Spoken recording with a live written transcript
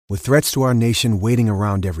With threats to our nation waiting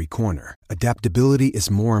around every corner, adaptability is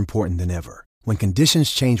more important than ever. When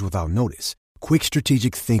conditions change without notice, quick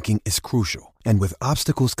strategic thinking is crucial. And with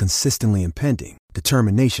obstacles consistently impending,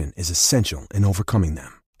 determination is essential in overcoming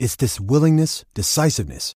them. It's this willingness,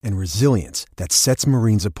 decisiveness, and resilience that sets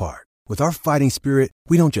Marines apart. With our fighting spirit,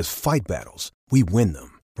 we don't just fight battles, we win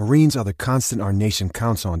them. Marines are the constant our nation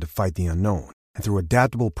counts on to fight the unknown. And through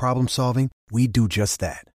adaptable problem solving, we do just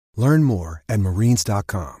that. Learn more at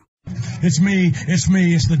marines.com. It's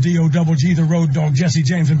the D-O-double-G, the road dog, Jesse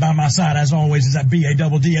James, and by my side, as always, is that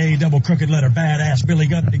B-A-double-D-A, double crooked letter, badass Billy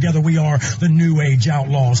Gunn. Together we are the New Age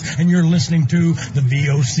Outlaws, and you're listening to the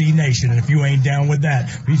VOC Nation, and if you ain't down with that,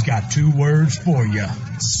 he's got 2 words for you.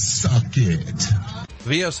 Suck it.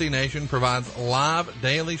 VOC Nation provides live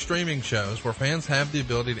daily streaming shows where fans have the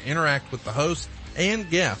ability to interact with the hosts and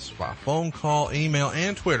guests by phone call, email,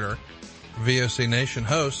 and Twitter. VOC Nation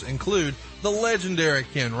hosts include the legendary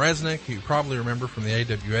Ken Resnick, who you probably remember from the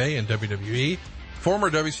AWA and WWE, former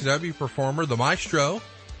WCW performer The Maestro,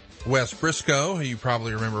 Wes Briscoe, who you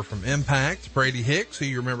probably remember from Impact, Brady Hicks, who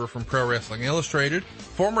you remember from Pro Wrestling Illustrated,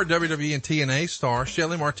 former WWE and TNA star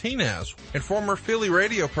Shelly Martinez, and former Philly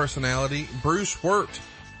radio personality Bruce Wirt.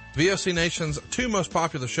 VOC Nation's 2 most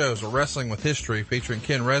popular shows are Wrestling with History, featuring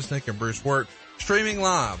Ken Resnick and Bruce Wirt, streaming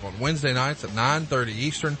live on Wednesday nights at 9:30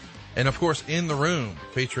 Eastern, and of course In the Room,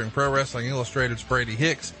 featuring Pro Wrestling Illustrated's Brady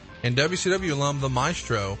Hicks and WCW alum The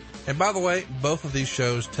Maestro. And by the way, both of these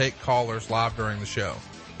shows take callers live during the show.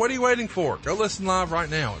 What are you waiting for? Go listen live right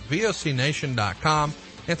now at VOCNation.com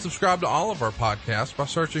and subscribe to all of our podcasts by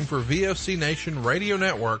searching for VOC Nation Radio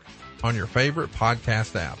Network on your favorite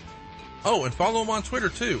podcast app. Oh, and follow them on Twitter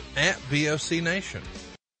too, at VOC Nation.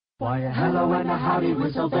 Why, hello and a howdy,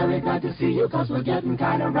 we're so very glad to see you, 'cause we're getting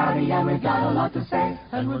kind of rowdy and we've got a lot to say.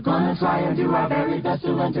 And we're gonna try and do our very best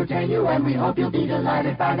to entertain you, and we hope you'll be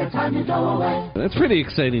delighted by the time you go away. That's pretty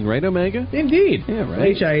exciting, right, Omega? Indeed. Yeah,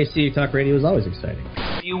 right. HIAC Talk Radio is always exciting.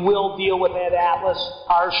 You will deal with Ed Atlas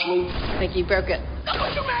harshly. I think you broke it.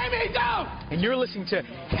 Don't you made me down! And you're listening to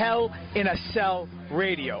Hell in a Cell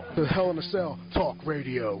Radio. The Hell in a Cell Talk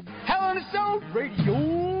Radio. Hell in a Cell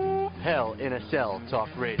Radio. Hell in a Cell Talk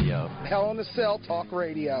Radio. Hell in a Cell Talk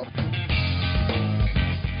Radio.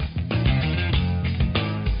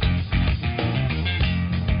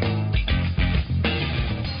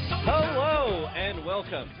 Hello and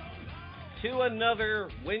welcome to another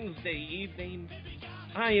Wednesday evening.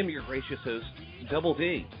 I am your gracious host, Double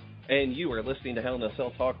D, and you are listening to Hell in a Cell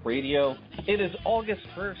Talk Radio. It is August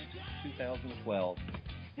 1st, 2012,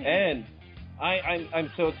 and I'm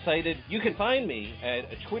so excited. You can find me at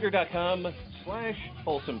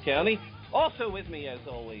twitter.com/Folsom County. Also with me, as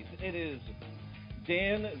always, it is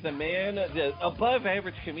Dan, the man, the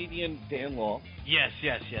above-average comedian, Dan Law. Yes.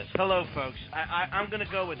 Hello, folks. I'm going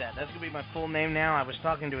to go with that. That's going to be my full name now. I was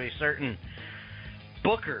talking to a certain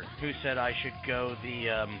booker who said I should go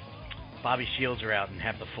the Bobby Shields route and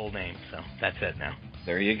have the full name. So that's it now.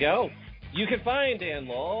 There you go. You can find Dan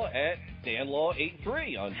Law at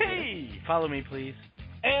DanLaw83 on Twitter. Hey, follow me, please.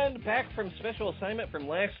 And back from special assignment from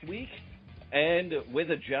last week, and with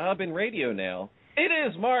a job in radio now, it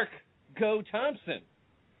is Mark Go Thompson.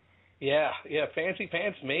 Yeah, fancy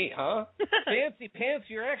pants me, huh? Fancy pants,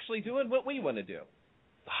 you're actually doing what we want to do.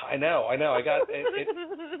 I know. I got it.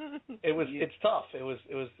 It's tough. It was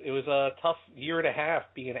a tough year and a half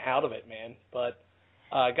being out of it, man. But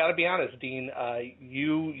I got to be honest, Dean.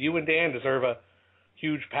 You and Dan deserve a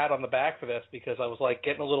huge pat on the back for this, because I was like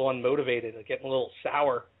getting a little unmotivated, getting a little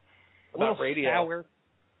sour about radio.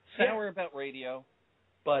 Sour about radio.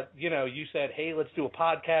 But you said, hey, let's do a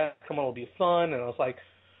podcast. Come on, it'll be fun. And I was like,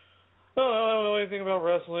 oh, I don't know anything about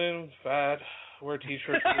wrestling. Fat. Wear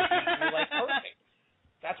T-shirts. You're like, perfect.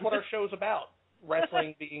 That's what our show's about.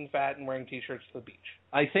 Wrestling, being fat, and wearing T-shirts to the beach.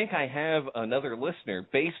 I think I have another listener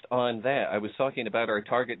based on that. I was talking about our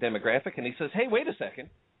target demographic, and he says, hey, wait a second.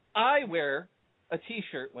 I wear a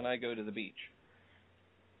T-shirt when I go to the beach.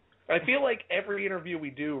 I feel like every interview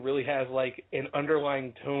we do really has, like, an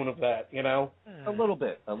underlying tone of that, A little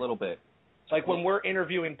bit. Like, when we're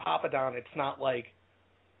interviewing Papa Don, it's not like,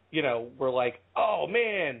 we're like, oh,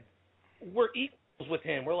 man, we're equals with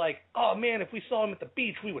him. We're like, oh, man, if we saw him at the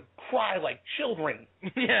beach, we would cry like children.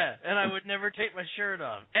 Yeah, and I would never take my shirt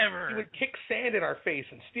off, ever. He would kick sand in our face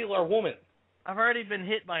and steal our woman. I've already been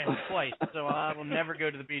hit by him twice, so I will never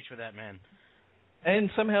go to the beach with that man.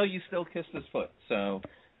 And somehow you still kissed his foot, so...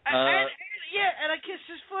 and I kissed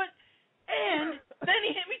his foot, and then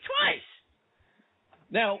he hit me twice.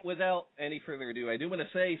 Now, without any further ado, I do want to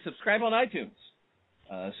say subscribe on iTunes.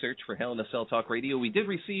 Search for Hell in a Cell Talk Radio. We did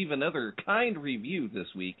receive another kind review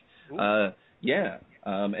this week.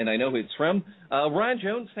 and I know who it's from. Ron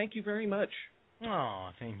Jones, thank you very much. Oh,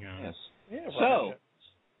 thank you. Yes. Yeah, so,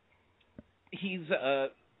 he's,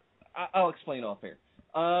 I'll explain off air.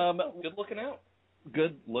 Good looking out.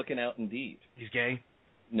 Good looking out indeed. He's gay?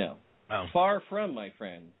 No. Oh. Far from, my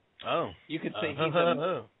friend. Oh. You could say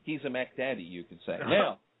he's a Mac Daddy, you could say.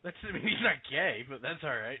 Now, I mean, he's not gay, but that's all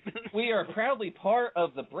right. we are proudly part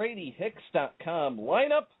of the BradyHicks.com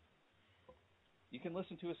lineup. You can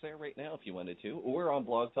listen to us there right now if you wanted to, or on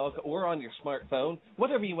Blog Talk, or on your smartphone,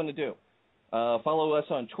 whatever you want to do. Follow us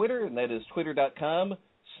on Twitter, and that is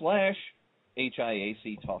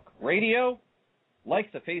twitter.com/HIAC Talk Radio.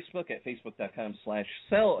 Like the Facebook at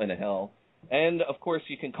facebook.com/sellinahell. And, of course,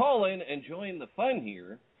 you can call in and join the fun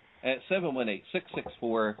here at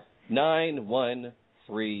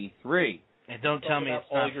 718-664-9133. And don't tell me it's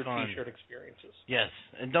all not your fun. T-shirt experiences. Yes,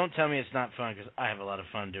 and don't tell me it's not fun, because I have a lot of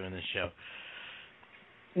fun doing this show.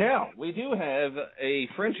 Now, we do have a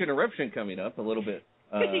French interruption coming up a little bit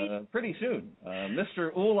pretty soon.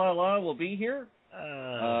 Mr. Ooh La La will be here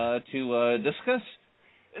to discuss.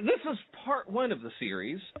 This is part one of the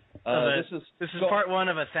series. This is part one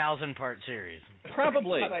of a 1,000-part series.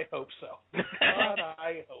 Probably. God, I hope so.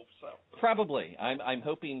 Probably. I'm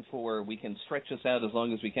hoping we can stretch this out as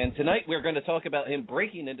long as we can. Tonight we're going to talk about him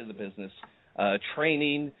breaking into the business,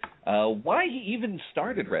 training, why he even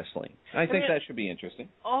started wrestling. I think that should be interesting.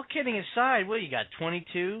 All kidding aside, what, you got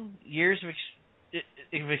 22 years of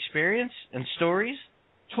experience and stories?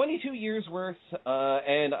 22 years worth,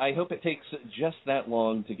 and I hope it takes just that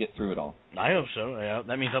long to get through it all. I hope so. Yeah,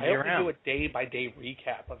 that means I'll be around. I hope to do a day-by-day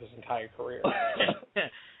recap of his entire career.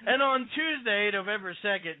 And on Tuesday, November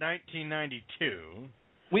 2nd, 1992...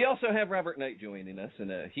 We also have Robert Knight joining us, and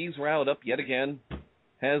he's riled up yet again,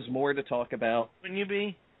 has more to talk about. Wouldn't you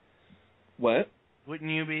be? What? Wouldn't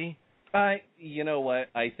you be? You know what?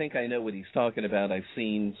 I think I know what he's talking about. I've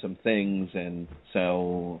seen some things, and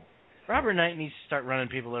so... Robert Knight needs to start running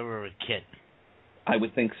people over with Kit. I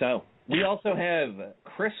would think so. We also have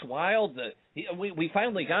Chris Wilde. We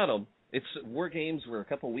finally got him. It's War Games were a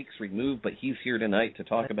couple weeks removed, but he's here tonight to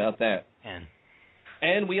talk about that.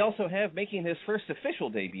 And we also have, making his first official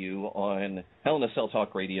debut on Hell in a Cell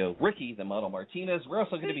Talk Radio, Ricky the Model Martinez. We're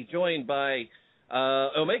also going to be joined by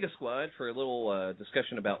Omega Squad for a little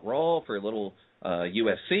discussion about Raw, for a little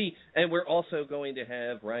UFC, and we're also going to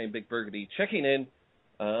have Ryan Big Burgundy checking in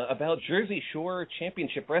about Jersey Shore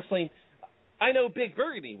Championship Wrestling. I know Big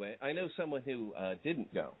Burgundy went. I know someone who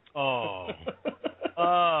didn't go. Oh.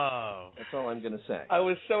 That's all I'm going to say. I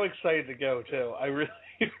was so excited to go, too. I really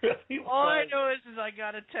was. All I know is I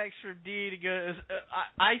got a text from D to go.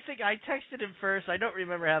 I think I texted him first. I don't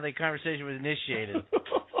remember how the conversation was initiated.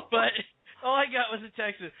 But all I got was a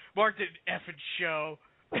text that Mark did an effing show.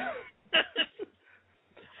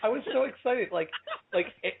 I was so excited. Like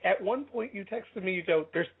at one point you texted me, you go,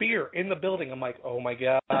 "There's beer in the building." I'm like, "Oh my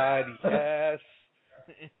God, yes.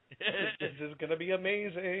 This is going to be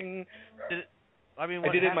amazing." I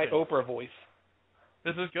did it in my Oprah voice.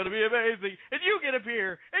 This is going to be amazing. And you get a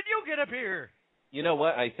beer. And you get a beer. You know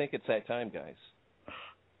what? I think it's that time, guys.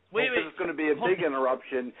 Wait. This is going to be a big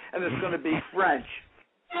interruption, and it's going to be French.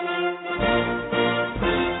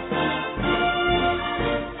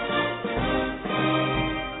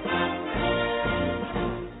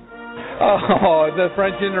 Oh, the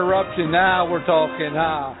French interruption. Now we're talking.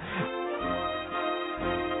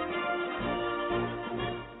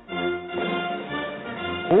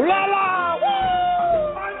 Ooh la la!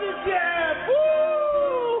 Woo! Handicap!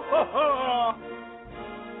 Woo!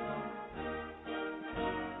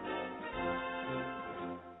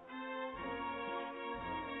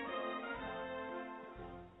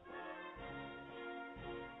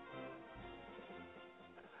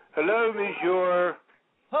 Hello, monsieur.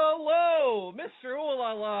 Hello, Mr. Ooh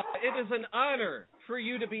La La. It is an honor for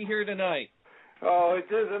you to be here tonight. Oh, it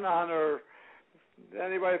is an honor.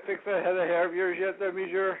 Anybody fix that head of hair of yours yet there,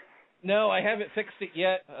 monsieur? No, I haven't fixed it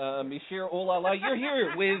yet, Monsieur Ooh La La. You're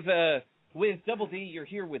here with Double D. You're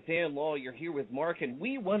here with Dan Law. You're here with Mark, and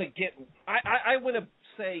we want to get. I want to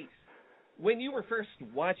say, when you were first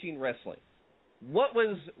watching wrestling, what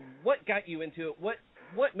got you into it?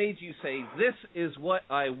 What made you say, this is what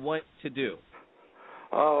I want to do?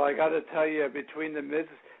 Oh, I got to tell you, between the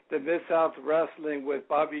Mid-South Wrestling with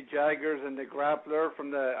Bobby Jaggers and the Grappler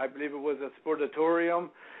from I believe it was a Sportatorium,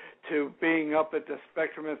 to being up at the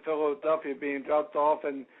Spectrum in Philadelphia, being dropped off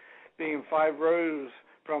and being 5 rows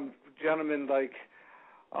from gentlemen like,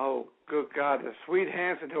 oh, good God, the Sweet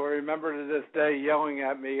Hansen, who I remember to this day yelling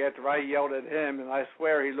at me after I yelled at him, and I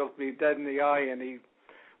swear he looked me dead in the eye, and he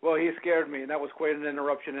scared me, and that was quite an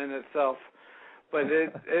interruption in itself. but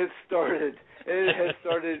it had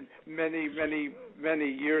started many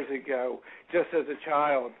years ago. Just as a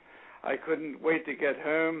child, I couldn't wait to get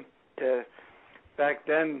home. Back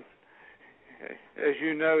then, as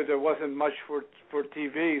you know, there wasn't much for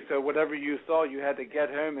TV, so whatever you saw, you had to get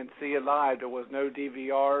home and see it live. There was no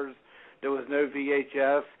DVRs, there was no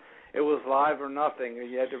VHS. It was live or nothing, and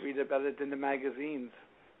you had to read about it in the magazines.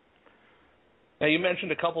 Now, you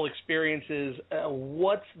mentioned a couple experiences.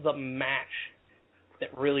 What's the match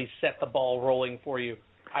that really set the ball rolling for you?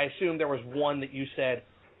 I assume there was one that you said,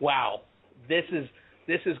 wow, this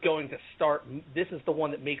is going to start, this is the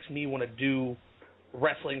one that makes me want to do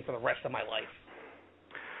wrestling for the rest of my life.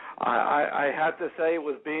 I have to say it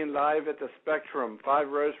was being live at the Spectrum, 5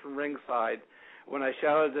 rows from ringside, when I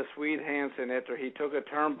shouted to Swede Hansen after he took a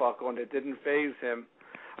turnbuckle and it didn't faze him.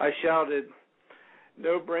 I shouted,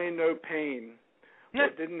 "No brain, no pain."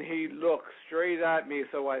 But didn't he look straight at me?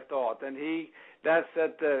 So I thought, and that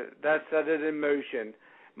set it in motion.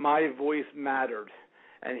 My voice mattered,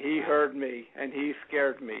 and he heard me, and he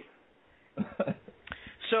scared me.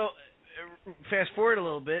 So, fast forward a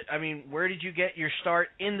little bit. I mean, where did you get your start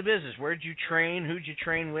in the business? Where did you train? Who did you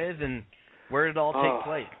train with? And where did it all take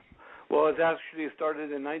place? Well, it actually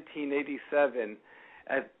started in 1987.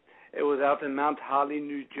 It was out in Mount Holly,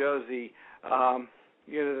 New Jersey.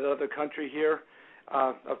 The other country here,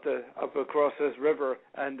 up across this river,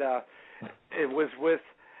 and it was with,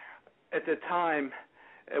 at the time,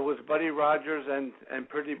 it was Buddy Rogers and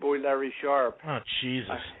Pretty Boy Larry Sharp. Oh,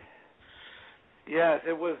 Jesus. Yes,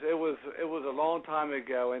 it was a long time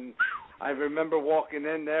ago, and I remember walking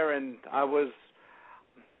in there, and I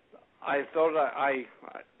thought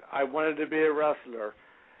I wanted to be a wrestler,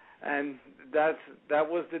 and that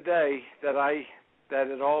was the day that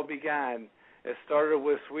it all began. It started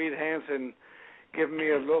with Swede Hansen giving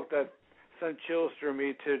me a look that sent chills through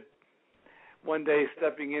me to one day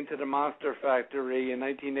stepping into the Monster Factory in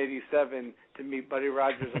 1987 to meet Buddy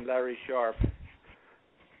Rogers and Larry Sharp.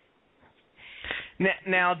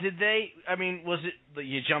 Now, was it that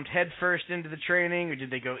you jumped head first into the training, or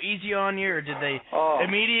did they go easy on you, or did they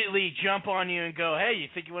immediately jump on you and go, "Hey, you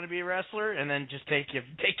think you want to be a wrestler?" and then just take you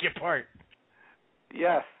apart?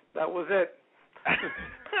 Yes, that was it.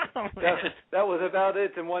 That was about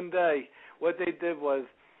it in one day. What they did was,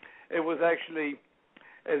 it was actually,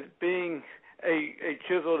 as being a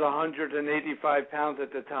chiseled 185 pounds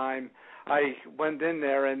at the time, I went in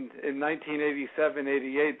there, and in 1987,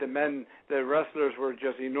 88, the wrestlers were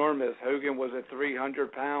just enormous. Hogan was at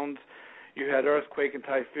 300 pounds. You had Earthquake and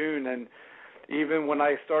Typhoon, and even when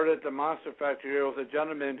I started at the Monster Factory, there was a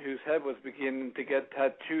gentleman whose head was beginning to get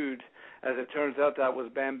tattooed. As it turns out, that was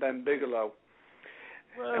Bam Bam Bigelow.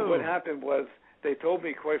 Whoa. And what happened was, they told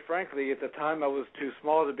me, quite frankly, at the time I was too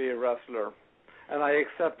small to be a wrestler. And I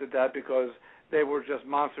accepted that because they were just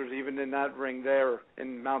monsters even in that ring there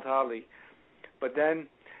in Mount Holly. But then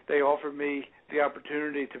they offered me the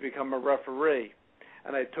opportunity to become a referee,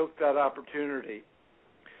 and I took that opportunity.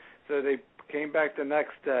 So they came back the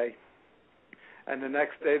next day, and the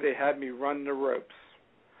next day they had me run the ropes.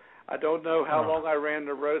 I don't know how long I ran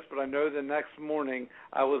the ropes, but I know the next morning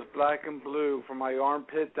I was black and blue from my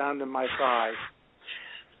armpit down to my thigh.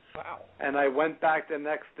 Wow. And I went back the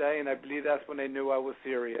next day, and I believe that's when they knew I was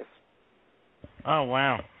serious. Oh,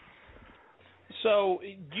 wow. So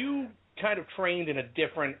you kind of trained in a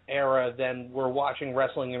different era than we're watching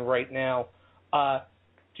wrestling in right now.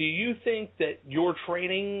 Do you think that your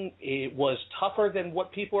training was tougher than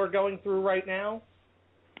what people are going through right now?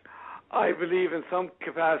 I believe in some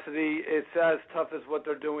capacity it's as tough as what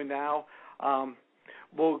they're doing now.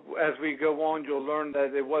 Well, as we go on, you'll learn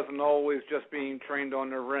that it wasn't always just being trained on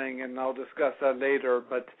the ring, and I'll discuss that later.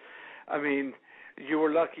 But, I mean, you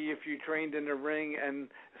were lucky if you trained in the ring, and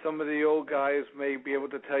some of the old guys may be able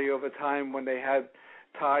to tell you of a time when they had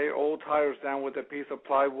old tires down with a piece of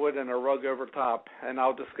plywood and a rug over top, and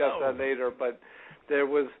I'll discuss that later. But there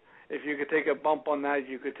was, if you could take a bump on that,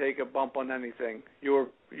 you could take a bump on anything. You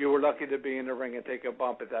were lucky to be in the ring and take a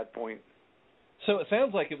bump at that point. So it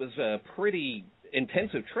sounds like it was pretty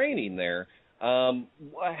intensive training there.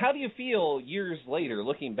 How do you feel years later,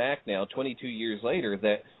 looking back now, 22 years later,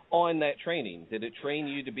 that on that training? Did it train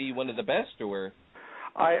you to be one of the best, or?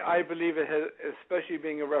 I believe it has, especially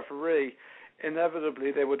being a referee,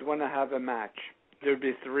 inevitably they would want to have a match. There would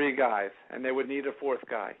be 3 guys, and they would need a 4th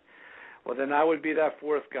guy. Well, then I would be that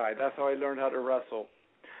 4th guy. That's how I learned how to wrestle.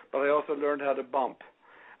 But I also learned how to bump,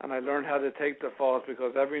 and I learned how to take the falls,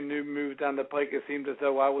 because every new move down the pike, it seemed as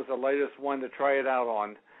though I was the lightest one to try it out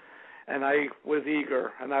on. And I was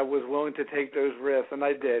eager, and I was willing to take those risks, and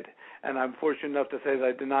I did. And I'm fortunate enough to say that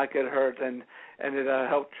I did not get hurt, and it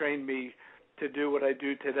helped train me to do what I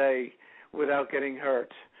do today without getting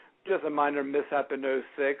hurt. Just a minor mishap in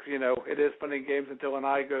 06. It is fun and games until an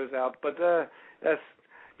eye goes out, but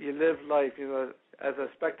you live life, as a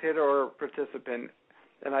spectator or participant,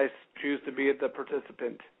 and I choose to be the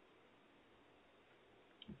participant.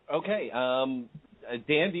 Okay.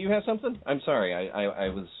 Dan, do you have something? I'm sorry, I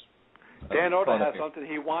was... Dan ought to have something.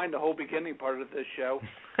 He whined the whole beginning part of this show.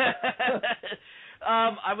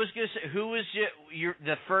 I was going to say, who was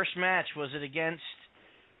the first match? Was it against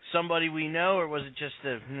somebody we know, or was it just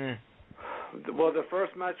Well, the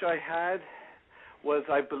first match I had was,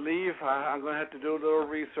 I believe, I'm going to have to do a little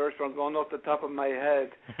research, but I'm going off the top of my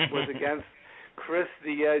head, was against Chris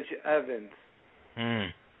the Edge Evans.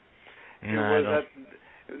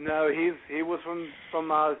 He was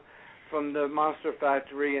from the Monster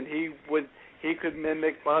Factory, and he could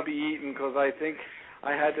mimic Bobby Eaton, because I think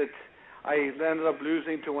I ended up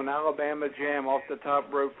losing to an Alabama Jam off the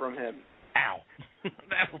top rope from him. Ow.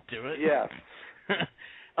 That'll do it. Yeah.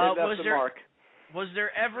 Was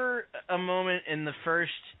there ever a moment in the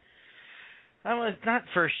first, not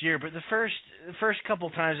first year, but the first couple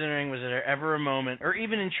times in the ring, was there ever a moment, or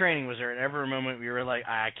even in training, was there ever a moment where you were like,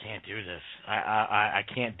 I can't do this, I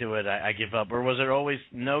can't do it, I give up, or was it always,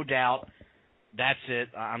 no doubt, that's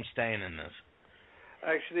it, I'm staying in this?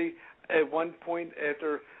 Actually, at one point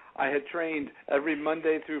after I had trained every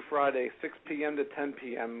Monday through Friday, 6 p.m. to 10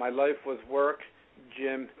 p.m., my life was work,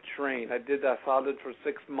 gym, train. I did that solid for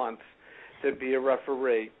 6 months to be a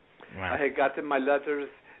referee. Wow. I had gotten my letters,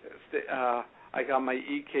 I got my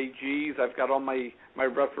EKGs, I've got all my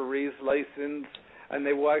referee's license, and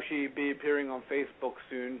they will actually be appearing on Facebook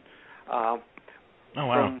soon. Oh,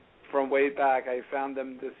 wow. From way back. I found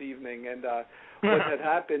them this evening, and what had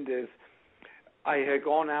happened is I had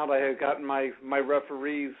gone out, I had gotten my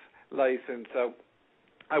referee's license, so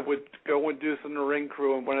I would go and do some ring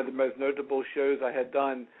crew, and one of the most notable shows I had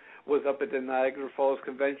done was up at the Niagara Falls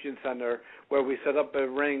Convention Center, where we set up a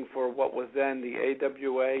ring for what was then the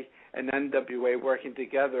AWA and NWA working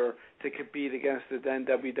together to compete against the then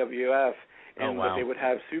WWF, and what they would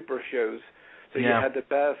have super shows. So you had the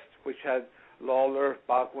best, which had Lawler,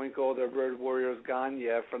 Bockwinkel, the Road Warriors,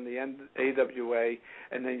 Gagne from the AWA,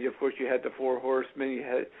 and then of course you had the Four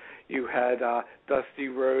Horsemen. You had Dusty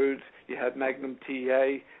Rhodes. You had Magnum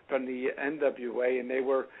TA from the NWA, and they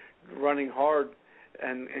were running hard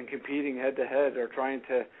and competing head to head, or trying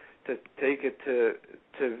to take it to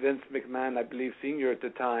Vince McMahon, I believe Senior at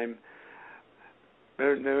the time.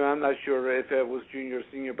 No, I'm not sure if it was Junior or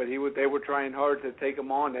Senior, but they were trying hard to take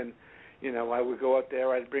him on, and I would go up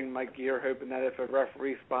there, I'd bring my gear, hoping that if a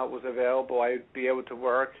referee spot was available, I'd be able to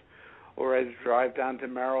work, or I'd drive down to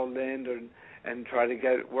Maryland and try to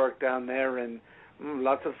get work down there, and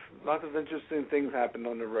lots of interesting things happened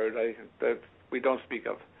on the road that we don't speak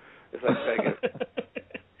of. It's like Vegas.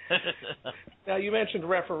 Now, you mentioned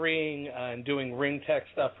refereeing and doing ring tech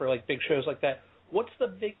stuff for like big shows like that. What's the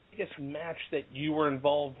biggest match that you were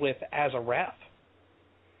involved with as a ref?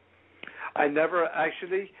 I never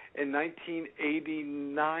actually, in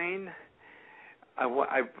 1989,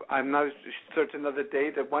 I'm not certain of the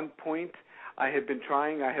date. At one point, I had been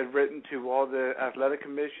trying. I had written to all the athletic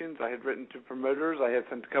commissions. I had written to promoters. I had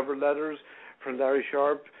sent cover letters from Larry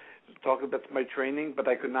Sharp talking about my training, but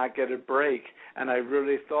I could not get a break. And I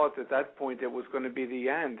really thought at that point it was going to be the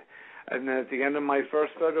end. And then at the end of my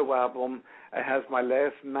first photo album, it has my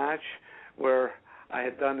last match where I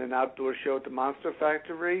had done an outdoor show at the Monster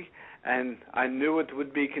Factory, and I knew it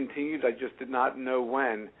would be continued. I just did not know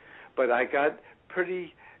when. But I got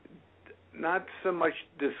pretty, not so much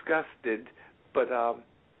disgusted, but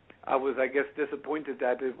I was, I guess, disappointed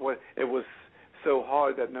that it was so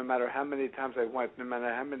hard that no matter how many times I went, no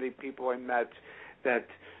matter how many people I met, that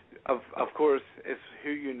of course it's who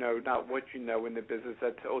you know, not what you know in the business,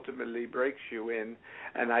 that ultimately breaks you in.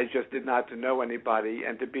 And I just did not know anybody,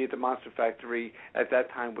 and to be at the Monster Factory at that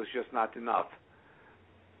time was just not enough.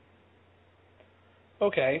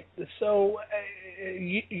 Okay, so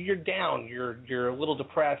you're down, you're a little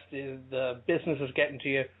depressed, the business is getting to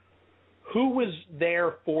you. Who was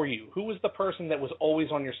there for you? Who was the person that was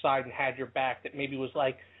always on your side and had your back, that maybe was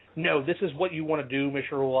like, no, this is what you want to do,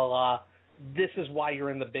 Mr. Ruala. This is why you're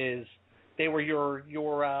in the biz. They were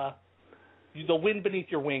the wind beneath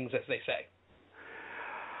your wings, as they say.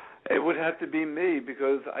 It would have to be me,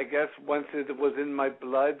 because I guess once it was in my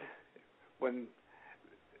blood, when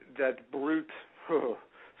that brute,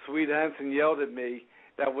 Sweet Hansen, yelled at me,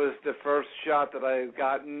 that was the first shot that I had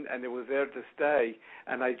gotten, and it was there to stay.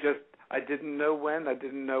 And I didn't know when, I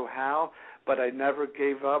didn't know how, but I never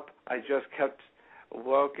gave up. I just kept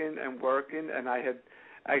working and working, and I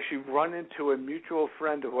actually run into a mutual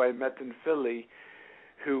friend who I met in Philly,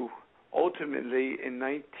 who ultimately in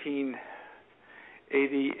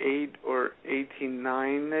 1988 or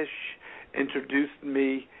 89-ish introduced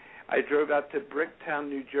me. I drove out to Bricktown,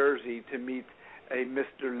 New Jersey to meet a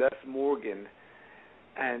Mr. Les Morgan,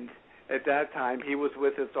 and at that time he was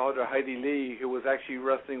with his daughter Heidi Lee, who was actually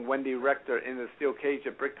wrestling Wendy Rector in a steel cage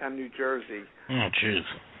at Bricktown, New Jersey. Oh, jeez.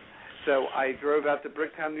 So I drove out to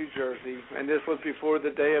Bricktown, New Jersey, and this was before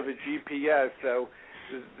the day of a GPS, so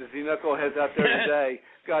the Z-Knuckleheads out there today,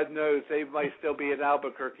 God knows, they might still be in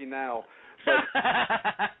Albuquerque now.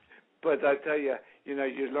 But I tell you, you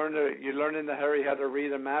learn in a hurry how to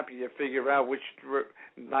read a map, and you figure out which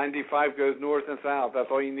 95 goes north and south. That's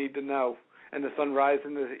all you need to know. And the sun rises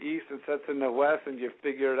in the east and sets in the west, and you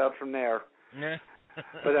figure it out from there. Yeah.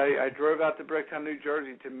 But I drove out to Bricktown, New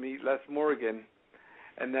Jersey to meet Les Morgan,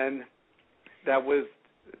 and then that was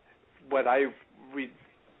what I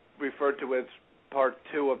referred to as part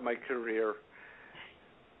 2 of my career.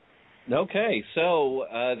 Okay, so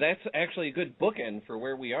that's actually a good bookend for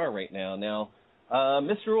where we are right now. Now,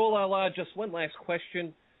 Mr. Ooh-La-La, just one last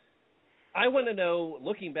question. I want to know,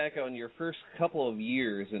 looking back on your first couple of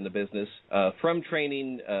years in the business, from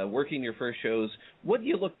training, working your first shows, what do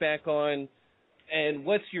you look back on, and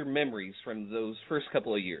what's your memories from those first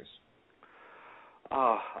couple of years?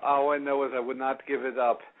 All I know is I would not give it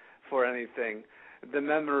up for anything. The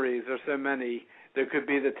memories are so many. There could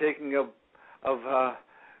be the taking of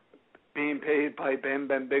being paid by Bam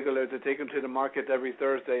Bam Bigelow to take him to the market every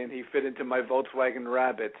Thursday, and he fit into my Volkswagen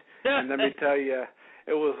Rabbit. And let me tell you,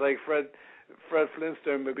 it was like Fred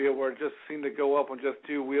Flintstone movie where it just seemed to go up on just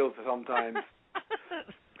 2 wheels sometimes.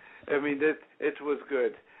 I mean, it was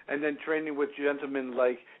good. And then training with gentlemen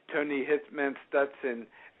like Tony Hitman Stetson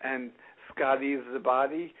and Scotty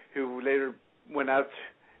Zabadi, who later went out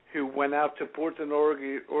to Portland,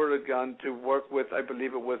 Oregon to work with, I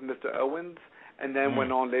believe it was Mr. Owens, and then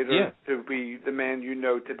went on later to be the man you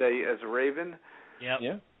know today as Raven. Yep.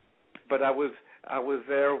 Yeah. But I was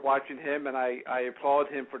there watching him, and I applaud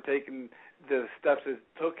him for taking the steps it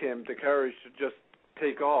took him, the courage to just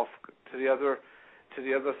take off to the other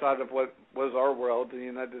side of what was our world, the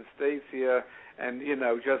United States here, and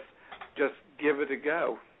just give it a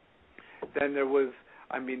go. Then there was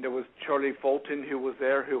Charlie Fulton, who was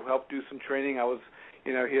there, who helped do some training.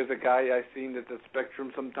 Here's a guy I've seen at the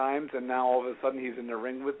Spectrum sometimes, and now all of a sudden he's in the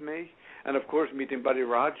ring with me. And of course, meeting Buddy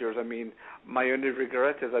Rogers. I mean, my only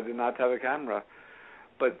regret is I did not have a camera.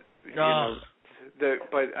 But it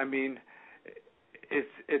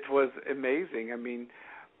was amazing. I mean,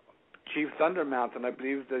 Chief Thundermount, and I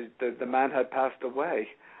believe the man had passed away.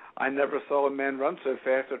 I never saw a man run so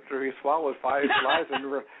fast after he swallowed 5 flies,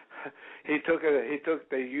 and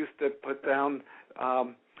they used to put down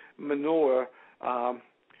manure,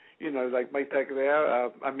 like Mike Tech there.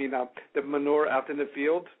 The manure out in the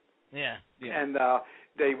field. Yeah. And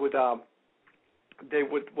they would.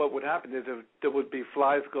 What would happen is there would be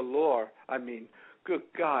flies galore. I mean, good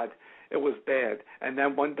God, it was bad. And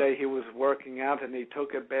then one day he was working out and he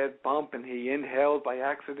took a bad bump and he inhaled by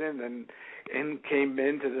accident and came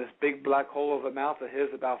into this big black hole of a mouth of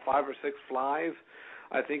his, about 5 or 6 flies.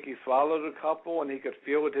 I think he swallowed a couple and he could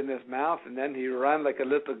feel it in his mouth, and then he ran like a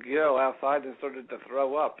little girl outside and started to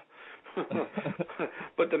throw up.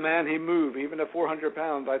 But the man, he moved, even at 400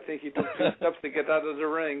 pounds. I think he took 2 steps to get out of the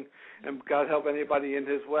ring, and God help anybody in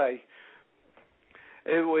his way.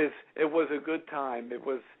 It was a good time. It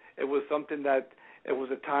was something that, it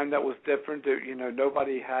was a time that was different.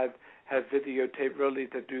 Nobody had videotape really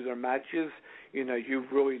to do their matches. You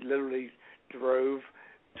really literally drove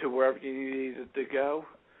to wherever you needed to go.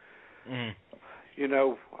 Mm.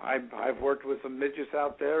 I've worked with some midgets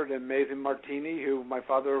out there, the amazing Martini, who my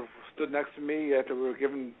father stood next to me after we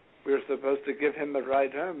were supposed to give him a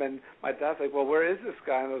ride home, and my dad's like, well, where is this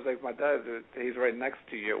guy? And I was like, my dad, he's right next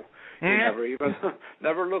to you. He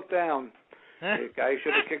never looked down. The guy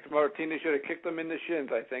Martini should have kicked him in the shins,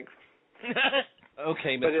 I think.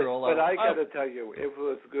 Okay, Mr. Ooh-La-La. But I got to tell you, it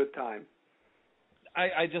was a good time.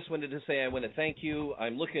 I just wanted to say I want to thank you.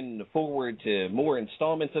 I'm looking forward to more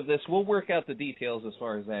installments of this. We'll work out the details as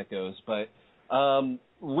far as that goes. But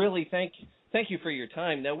really, thank you for your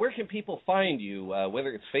time. Now, where can people find you,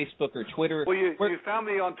 whether it's Facebook or Twitter? Well, you found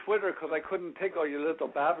me on Twitter because I couldn't take all your little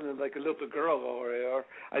babbling like a little girl over there.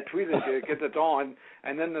 I tweeted you, get it on.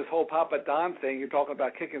 And then this whole Papa Don thing, you're talking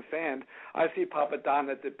about kicking sand. I see Papa Don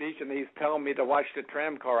at the beach, and he's telling me to watch the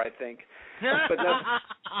tram car, I think.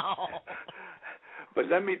 But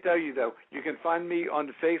let me tell you, though, you can find me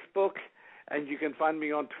on Facebook and you can find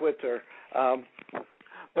me on Twitter.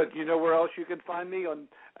 But you know where else you can find me?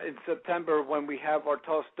 in September when we have our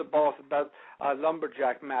Toss the Boss about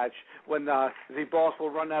lumberjack match, when the boss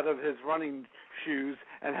will run out of his running shoes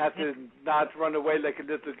and have to not run away like a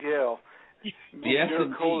little girl. Yes,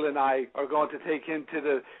 Cole and I are going to take him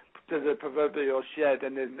to the proverbial shed,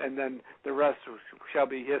 and then the rest shall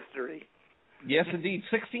be history. Yes, indeed.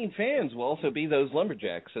 16 fans will also be those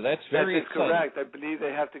lumberjacks, so that's very exciting. Correct. I believe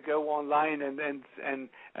they have to go online and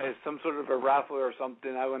some sort of a raffle or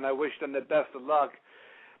something. I wish them the best of luck,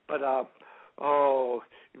 but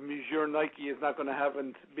Monsieur Nike is not going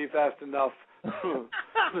to be fast enough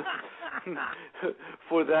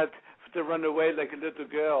for that to run away like a little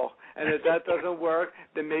girl. And if that doesn't work,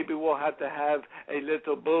 then maybe we'll have to have a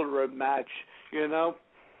little bull rope match.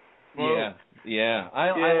 Well, Yeah.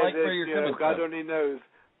 I like where you're coming from. God only knows.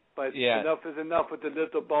 But enough is enough with the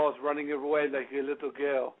little balls running away like a little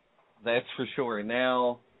girl. That's for sure.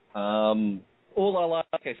 Now,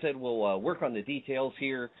 like I said, we'll work on the details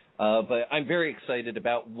here. But I'm very excited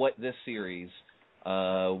about what this series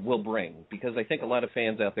will bring, because I think a lot of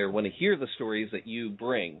fans out there want to hear the stories that you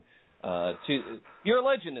bring. You're a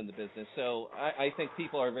legend in the business, so I think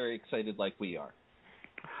people are very excited like we are.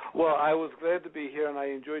 Well, I was glad to be here, and I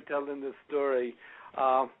enjoyed telling this story.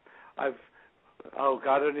 God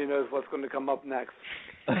only knows what's going to come up next.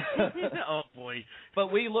 Oh, boy.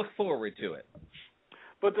 But we look forward to it.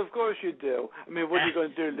 But of course you do. I mean, what are you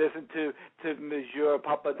going to do? Listen to Monsieur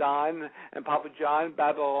Papa Don and Papa John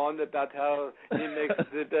babble on about how he makes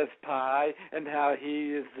the best pie and how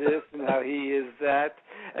he is this and how he is that?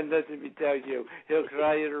 And let me tell you, he'll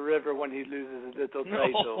cry in a river when he loses his little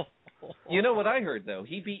title. You know what I heard, though?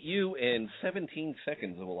 He beat you in 17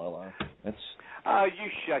 seconds, Olala. That's... you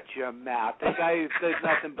shut your mouth. The guy does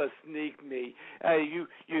nothing but sneak me.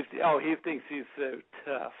 He thinks he's so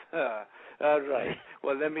tough. All right.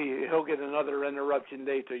 Well, he'll get another interruption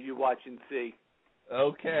later. You watch and see.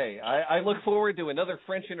 Okay. I look forward to another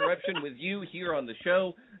French interruption with you here on the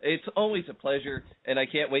show. It's always a pleasure, and I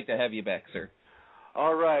can't wait to have you back, sir.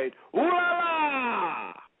 All right.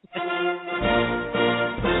 Ooh-la-la!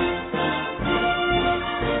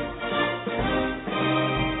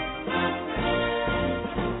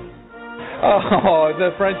 Oh, the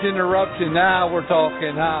French interruption. Now we're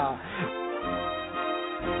talking.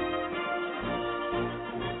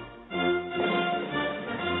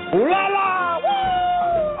 Ooh la la! Woo!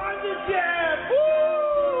 On the jab! Woo!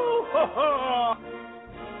 Ho ho!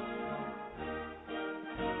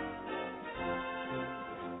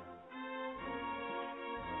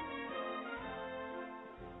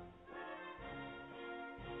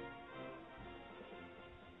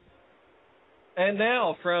 And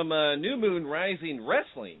now, from New Moon Rising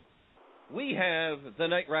Wrestling, we have the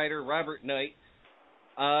Knight Rider, Robert Knight.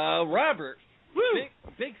 Robert,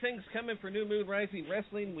 big things coming for New Moon Rising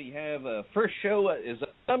Wrestling. We have first show is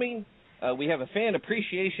coming. We have a Fan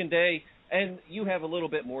Appreciation Day, and you have a little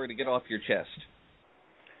bit more to get off your chest.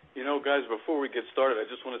 You know, guys, before we get started, I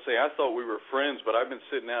just want to say I thought we were friends, but I've been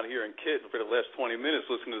sitting out here in Kit for the last 20 minutes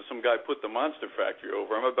listening to some guy put the Monster Factory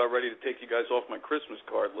over. I'm about ready to take you guys off my Christmas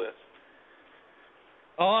card list.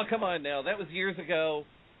 Oh, come on now. That was years ago.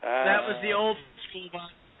 That was the old school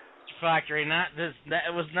Factory, not this.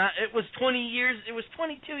 It was 20 years. It was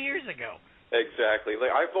 22 years ago. Exactly.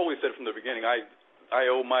 Like I've always said from the beginning, I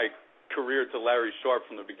owe my career to Larry Sharp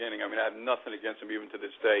from the beginning. I mean, I have nothing against him even to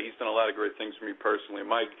this day. He's done a lot of great things for me personally.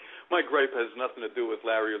 My gripe has nothing to do with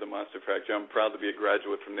Larry or the Monster Factory. I'm proud to be a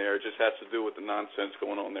graduate from there. It just has to do with the nonsense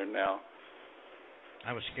going on there now.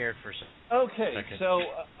 I was scared for a second. Okay, so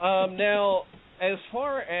now, as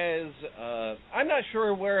far as I'm not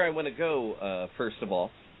sure where I want to go. First of all,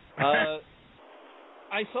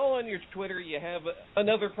 I saw on your Twitter you have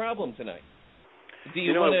another problem tonight. Do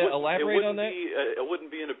you want to elaborate on that? It wouldn't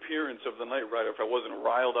be an appearance of the Knight Rider if I wasn't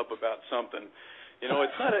riled up about something. You know,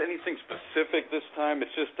 it's not anything specific this time.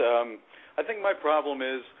 It's just I think my problem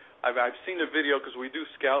is I've seen the video because we do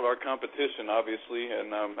scout our competition, obviously, and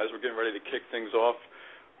as we're getting ready to kick things off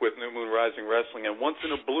with New Moon Rising Wrestling. And once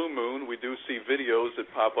in a blue moon, we do see videos that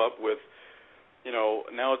pop up with, you know,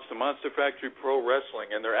 now it's the Monster Factory Pro Wrestling,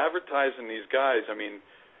 and they're advertising these guys. I mean,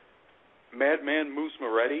 Madman Moose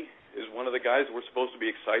Moretti is one of the guys that we're supposed to be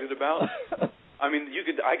excited about. I mean,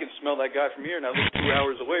 I can smell that guy from here, and I live 2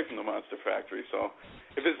 hours away from the Monster Factory. So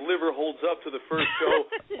if his liver holds up to the first show,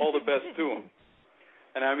 all the best to him.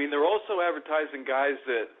 And, I mean, they're also advertising guys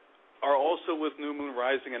that are also with New Moon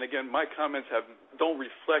Rising. And, again, my comments don't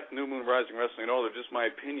reflect New Moon Rising Wrestling at all. They're just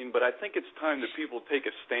my opinion. But I think it's time that people take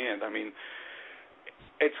a stand. I mean,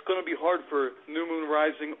 it's going to be hard for New Moon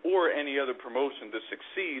Rising or any other promotion to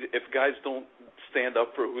succeed if guys don't stand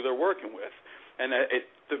up for who they're working with. And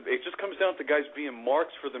it just comes down to guys being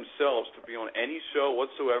marks for themselves to be on any show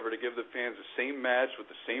whatsoever, to give the fans the same match with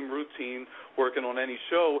the same routine, working on any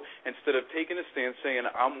show, instead of taking a stand saying,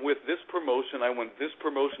 I'm with this promotion, I want this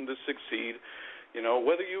promotion to succeed. You know,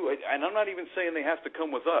 whether you, and I'm not even saying they have to come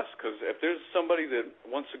with us, because if there's somebody that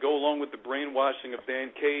wants to go along with the brainwashing of Dan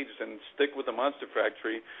Cage and stick with the Monster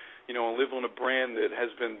Factory, you know, and live on a brand that has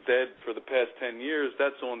been dead for the past 10 years,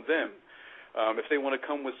 that's on them. If they want to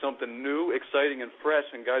come with something new, exciting, and fresh,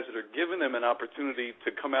 and guys that are giving them an opportunity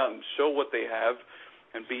to come out and show what they have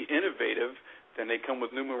and be innovative, then they come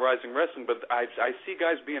with New Moon Rising Wrestling. But I see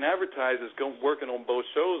guys being advertised as working on both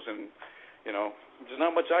shows, and, you know, there's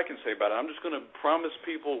not much I can say about it. I'm just going to promise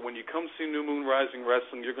people, when you come see New Moon Rising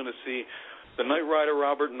Wrestling, you're going to see the Knight Rider,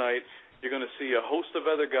 Robert Knight. You're going to see a host of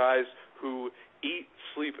other guys who eat,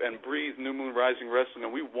 sleep, and breathe New Moon Rising Wrestling,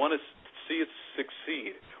 and we want to see it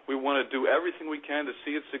succeed. We want to do everything we can to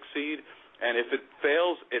see it succeed, and if it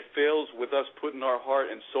fails with us putting our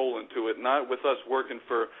heart and soul into it, not with us working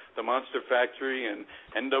for the Monster Factory and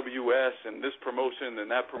NWS and this promotion and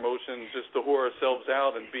that promotion, just to whore ourselves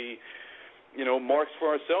out and be, you know, marks for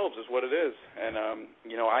ourselves is what it is. And,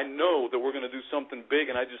 you know, I know that we're going to do something big,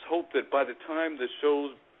 and I just hope that by the time the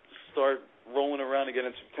shows start rolling around again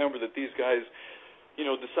in September, that these guys, you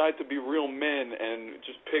know, decide to be real men and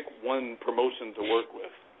just pick one promotion to work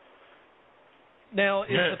with. Now,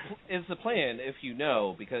 is the plan, if you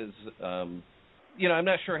know, because, you know, I'm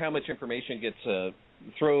not sure how much information gets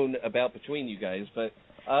thrown about between you guys, but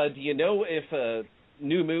do you know if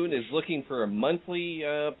New Moon is looking for a monthly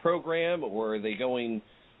program, or are they going,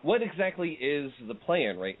 what exactly is the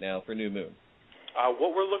plan right now for New Moon?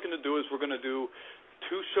 What we're looking to do is we're going to do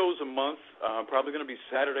 2 shows a month, probably going to be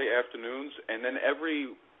Saturday afternoons, and then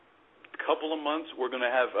every couple of months we're going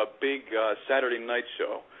to have a big Saturday night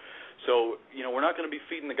show. So, you know, we're not going to be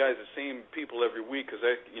feeding the guys the same people every week, because,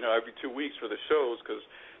 you know, every 2 weeks for the shows, because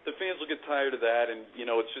the fans will get tired of that, and, you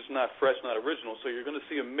know, it's just not fresh, not original. So you're going to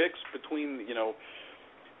see a mix between, you know,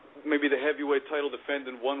 maybe the heavyweight title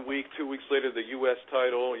defended 1 week, 2 weeks later the U.S.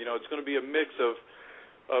 title. You know, it's going to be a mix of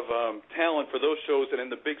talent for those shows, and then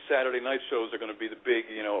the big Saturday night shows are going to be the big,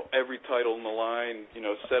 you know, every title in the line, you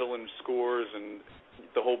know, settling scores and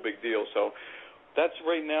the whole big deal. So that's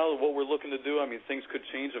right now what we're looking to do. I mean, things could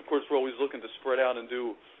change. Of course, we're always looking to spread out and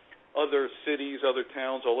do other cities, other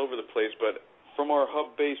towns all over the place. But from our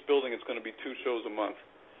hub-based building, it's going to be 2 shows a month.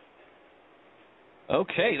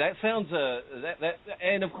 Okay, that sounds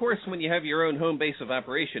and of course, when you have your own home base of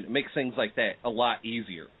operation, it makes things like that a lot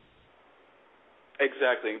easier.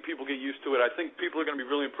 Exactly, and people get used to it. I think people are going to be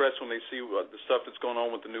really impressed when they see the stuff that's going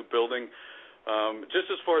on with the new building. Just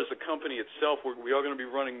as far as the company itself, we are going to be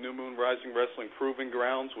running New Moon Rising Wrestling Proving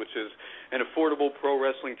Grounds, which is an affordable pro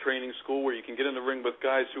wrestling training school where you can get in the ring with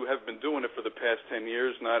guys who have been doing it for the past 10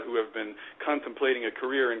 years, not who have been contemplating a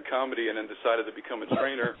career in comedy and then decided to become a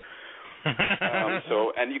trainer.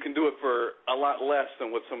 And you can do it for a lot less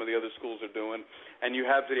than what some of the other schools are doing. And you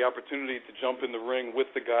have the opportunity to jump in the ring with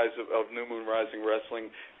the guys of New Moon Rising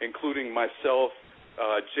Wrestling, including myself,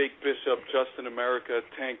 Jake Bishop, Justin America,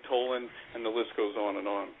 Tank Tolan, and the list goes on and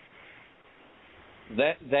on.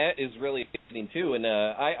 That is really interesting too, and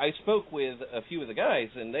I spoke with a few of the guys,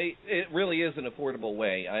 and it really is an affordable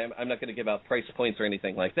way. I'm not going to give out price points or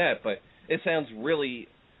anything like that, but it sounds really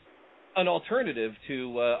an alternative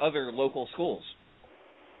to other local schools.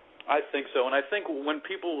 I think so, and I think when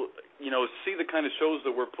people, you know, see the kind of shows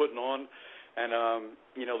that we're putting on, and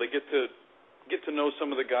you know, they get to know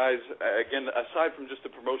some of the guys. Again, aside from just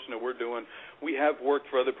the promotion that we're doing, we have worked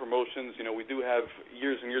for other promotions. You know, we do have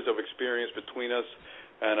years and years of experience between us,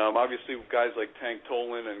 and obviously guys like Tank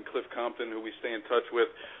Tolan and Cliff Compton, who we stay in touch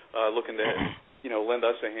with, looking to, you know, lend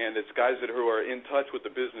us a hand. It's guys who are in touch with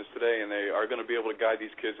the business today, and they are going to be able to guide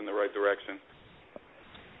these kids in the right direction.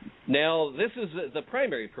 Now, this is the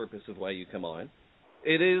primary purpose of why you come on.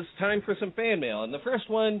 It is time for some fan mail, and the first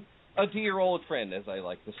one, a dear old friend, as I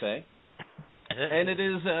like to say. And it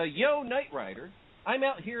is, Yo, Knight Rider, I'm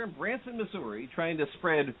out here in Branson, Missouri, trying to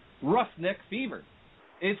spread roughneck fever.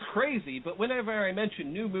 It's crazy, but whenever I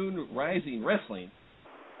mention New Moon Rising Wrestling,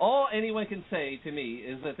 all anyone can say to me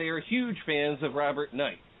is that they are huge fans of Robert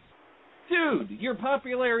Knight. Dude, your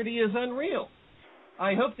popularity is unreal.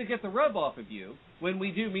 I hope to get the rub off of you when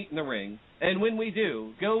we do meet in the ring, and when we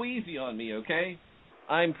do, go easy on me, okay?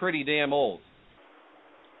 I'm pretty damn old.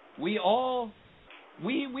 We all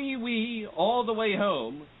the way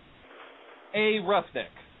home, a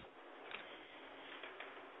roughneck.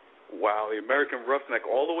 Wow, the American Roughneck,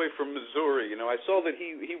 all the way from Missouri. You know, I saw that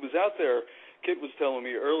he was out there. Kit was telling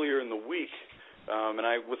me earlier in the week and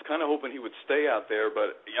I was kind of hoping he would stay out there.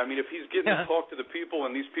 But I mean, if he's getting to talk to the people,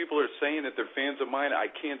 and these people are saying that they're fans of mine, I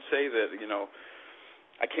can't say that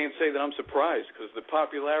I can't say that I'm surprised, because the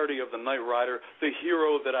popularity of the Knight Rider, the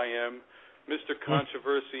hero that I am, Mr.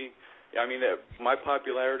 Controversy. I mean, my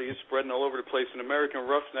popularity is spreading all over the place. In American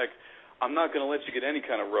Roughneck, I'm not going to let you get any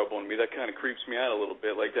kind of rub on me. That kind of creeps me out a little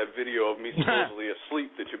bit, like that video of me supposedly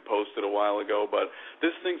asleep that you posted a while ago. But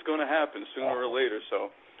this thing's going to happen sooner or later,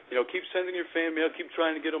 so... keep sending your fan mail, keep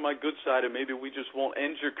trying to get on my good side, and maybe we just won't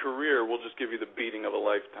end your career. We'll just give you the beating of a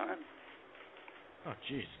lifetime. Oh,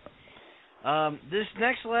 jeez. This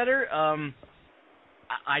next letter,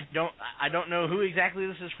 I don't know who exactly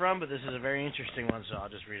this is from, but this is a very interesting one, so I'll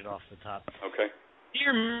just read it off the top. Okay.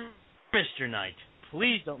 Dear Mr. Knight,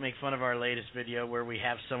 please don't make fun of our latest video where we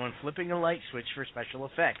have someone flipping a light switch for special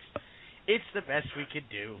effects. It's the best we could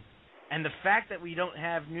do. And the fact that we don't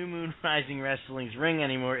have New Moon Rising Wrestling's ring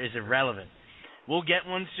anymore is irrelevant. We'll get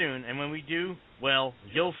one soon, and when we do, well,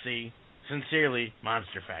 you'll see. Sincerely,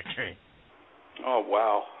 Monster Factory. Oh,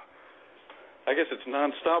 wow. I guess it's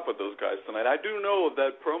nonstop with those guys tonight. I do know of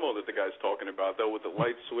that promo that the guy's talking about, though, with the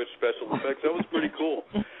light switch special effects. That was pretty cool.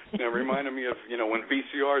 It reminded me of, when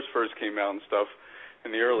VCRs first came out and stuff in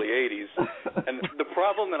the early 80s. And the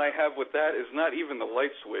problem that I have with that is not even the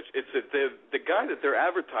light switch. It's that the guy that they're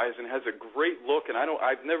advertising has a great look, and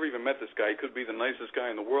I've never even met this guy. He could be the nicest guy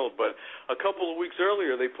in the world, but a couple of weeks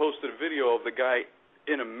earlier they posted a video of the guy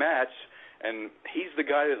in a match, and he's the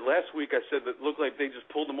guy that last week I said that looked like they just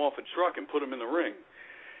pulled him off a truck and put him in the ring.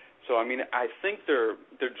 So, I mean, I think they're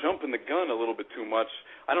jumping the gun a little bit too much.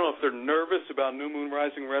 I don't know if they're nervous about New Moon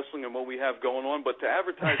Rising Wrestling and what we have going on, but to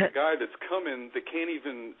advertise a guy that's coming that can't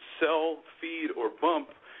even sell, feed, or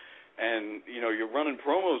bump, and, you're running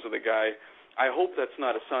promos of the guy, I hope that's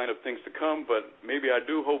not a sign of things to come, but maybe I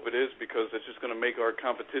do hope it is, because it's just going to make our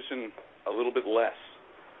competition a little bit less.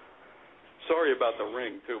 Sorry about the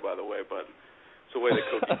ring, too, by the way, but it's the way the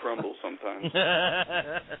cookie crumbles sometimes.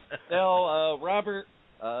 Now, Robert,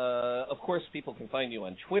 of course, people can find you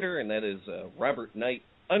on Twitter, and that is Robert Knight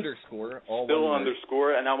 _. All Still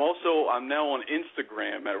 _, and I'm now on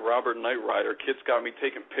Instagram at Robert Knight Rider. Kit's got me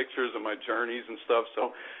taking pictures of my journeys and stuff,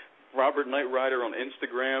 so Robert Knight Rider on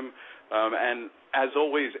Instagram, and as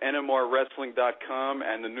always, NMRWrestling.com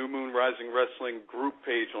and the New Moon Rising Wrestling group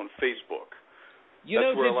page on Facebook.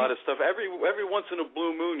 That's where a lot of stuff. Every once in a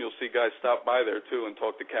blue moon, you'll see guys stop by there too and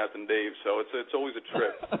talk to Captain Dave. So it's always a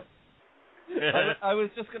trip. I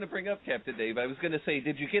was just going to bring up Captain Dave. I was going to say,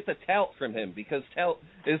 did you get the tout from him? Because tout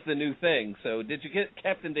is the new thing. So did you get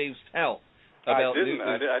Captain Dave's tout? I didn't.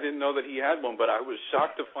 I didn't know that he had one, but I was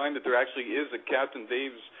shocked to find that there actually is a Captain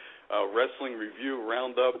Dave's wrestling review,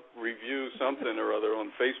 roundup review, something or other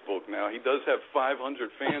on Facebook now. He does have 500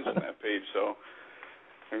 fans on that page, so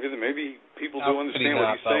maybe people do understand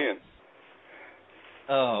what he's saying.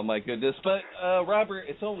 Oh, my goodness. But, Robert,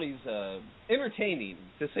 it's always entertaining,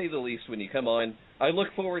 to say the least, when you come on. I look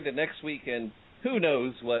forward to next week, and who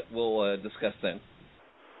knows what we'll discuss then.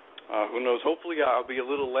 Who knows? Hopefully I'll be a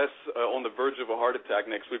little less on the verge of a heart attack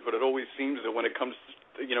next week, but it always seems that when it comes,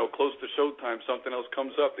 close to showtime, something else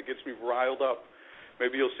comes up that gets me riled up.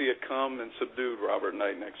 Maybe you'll see it calm and subdued Robert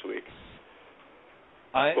Knight next week.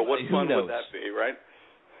 But what fun would that be, right?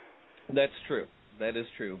 That's true. That is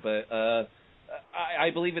true. But I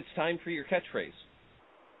believe it's time for your catchphrase.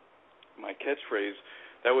 My catchphrase?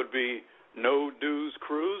 That would be no dues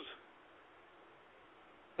cruise?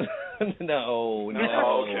 No.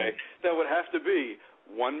 Okay. That would have to be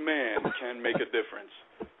one man can make a difference.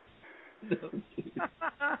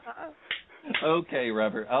 Okay,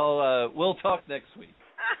 Robert. We'll talk next week.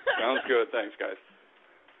 Sounds good. Thanks, guys.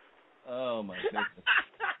 Oh, my goodness.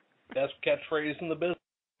 Best catchphrase in the business.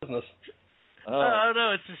 Oh,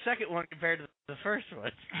 no, it's the second one compared to the first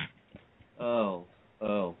one. Oh,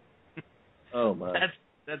 my.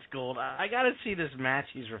 That's gold. I got to see this match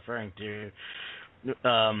he's referring to.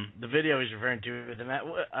 The video he's referring to.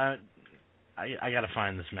 I got to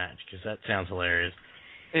find this match because that sounds hilarious.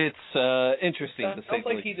 It's interesting to say. Sounds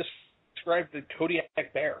like he described the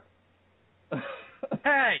Kodiak Bear.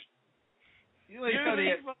 Hey! You leave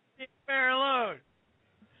the Bear alone.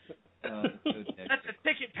 That's a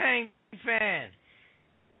ticket-paying fan.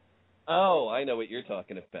 Oh, I know what you're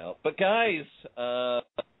talking about. But guys,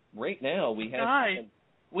 right now we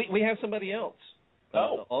have somebody else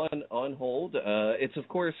on hold. It's of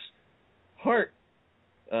course Heart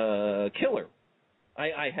Killer.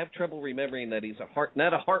 I have trouble remembering that he's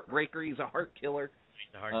not a heartbreaker. He's a heart killer.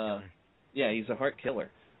 He's a heart killer. Yeah, he's a heart killer.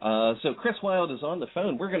 So Chris Wilde is on the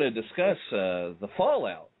phone. We're going to discuss the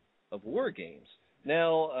fallout of War Games.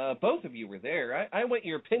 Now, both of you were there. I want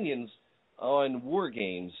your opinions on War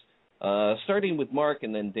Games. Starting with Mark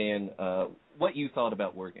and then Dan, what you thought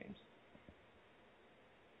about War Games.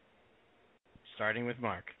 Starting with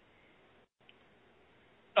Mark.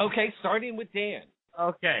 Okay, starting with Dan.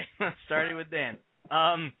 Okay, starting with Dan.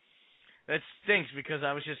 That stinks because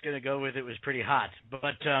I was just going to go with it was pretty hot.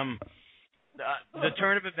 But the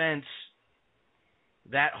turn of events,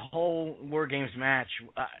 that whole War Games match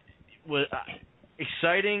was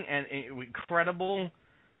exciting and incredible.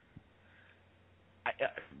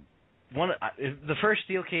 The first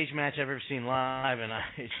steel cage match I've ever seen live, and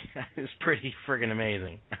it was pretty friggin'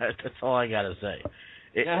 amazing. That's all I got to say.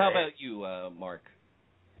 Now, how about you, Mark?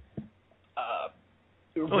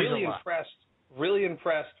 Really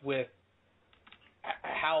impressed with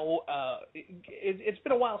how it's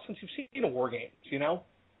been a while since you've seen a War Games,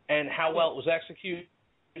 and how well it was executed,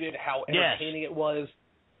 how entertaining it was.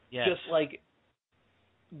 Yes. Just like,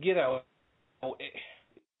 you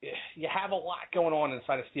have a lot going on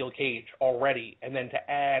inside a steel cage already, and then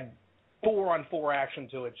to add 4-on-4 action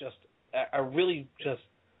to it,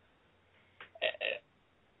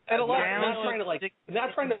 and a lot.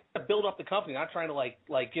 Not trying to build up the company. Not trying to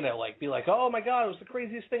be like, oh my God, it was the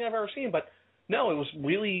craziest thing I've ever seen. But no, it was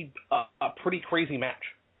really a pretty crazy match.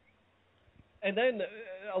 And then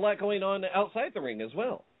a lot going on outside the ring as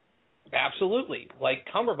well. Absolutely, like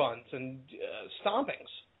cummerbunds and stompings.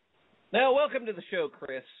 Now, welcome to the show,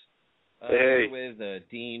 Chris. Hey. You're with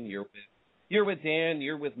Dean. You're with Dan.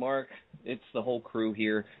 You're with Mark. It's the whole crew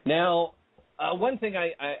here. Now, one thing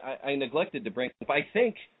I neglected to bring up, I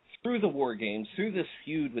think through the War Games, through this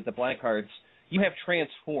feud with the Blackhearts, you have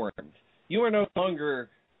transformed. You are no longer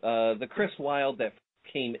the Chris Wilde that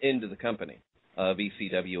came into the company of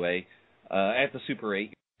ECWA at the Super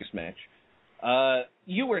 8 match.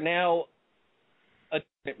 You are now a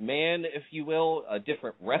different man, if you will, a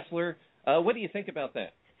different wrestler. What do you think about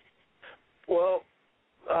that? Well,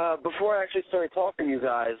 before I actually started talking to you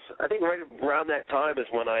guys, I think right around that time is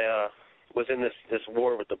when I was in this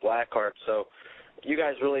war with the Blackhearts. So you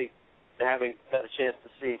guys really haven't had a chance to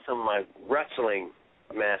see some of my wrestling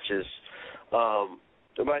matches.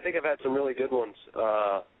 But I think I've had some really good ones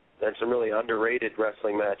and some really underrated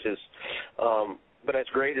wrestling matches. But as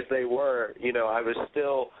great as they were, I was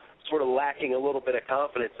still sort of lacking a little bit of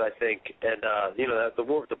confidence, I think. And, the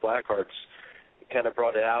war with the Blackhearts kind of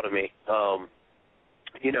brought it out of me,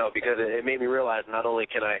 because it made me realize not only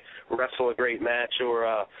can I wrestle a great match or,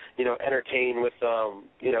 entertain with, some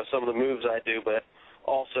of the moves I do, but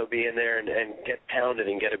also be in there and get pounded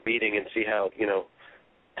and get a beating and see how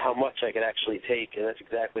much I could actually take. And that's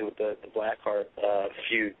exactly what the Blackheart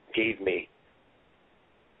feud gave me.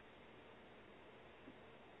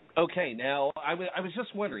 Okay, now I was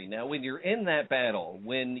just wondering, now when you're in that battle,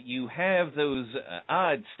 when you have those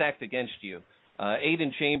odds stacked against you,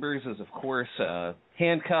 Aiden Chambers is, of course,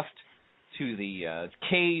 handcuffed to the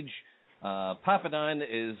cage. Papadon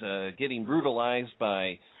is getting brutalized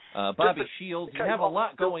by Bobby Shields. You have a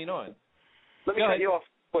lot going on. Let me cut you off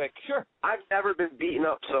quick. Sure. I've never been beaten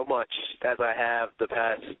up so much as I have the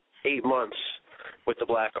past 8 months with the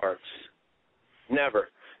Blackhearts. Never.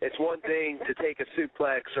 It's one thing to take a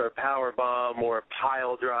suplex or a power bomb or a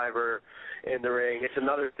pile driver in the ring. It's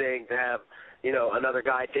another thing to have, another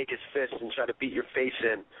guy take his fist and try to beat your face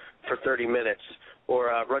in for 30 minutes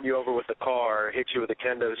or run you over with a car or hit you with a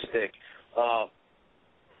kendo stick.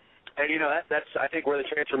 And, that's, I think, where the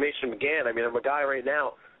transformation began. I mean, I'm a guy right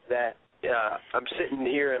now that I'm sitting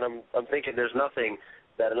here and I'm thinking there's nothing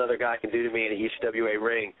that another guy can do to me in an ECWA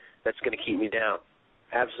ring that's going to keep me down.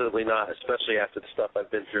 Absolutely not, especially after the stuff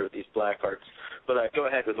I've been through with these Blackhearts. But go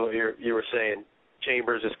ahead with what you were saying.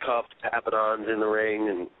 Chambers is cuffed, Papadon's in the ring,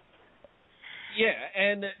 and yeah,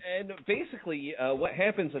 and basically what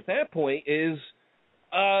happens at that point is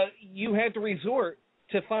you had to resort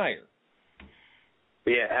to fire.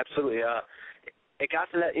 Yeah, absolutely. It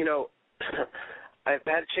got to that. I've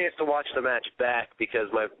had a chance to watch the match back because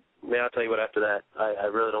I'll tell you what. After that, I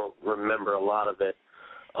really don't remember a lot of it.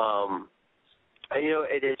 And,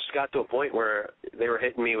 it just got to a point where they were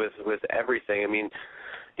hitting me with everything. I mean,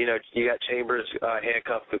 you got Chambers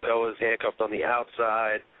handcuffed, Kukoa's handcuffed on the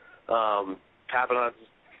outside, Papadon's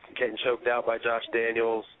getting choked out by Josh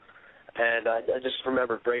Daniels, and I just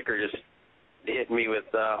remember Breaker just hitting me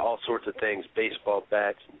with all sorts of things, baseball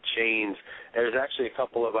bats and chains. And there's actually a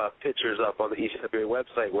couple of pictures up on the ECWA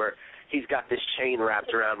website where he's got this chain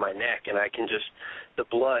wrapped around my neck, and I can just, the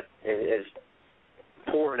blood is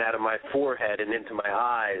pouring out of my forehead and into my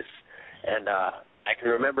eyes, and I can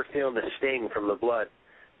remember feeling the sting from the blood.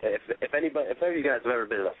 If any of you guys have ever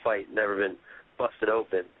been in a fight, never been busted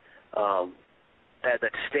open,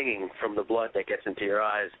 that stinging from the blood that gets into your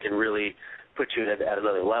eyes can really put you at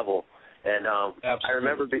another level. And I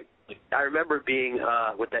remember being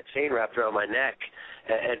with that chain wrapped around my neck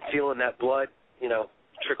and feeling that blood,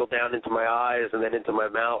 trickle down into my eyes and then into my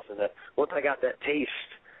mouth. And that once I got that taste,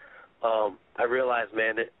 I realized,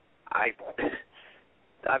 man, that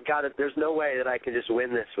I've got it. There's no way that I can just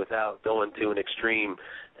win this without going to an extreme.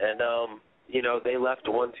 And they left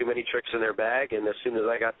one too many tricks in their bag. And as soon as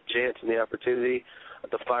I got the chance and the opportunity,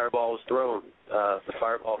 the fireball was thrown. The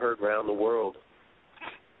fireball heard around the world,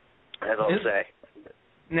 as I'll say.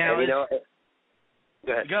 Now, and, go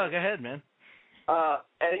ahead. Go ahead, man.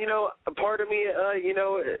 And a part of me,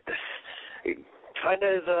 kind of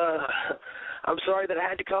is. I'm sorry that I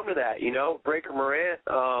had to come to that. Breaker Morant.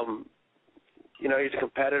 He's a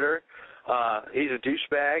competitor. He's a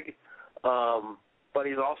douchebag. But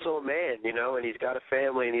he's also a man, and he's got a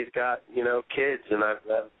family and he's got, kids, and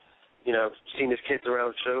I've seen his kids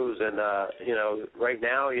around shows, and right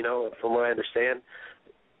now, from what I understand,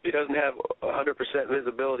 he doesn't have 100%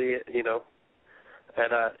 visibility, and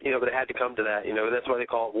but it had to come to that, that's why they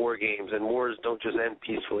call it war games, and wars don't just end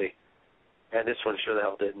peacefully, and this one sure the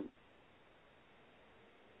hell didn't.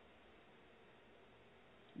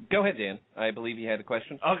 Go ahead, Dan. I believe you had a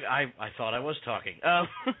question. Oh, I thought I was talking.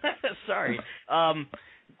 Sorry.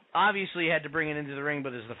 Obviously, you had to bring it into the ring,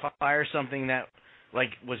 but is the fire something that,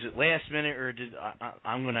 was it last minute, or did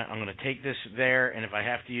I'm gonna take this there, and if I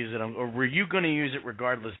have to use it, or were you going to use it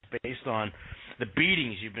regardless, based on the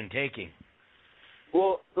beatings you've been taking?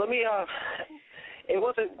 Well, let me. It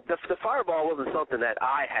wasn't the fireball wasn't something that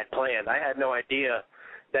I had planned. I had no idea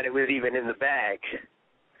that it was even in the bag.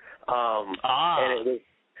 And it was.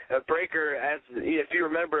 Breaker, if you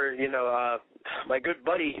remember, my good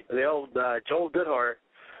buddy, the old Joel Goodhart,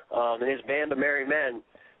 and his band of merry men,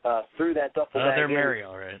 threw that duffel bag. They're merry,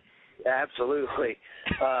 all right. Absolutely.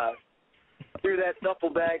 Threw that duffel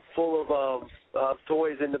bag full of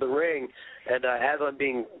toys into the ring, and as I'm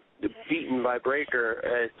being beaten by Breaker,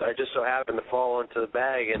 I just so happened to fall into the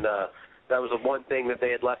bag, and that was the one thing that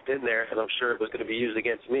they had left in there, and I'm sure it was going to be used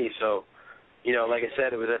against me. So, like I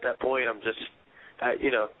said, it was at that point I'm just.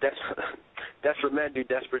 Desperate men do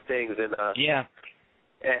desperate things, and yeah,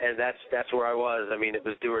 and that's where I was. I mean, it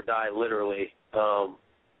was do or die, literally,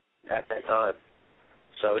 at that time.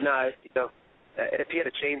 So if he had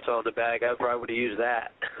a chainsaw in the bag, I probably would have used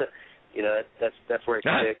that. That's where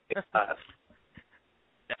it kicked.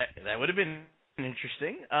 That would have been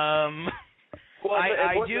interesting. Well,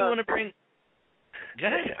 I do want to bring. Go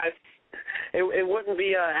ahead. It wouldn't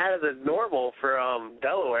be out of the normal for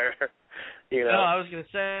Delaware. No, I was going to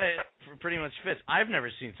say it pretty much fits. I've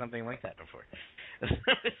never seen something like that before.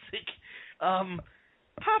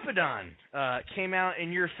 Papadon came out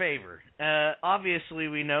in your favor. Obviously,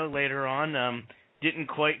 we know later on didn't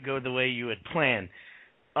quite go the way you had planned.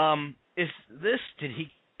 Did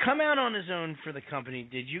he come out on his own for the company?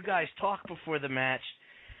 Did you guys talk before the match?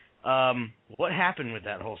 What happened with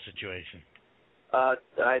that whole situation? I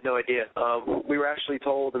had no idea. We were actually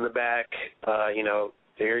told in the back,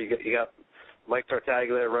 there you got Mike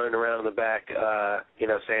Tartaglia running around in the back,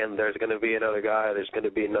 saying there's going to be another guy, there's going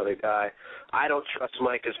to be another guy. I don't trust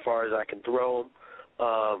Mike as far as I can throw him.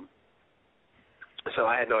 So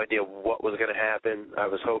I had no idea what was going to happen. I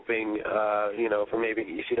was hoping, for maybe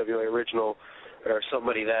ECWA Original or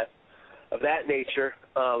somebody of that nature.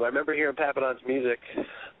 I remember hearing Papadon's music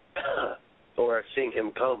or seeing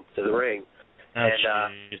him come to the ring. And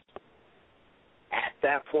at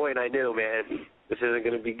that point I knew, man, this isn't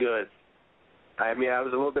going to be good. I mean, I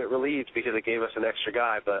was a little bit relieved because it gave us an extra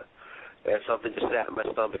guy, but something just sat in my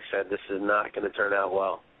stomach, said this is not going to turn out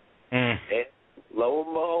well. And lo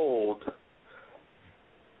and behold,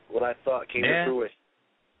 what I thought came to fruition.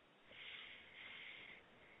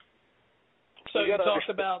 So you talked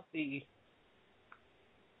about the...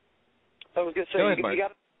 I was going to say,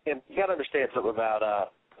 you got to understand something about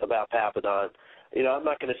Papadon. I'm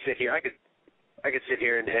not going to sit here. I could sit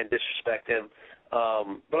here and disrespect him,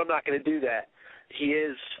 but I'm not going to do that. He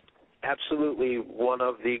is absolutely one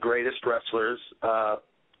of the greatest wrestlers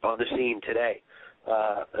on the scene today.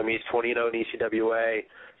 He's 20-0 in ECWA.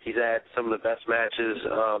 He's had some of the best matches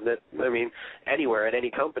anywhere at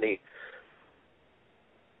any company.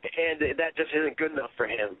 And that just isn't good enough for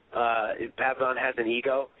him. Papadon has an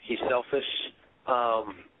ego. He's selfish.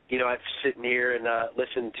 I've sitting here and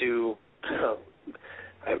listened to,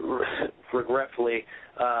 regretfully,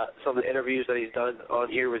 some of the interviews that he's done on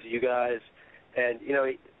here with you guys. And,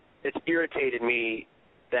 it's irritated me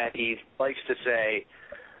that he likes to say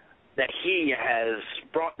that he has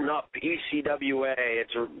brought up ECWA.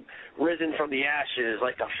 It's risen from the ashes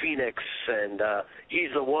like a phoenix, and he's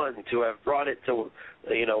the one to have brought it to,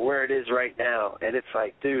 where it is right now. And it's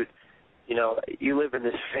like, dude, you live in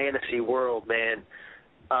this fantasy world, man.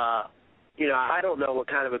 I don't know what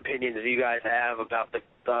kind of opinions you guys have about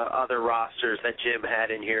the other rosters that Jim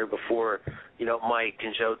had in here before, Mike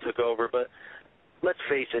and Joe took over, but let's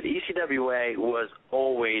face it, ECWA was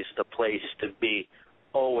always the place to be.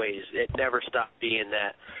 Always. It never stopped being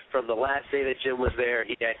that. From the last day that Jim was there,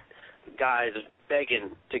 he had guys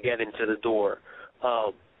begging to get into the door.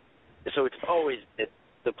 So it's always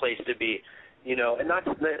the place to be, and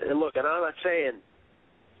look, and I'm not saying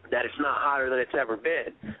that it's not hotter than it's ever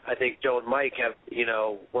been. I think Joe and Mike have,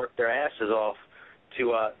 worked their asses off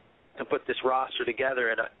to put this roster together,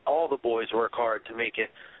 and all the boys work hard to make it,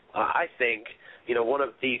 I think, one of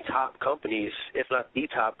the top companies, if not the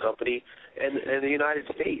top company, in the United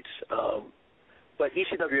States. But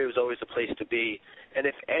ECWA was always the place to be. And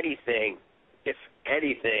if anything,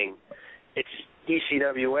 it's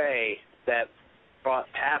ECWA that brought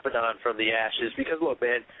Papadon from the ashes. Because, look,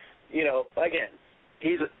 man, again,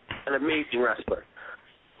 he's an amazing wrestler.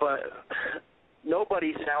 But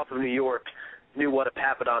nobody south of New York knew what a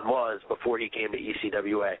Papadon was before he came to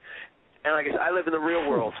ECWA. And like I said, I live in the real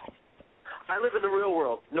world.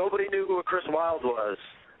 Nobody knew who a Chris Wilde was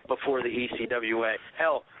before the ECWA.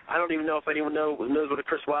 Hell, I don't even know if anyone knows what a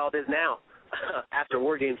Chris Wilde is now. After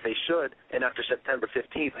War Games, they should, and after September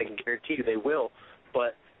 15th, I can guarantee you they will.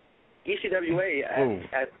 But ECWA,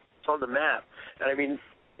 it's on the map. And I mean,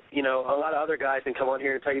 a lot of other guys can come on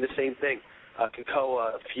here and tell you the same thing.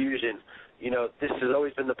 Kakoa, Fusion, this has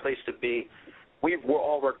always been the place to be. We're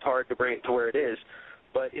all worked hard to bring it to where it is.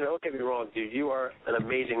 But, don't get me wrong, dude. You are an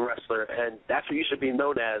amazing wrestler, and that's what you should be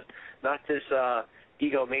known as, not this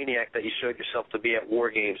egomaniac that you showed yourself to be at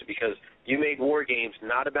War Games, because you made War Games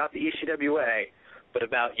not about the ECWA, but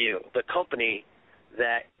about you, the company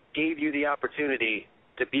that gave you the opportunity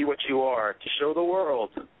to be what you are, to show the world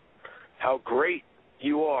how great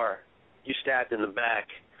you are. You stabbed in the back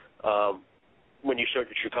when you showed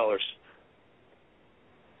your true colors.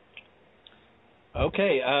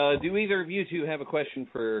 Okay, do either of you two have a question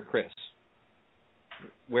for Chris?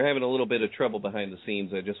 We're having a little bit of trouble behind the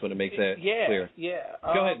scenes. I just want to make that clear. Yeah.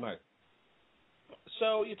 Go ahead, Mark.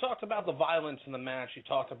 So you talked about the violence in the match. You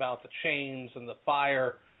talked about the chains and the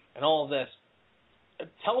fire and all of this.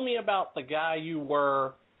 Tell me about the guy you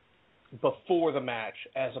were before the match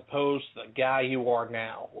as opposed to the guy you are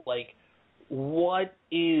now. Like, what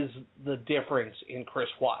is the difference in Chris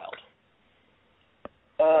Wilde?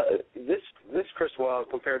 This Chris Wilde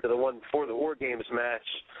compared to the one before the War Games match,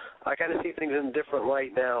 I kind of see things in a different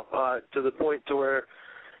light now, to the point to where,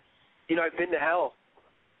 I've been to hell.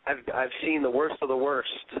 I've seen the worst of the worst.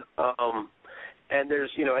 And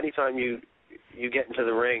there's, anytime you get into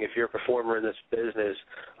the ring, if you're a performer in this business,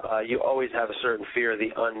 you always have a certain fear of the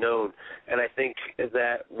unknown. And I think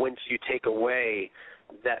that once you take away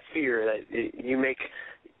that fear, that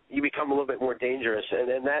you become a little bit more dangerous.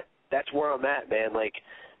 And that's where I'm at, man. Like,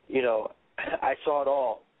 I saw it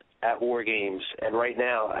all at War Games, and right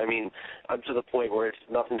now, I mean, I'm to the point where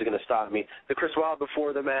nothing's going to stop me. The Chris Wilde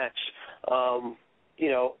before the match,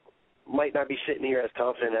 might not be sitting here as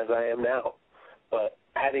confident as I am now, but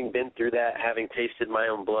having been through that, having tasted my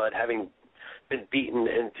own blood, having been beaten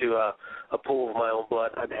into a pool of my own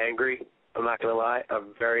blood, I'm angry. I'm not going to lie.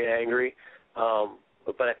 I'm very angry.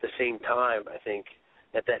 But at the same time, I think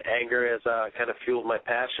that anger has kind of fueled my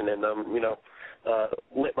passion and,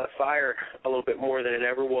 lit my fire a little bit more than it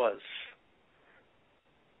ever was.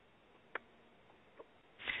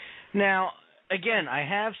 Now, again, I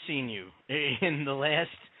have seen you in the last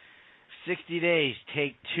 60 days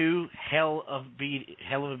take two hell of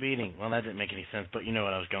a beating. Well, that didn't make any sense, but you know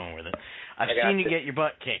what I was going with it. I've seen you get your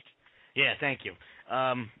butt kicked. Yeah, thank you.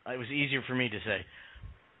 It was easier for me to say.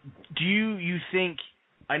 Do you think,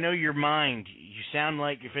 I know your mind, you sound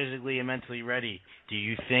like you're physically and mentally ready. Do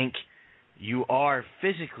you think you are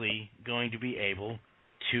physically going to be able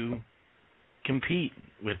to compete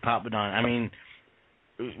with Papadon? I mean,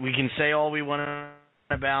 we can say all we want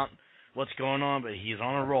about what's going on, but he's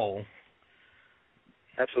on a roll.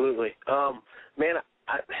 Absolutely. Man,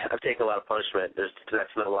 I've taken a lot of punishment. That's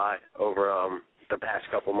no lie over the past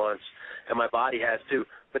couple months, and my body has too.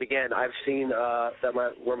 But again, I've seen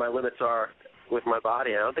where my limits are with my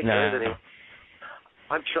body. I don't think there is any.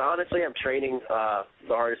 Honestly, I'm training the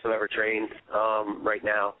hardest I've ever trained right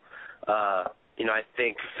now. I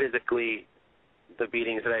think physically the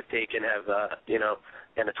beatings that I've taken have,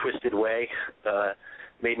 in a twisted way,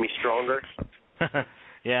 made me stronger.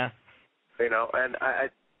 Yeah. And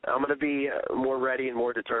I'm going to be more ready and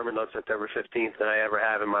more determined on September 15th than I ever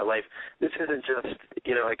have in my life. This isn't just,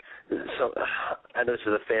 I know this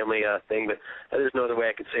is a family thing, but there's no other way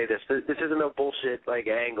I could say this. This isn't no bullshit,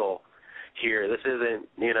 angle here. This isn't,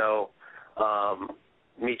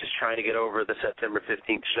 me just trying to get over the September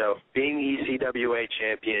 15th show. Being ECWA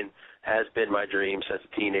champion has been my dream since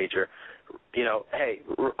a teenager. Hey,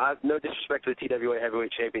 I've no disrespect to the TWA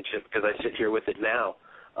Heavyweight Championship because I sit here with it now.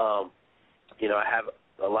 I have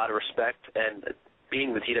a lot of respect, and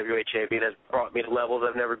being the TWA champion has brought me to levels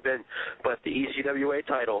I've never been. But the ECWA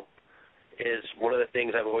title is one of the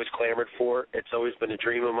things I've always clamored for. It's always been a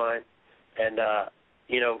dream of mine. And,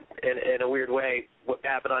 in a weird way, what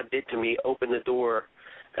Papadon did to me opened the door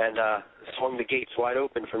and swung the gates wide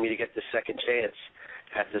open for me to get this second chance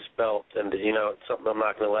at this belt. And, it's something I'm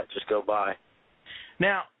not going to let just go by.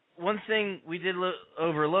 Now, one thing we did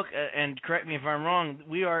overlook, and correct me if I'm wrong,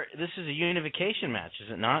 this is a unification match,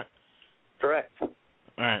 is it not? Correct. All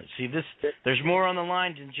right. See, there's more on the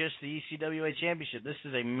line than just the ECWA Championship. This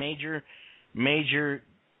is a major, major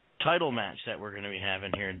title match that we're going to be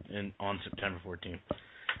having here on September 14th.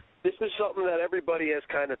 This is something that everybody has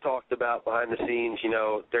kind of talked about behind the scenes.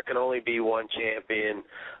 There can only be one champion.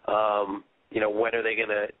 When are they going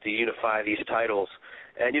to unify these titles?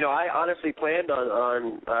 And, I honestly planned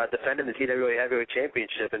on defending the TWA Heavyweight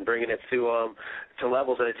Championship and bringing it to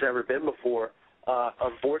levels that it's never been before.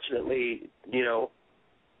 Unfortunately,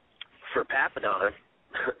 for Papadon,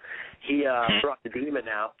 he brought the demon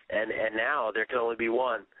out, and now there can only be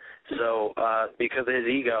one. So because of his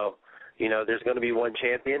ego, there's going to be one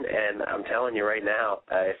champion, and I'm telling you right now,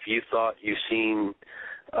 if you thought you've seen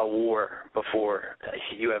a war before,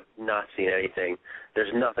 you have not seen anything.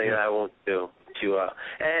 There's nothing that I won't do to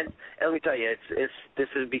and let me tell you, this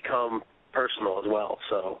has become personal as well.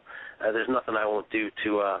 So there's nothing I won't do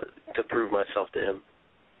to prove myself to him.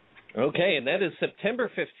 Okay, and that is September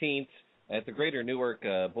 15th at the Greater Newark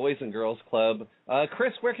Boys and Girls Club.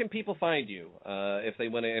 Chris, where can people find you if they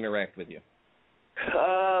want to interact with you?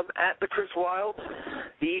 At the Chris Wild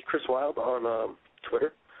on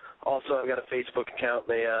Twitter. Also, I've got a Facebook account,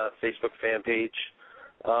 a Facebook fan page.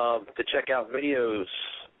 To check out videos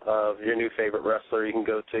of your new favorite wrestler, you can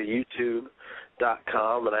go to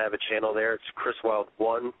youtube.com, and I have a channel there. It's Chris Wild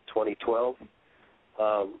 1 2012.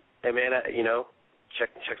 And man, check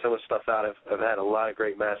some of the stuff out. I've had a lot of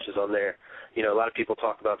great matches on there. A lot of people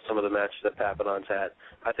talk about some of the matches that Papadon's had.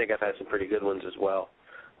 I think I've had some pretty good ones as well.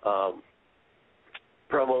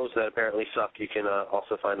 Promos that apparently suck, you can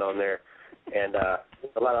also find on there, and a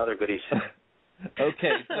lot of other goodies.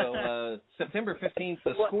 Okay, so September 15th,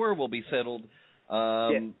 the score will be settled.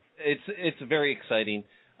 It's very exciting.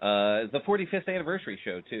 The 45th anniversary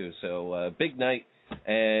show, too, so big night,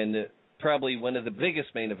 and probably one of the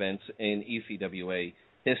biggest main events in ECWA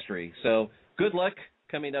history. So good luck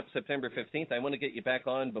coming up September 15th. I want to get you back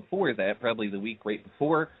on before that, probably the week right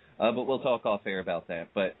before, but we'll talk off air about that.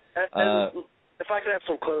 But if I could have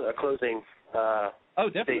some closing. Oh,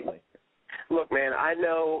 definitely. Look, man, I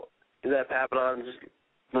know that Papadon's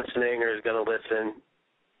listening or is going to listen,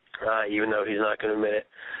 even though he's not going to admit it.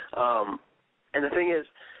 And the thing is,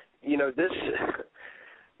 this,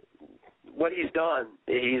 what he's done,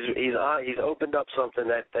 he's opened up something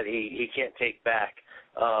that he can't take back.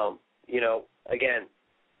 Again,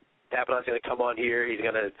 Papadon's going to come on here. He's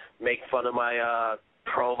going to make fun of my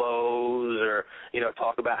promos or,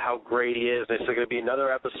 talk about how great he is. There's going to be another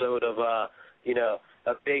episode of, a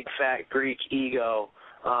big fat Greek ego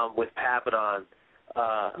with Papadon.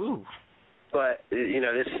 But,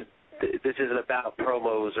 this isn't about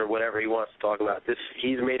promos or whatever he wants to talk about.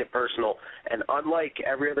 He's made it personal. And unlike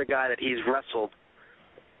every other guy that he's wrestled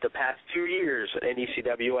the past 2 years in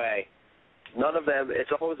ECWA, none of them,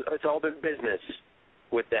 it's all been business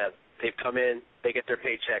with them. They've come in, they get their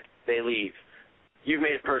paycheck, they leave. You've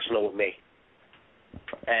made it personal with me.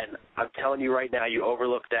 And I'm telling you right now, you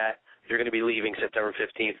overlook that. You're going to be leaving September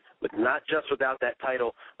 15th, with not just without that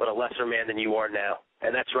title, but a lesser man than you are now.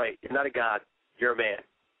 And that's right. You're not a god. You're a man.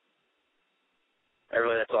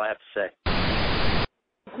 Really, that's all I have to say.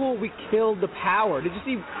 Cool, we killed the power. Did you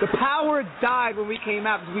see? The power died when we came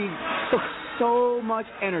out because we took so much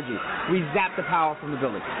energy. We zapped the power from the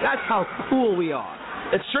building. That's how cool we are.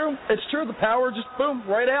 It's true. It's true. The power just, boom,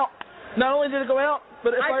 right out. Not only did it go out,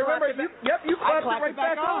 but if I remember, you clapped it right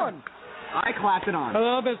back on. I clapped it on.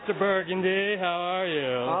 Hello, Mr. Burgundy. How are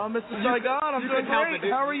you? Oh, Mr. Saigon, I'm doing great.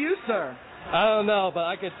 How are you, sir? I don't know, but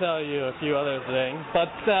I could tell you a few other things. But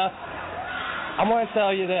I want to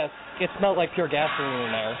tell you this. It smelled like pure gasoline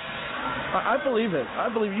in there. I believe it. I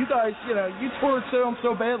believe you guys, you tore it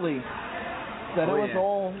so badly. That it was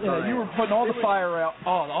all, you were putting all the fire out.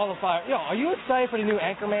 Oh, all the fire. Are you excited for the new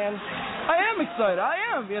Anchorman? I am excited. I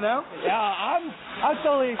am, Yeah, I'm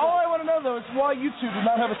totally excited. All I want to know, though, is why you two did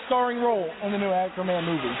not have a starring role in the new Anchorman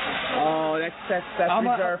movie. Oh, that's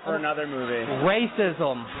reserved for another movie.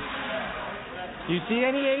 Racism. Do you see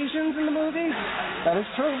any Asians in the movie? That is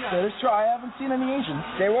true. I haven't seen any Asians.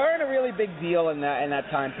 They weren't a really big deal in that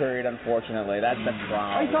time period, unfortunately. That's the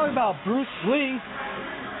problem. Are you talking about Bruce Lee?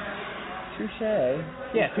 Touche.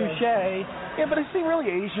 Yeah, touche. Yeah, but is he really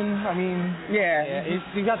Asian? I mean... Yeah,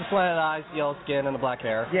 he's got the slanted eyes, yellow skin, and the black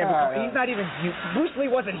hair. Yeah, but he's not even... Bruce Lee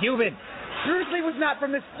wasn't human. Bruce Lee was not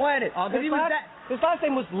from this planet. His last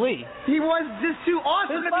name was Lee. He was just too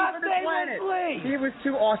awesome to be from this planet. Was Lee. He was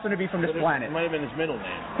too awesome to be from this planet. It might have been his middle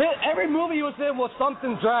name. Every movie he was in was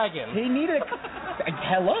something dragon. He needed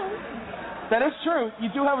hello? That is true.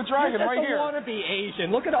 You do have a dragon right here. I want to be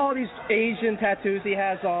Asian. Look at all these Asian tattoos he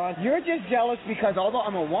has on. You're just jealous because although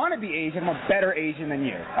I'm a wannabe Asian, I'm a better Asian than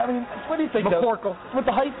you. I mean, what do you think, McCorkle. With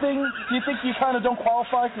the height thing, do you think you kind of don't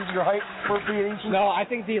qualify because of your height for being Asian? No, I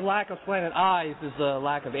think the lack of slanted eyes is the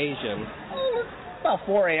lack of Asian. About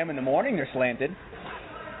 4 a.m. in the morning, they're slanted.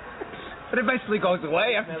 But it eventually goes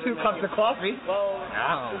away after 2 cups of coffee. Well,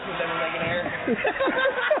 this is never making hair.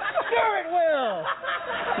 Sure it will.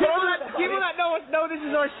 People that know us know this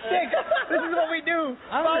is our shtick. This is what we do.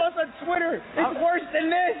 Follow us on Twitter. It's worse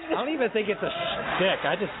than this. I don't even think it's a shtick.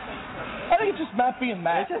 I think it's just Matt being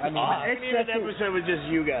Matt. It's just an episode with just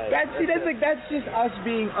you guys. That's just us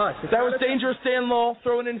being us. That was Dangerous Dan Law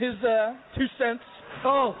throwing in his 2 cents.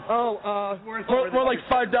 More like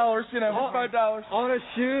 $5, $5. On a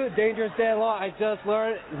shoot, Dangerous Dan Law, I just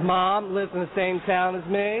learned his mom lives in the same town as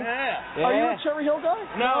me. Yeah. Are you a Cherry Hill guy?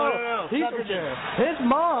 No. His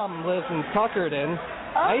mom lives in Tuckerton.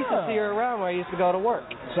 I used to see her around when I used to go to work.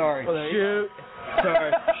 Sorry. Shoot.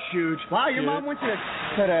 Sorry. Shoot. Wow, your mom went to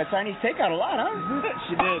the Chinese takeout a lot, huh?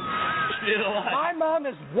 She did. She did a lot. My mom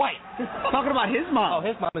is white. Talking about his mom. Oh,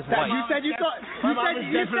 his mom is white. You said you saw. My mom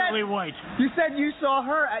is definitely white. You said you saw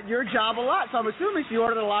her at your job a lot, so I'm assuming she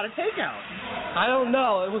ordered a lot of takeout. I don't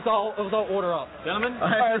know. It was all order up. Gentlemen,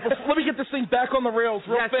 all right, let me get this thing back on the rails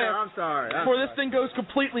real fast. Sir, I'm sorry. Before this thing goes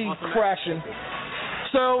completely crashing.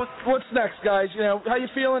 So, what's next, guys? How you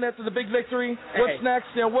feeling after the big victory? What's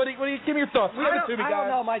next? What do you give me your thoughts? I don't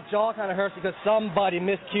know. My jaw kind of hurts because somebody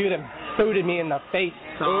miscued and booted me in the face.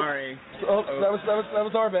 Sorry. Oops, that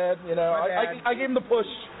was our bad. I gave him the push.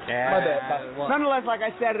 Yeah. My bad. Nonetheless, like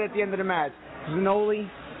I said at the end of the match, Zanoli,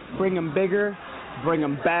 bring him bigger, bring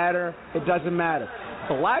him badder. It doesn't matter.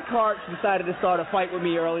 Blackheart decided to start a fight with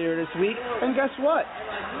me earlier this week, and guess what?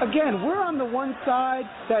 Again, we're on the one side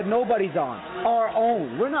that nobody's on, our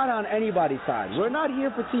own. We're not on anybody's side. We're not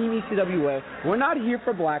here for Team ECWA. We're not here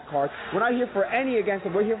for Blackheart. We're not here for any against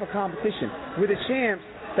them. We're here for competition. We're the champs.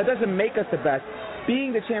 That doesn't make us the best.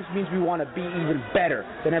 Being the champs means we want to be even better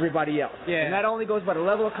than everybody else. Yeah. And that only goes by the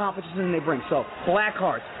level of competition they bring. So,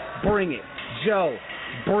 Blackheart, bring it. Joe,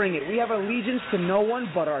 bring it. We have allegiance to no one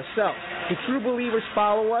but ourselves. The true believers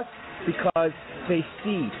follow us because they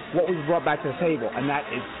see what we've brought back to the table, and that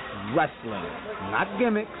is wrestling. Not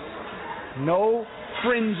gimmicks, no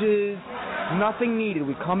fringes, nothing needed.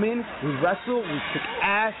 We come in, we wrestle, we kick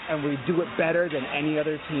ass, and we do it better than any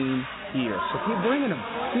other team here. So keep bringing them.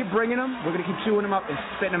 Keep bringing them. We're going to keep chewing them up and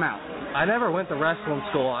spitting them out. I never went to wrestling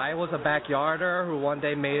school. I was a backyarder who one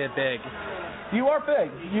day made it big. You are big.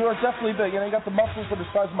 You are definitely big. You got the muscles for the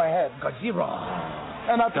size of my head. Godzilla.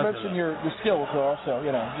 And not to mention your skills are also,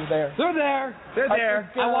 you're there. They're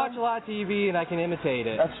there. I watch a lot of TV and I can imitate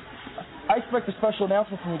it. I expect a special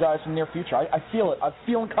announcement from you guys in the near future. I feel it. I'm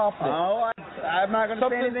feeling confident. Oh, I'm not going to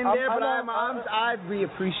say anything there, but we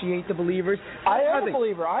appreciate the believers. I am a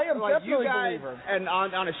believer. I am definitely a believer. And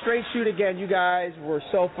on a straight shoot again, you guys were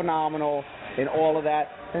so phenomenal in all of that.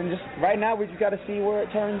 And just right now, we just got to see where it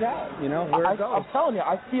turns out. Where it goes. I'm telling you,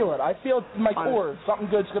 I feel it. I feel it in my core. Something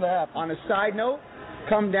good's going to happen. On a side note,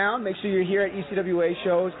 come down. Make sure you're here at ECWA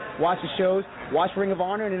shows. Watch the shows. Watch Ring of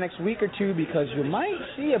Honor in the next week or two because you might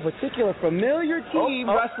see a particular familiar team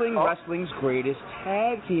wrestling's greatest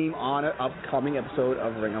tag team on an upcoming episode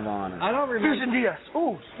of Ring of Honor. I don't remember. Fusion Diaz.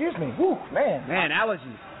 Ooh, excuse me. Ooh, man. Man,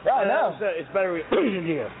 allergies. Yeah, I know. It's better with Fusion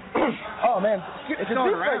Diaz. Oh, man. It's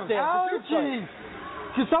going around. Allergies.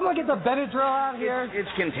 Can someone get the Benadryl out here? It's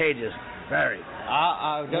contagious. Very.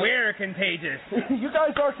 We're contagious. You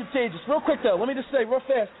guys are contagious. Real quick, though, let me just say real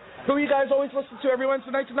fast. Who you guys always listen to every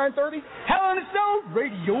Wednesday night at 9:30? Hell in a Cell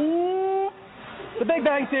Radio. The Big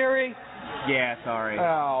Bang Theory. Yeah, sorry.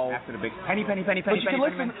 Oh. After the big penny. But you can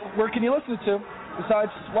listen. Where can you listen to?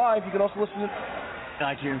 Besides live, you can also listen to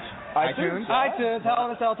iTunes. iTunes, Hell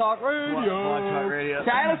in a Cell Talk Radio. Blog Talk Radio.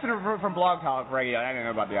 See, I listen from Blog Talk Radio. I don't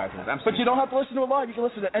know about the iTunes. But you don't have to listen to it live. You can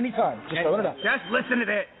listen to it anytime. Just throw it up. Just listen to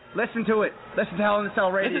it. Listen to it. Listen to Hell in a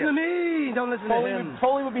Cell Radio. Listen to me. Don't listen to him.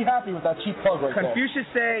 Foley would be happy with that cheap plug right there. Confucius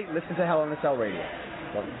say, listen to Hell in a Cell Radio.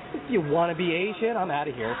 If you want to be Asian, I'm out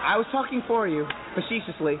of here. I was talking for you,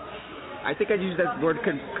 facetiously. I think I used that word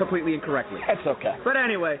completely incorrectly. That's okay. But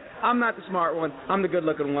anyway, I'm not the smart one. I'm the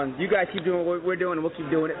good-looking one. You guys keep doing what we're doing, and we'll keep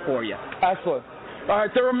doing it for you. Excellent. All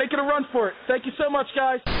right, we're making a run for it. Thank you so much,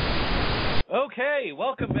 guys. Okay,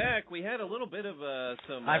 welcome back. We had a little bit of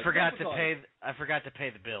some. I forgot to pay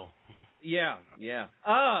the bill. Yeah.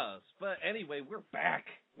 But anyway, we're back.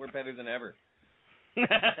 We're better than ever. Those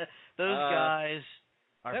guys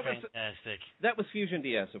are fantastic. That was Fusion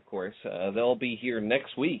DS, of course. They'll be here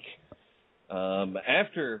next week.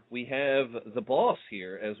 After we have the boss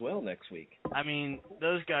here as well next week. I mean,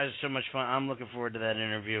 those guys are so much fun. I'm looking forward to that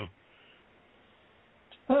interview.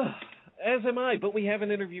 As am I, but we have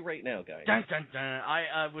an interview right now, guys. Dun, dun, dun.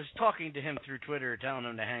 I was talking to him through Twitter, telling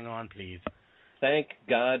him to hang on, please. Thank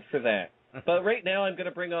God for that. But right now I'm going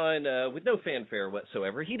to bring on, with no fanfare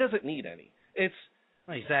whatsoever, he doesn't need any.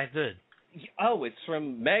 He's that good. Oh, it's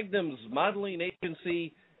from Magnum's modeling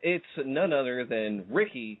agency. It's none other than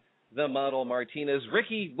Ricky, the Model Martinez.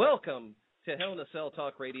 Ricky, welcome to Hell in a Cell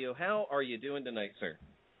Talk Radio. How are you doing tonight, sir?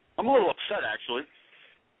 I'm a little upset, actually.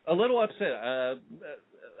 A little upset.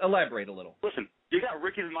 Elaborate a little. Listen, you got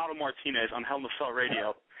Ricky the Model Martinez on Hell in a Cell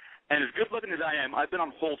Radio, and as good-looking as I am, I've been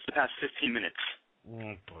on hold for the past 15 minutes.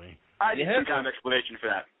 Oh, boy. I need some kind of explanation for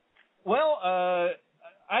that. Well,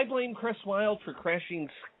 I blame Chris Wilde for crashing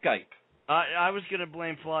Skype. I was going to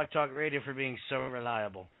blame Blog Talk Radio for being so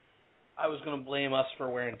reliable. I was going to blame us for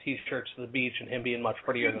wearing T-shirts to the beach and him being much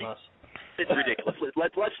prettier than us. It's ridiculous.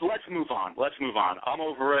 Let's move on. Let's move on. I'm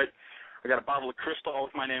over it. I got a bottle of Cristal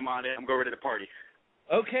with my name on it. I'm going ready to party.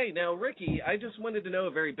 Okay, now, Ricky, I just wanted to know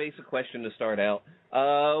a very basic question to start out.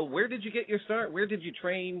 Where did you get your start? Where did you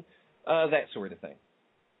train? That sort of thing.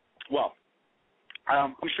 Well,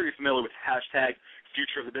 I'm sure you're familiar with hashtag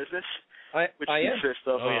Future of the Business, which consists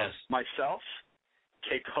of myself,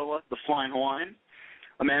 Kay Koa, the Flying Hawaiian,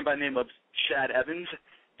 a man by the name of Chad Evans,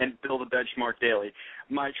 and Bill the Benchmark Daly.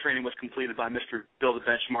 My training was completed by Mr. Bill the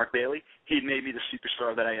Benchmark Daly. He made me the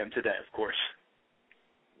superstar that I am today, of course.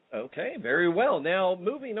 Okay, very well. Now,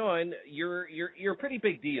 moving on, you're a pretty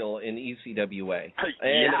big deal in ECWA.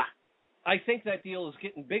 And yeah. I think that deal is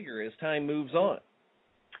getting bigger as time moves on.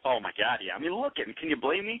 Oh, my God, yeah. I mean, look at me. Can you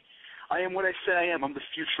blame me? I am what I say I am. I'm the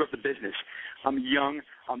future of the business. I'm young,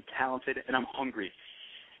 I'm talented, and I'm hungry.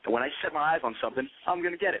 And when I set my eyes on something, I'm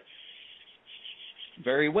going to get it.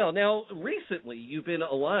 Very well. Now, recently, you've been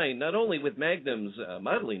aligned not only with Magnum's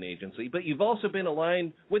modeling agency, but you've also been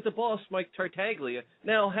aligned with the boss, Mike Tartaglia.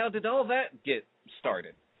 Now, how did all that get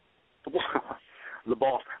started? The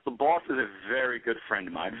boss is a very good friend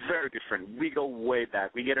of mine, very good friend. We go way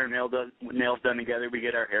back. We get our nails done together. We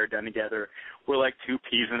get our hair done together. We're like two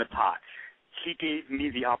peas in a pod. He gave me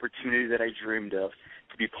the opportunity that I dreamed of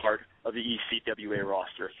to be part of the ECWA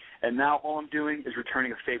roster. And now all I'm doing is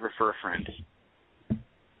returning a favor for a friend.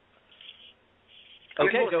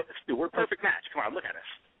 Okay, I mean, look, we're a perfect match. Come on, look at us.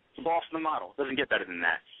 The boss and the model. Doesn't get better than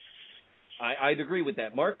that. I'd agree with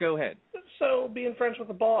that. Mark, go ahead. So, being friends with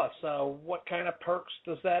the boss, what kind of perks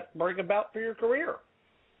does that bring about for your career?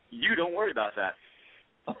 You don't worry about that.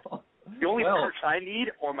 The only perks I need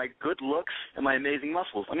are my good looks and my amazing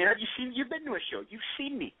muscles. I mean, you've been to a show. You've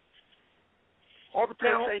seen me. All the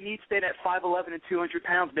perks I need staying at 5'11" and 200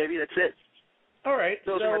 pounds, baby. That's it. All right.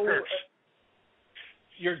 Those are my perks.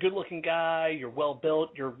 You're a good-looking guy. You're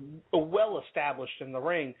well-built. You're well-established in the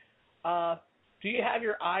ring. Do you have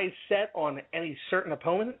your eyes set on any certain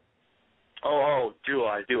opponent? Oh, do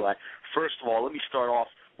I? First of all, let me start off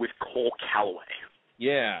with Cole Calloway.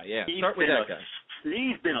 Yeah. Start with that guy.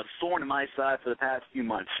 He's been a thorn in my side for the past few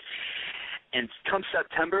months. And come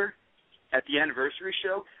September, at the anniversary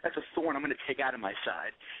show, that's a thorn I'm going to take out of my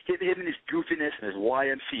side. Him and his goofiness and his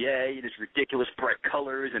YMCA and his ridiculous bright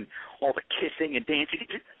colors and all the kissing and dancing.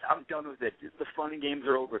 I'm done with it. The fun and games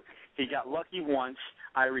are over. He got lucky once.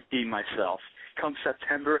 I redeemed myself. Come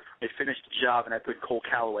September, I finished the job, and I put Cole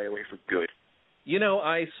Calloway away for good. You know,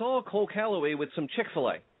 I saw Cole Calloway with some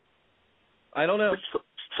Chick-fil-A. I don't know.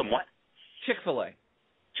 Some what? Chick-fil-A.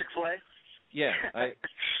 Chick-fil-A? Yeah.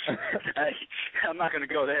 I'm not going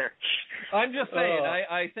to go there. I'm just saying,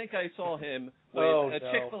 I think I saw him with a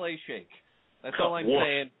Chick-fil-A shake. That's all I'm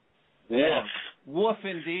saying. Yeah. Woof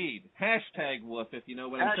indeed. Hashtag woof, if you know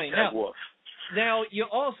what I'm saying. Hashtag woof. Now, you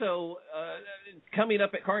also, coming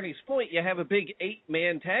up at Carney's Point, you have a big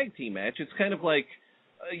 8-man tag team match. It's kind of like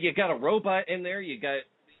You got a robot in there. You got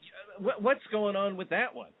what's going on with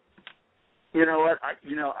that one? You know what?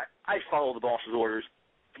 I follow the boss's orders.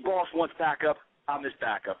 The boss wants backup. I'm his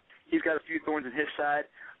backup. He's got a few thorns in his side.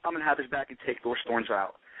 I'm gonna have his back and take those thorns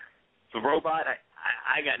out. The robot,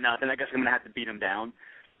 I got nothing. I guess I'm gonna have to beat him down.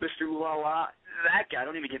 Mr. Ooh La La, that guy,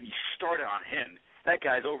 don't even get me started on him. That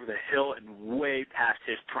guy's over the hill and way past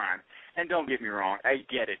his prime. And don't get me wrong, I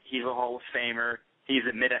get it. He's a Hall of Famer. He's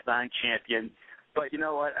a Mid-Atlantic champion. But you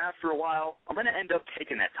know what? After a while, I'm going to end up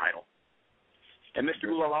taking that title. And Mr.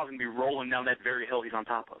 Ooh La La is going to be rolling down that very hill he's on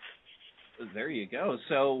top of. There you go.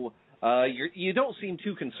 So you don't seem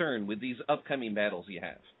too concerned with these upcoming battles you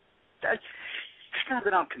have. It's not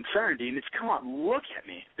that I'm concerned, Dean. It's, come on, look at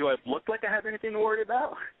me. Do I look like I have anything to worry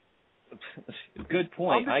about? Good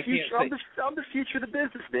point. I'm the future of the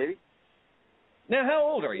business, baby. Now, how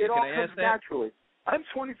old are you? Can I ask that? Naturally. I'm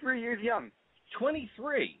 23 years young.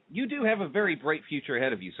 23? You do have a very bright future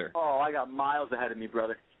ahead of you, sir. Oh, I got miles ahead of me,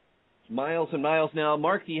 brother. Miles and miles. Now,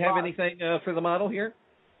 Mark, do you have anything for the model here?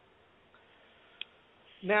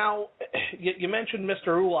 Now, you mentioned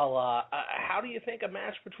Mr. Ooh La La. How do you think a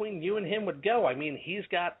match between you and him would go? I mean, he's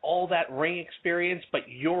got all that ring experience, but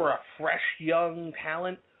you're a fresh, young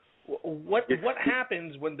talent. What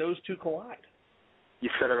happens when those two collide? You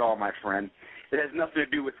said it all, my friend. It has nothing to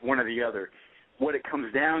do with one or the other. What it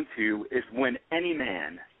comes down to is when any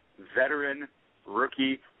man, veteran,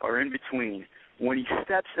 rookie, or in between, when he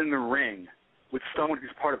steps in the ring with someone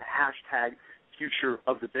who's part of hashtag future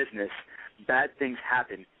of the business, bad things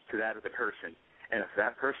happen to that other person. And if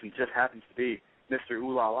that person just happens to be Mr.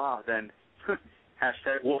 Ooh La La, then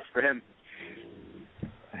hashtag wolf for him.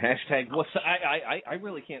 Hashtag wolf. I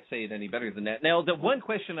really can't say it any better than that. Now, the one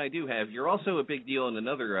question I do have, you're also a big deal in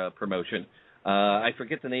another promotion. I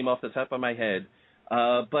forget the name off the top of my head.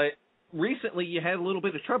 But recently you had a little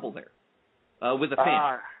bit of trouble there with a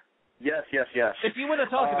fan. Yes. If you want to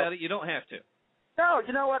talk about it, you don't have to. No,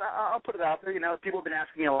 you know what? I'll put it out there. You know, people have been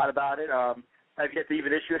asking me a lot about it. I've yet to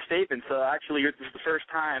even issue a statement. So actually, this is the first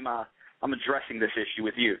time I'm addressing this issue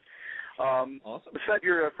with you. Awesome. The site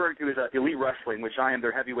you're referring to is Elite Wrestling, which I am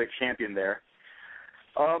their heavyweight champion there.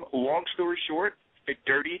 Long story short, a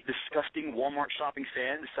dirty, disgusting Walmart shopping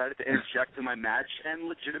fan decided to interject in my match and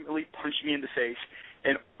legitimately punch me in the face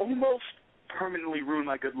and almost permanently ruin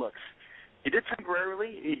my good looks. He did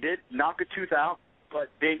temporarily. He did knock a tooth out, but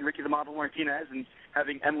being Ricky the Model Martinez and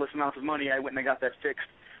having endless amounts of money, I went and I got that fixed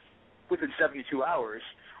within 72 hours.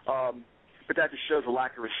 But that just shows a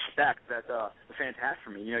lack of respect that the fans have for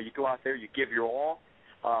me. You know, you go out there, you give your all.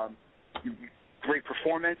 Great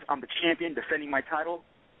performance. I'm the champion, defending my title,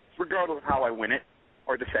 regardless of how I win it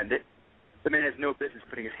or defend it. The man has no business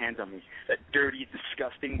putting his hands on me. That dirty,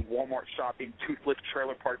 disgusting, Walmart shopping, toothless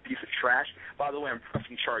trailer park piece of trash. By the way, I'm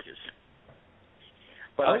pressing charges.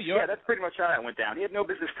 But yeah, that's pretty much how that went down. He had no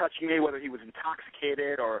business touching me, whether he was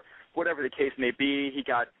intoxicated or whatever the case may be. He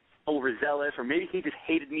got overzealous, or maybe he just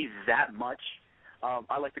hated me that much.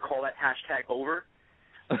 I like to call that hashtag over.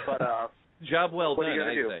 But job well done,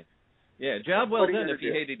 I'd say. Yeah, job well done if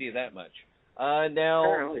he hated you that much.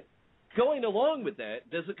 Now, going along with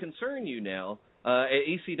that, does it concern you now at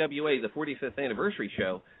ECWA, the 45th anniversary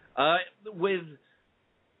show, with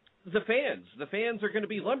the fans? The fans are going to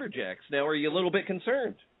be lumberjacks. Now, are you a little bit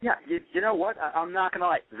concerned? Yeah, you know what? I'm not going to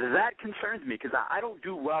lie. That concerns me because I don't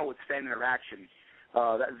do well with fan interaction.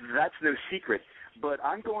 That's no secret. But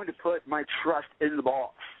I'm going to put my trust in the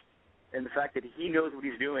boss and the fact that he knows what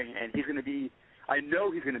he's doing, and he's going to be, I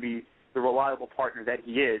know he's going to be the reliable partner that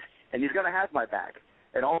he is, and he's going to have my back.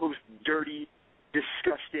 And all those dirty,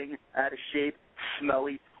 disgusting, out of shape,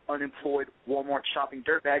 smelly, unemployed Walmart shopping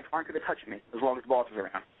dirtbags aren't going to touch me as long as the boss is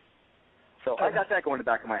around. So I got that going in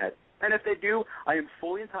the back of my head. And if they do, I am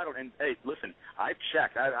fully entitled. And, hey, listen, I've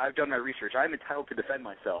checked. I've done my research. I'm entitled to defend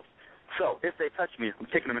myself. So if they touch me, I'm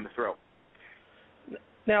kicking them in the throat.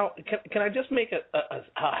 Now, can I just make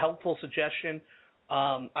a helpful suggestion?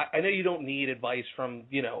 I know you don't need advice from,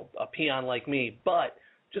 a peon like me, but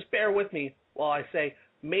just bear with me while I say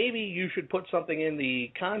maybe you should put something in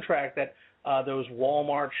the contract that those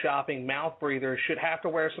Walmart shopping mouth breathers should have to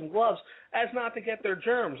wear some gloves as not to get their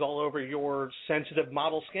germs all over your sensitive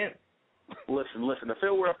model skin. Listen, if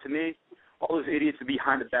it were up to me, all those idiots would be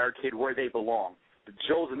behind the barricade where they belong. But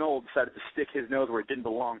Joel Zanold decided to stick his nose where it didn't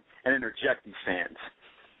belong and interject these fans.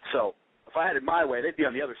 So if I had it my way, they'd be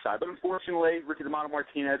on the other side. But unfortunately, Ricky the Model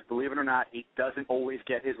Martinez, believe it or not, he doesn't always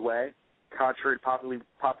get his way, contrary to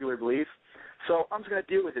popular belief. So I'm just going to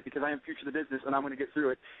deal with it because I am future of the business and I'm going to get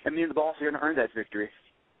through it. And me and the boss are going to earn that victory,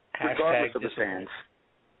 regardless of the fans.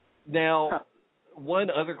 Now,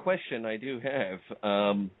 one other question I do have.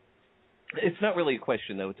 It's not really a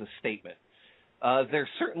question, though. It's a statement. There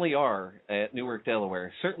certainly are, at Newark,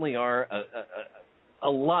 Delaware, a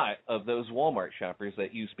lot of those Walmart shoppers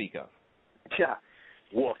that you speak of. Yeah.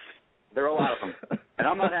 Woof. There are a lot of them. And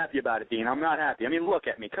I'm not happy about it, Dean. I'm not happy. I mean, look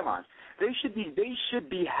at me. Come on. They should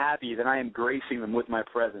be happy that I am gracing them with my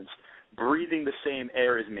presence, breathing the same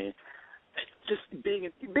air as me. Just being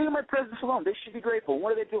in my presence alone. They should be grateful.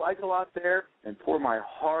 What do? I go out there and pour my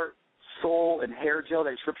heart, soul, and hair gel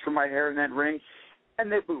that drips from my hair in that ring,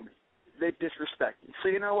 and they boo me. They disrespect me. So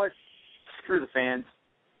you know what? Screw the fans.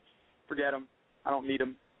 Forget them. I don't need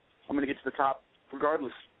them. I'm going to get to the top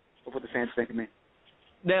regardless of what the fans think of me.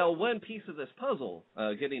 Now, one piece of this puzzle,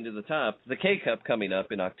 getting to the top, the K-Cup coming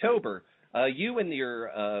up in October, you and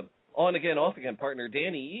your on-again, off-again partner,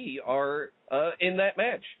 Danny E., are in that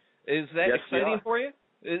match. Is that exciting for you?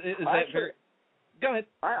 Is that very... Go ahead.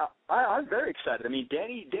 I'm very excited. I mean,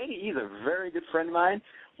 Danny E. is a very good friend of mine,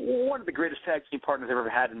 one of the greatest tag team partners I've ever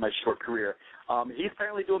had in my short career. He's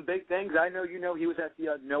apparently doing big things. I know he was at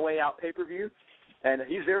the No Way Out pay-per-view, and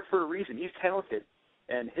he's there for a reason. He's talented.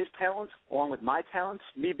 And his talents, along with my talents,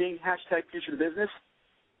 me being hashtag future of the business,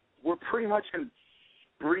 we're pretty much going to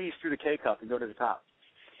breeze through the K-Cup and go to the top.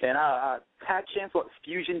 And tag champs,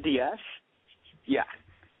 Fusion DS? Yeah.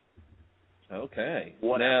 Okay.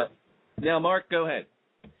 Whatever. Now, Mark, go ahead.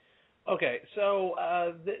 Okay, so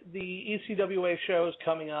the ECWA show is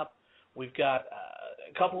coming up. We've got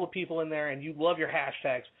a couple of people in there, and you love your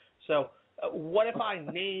hashtags. So what if I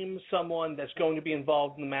name someone that's going to be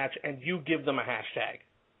involved in the match, and you give them a hashtag?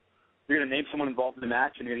 You're going to name someone involved in the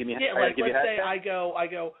match, and you're going to give me a hashtag? Yeah, let's say I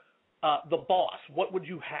go, the boss. What would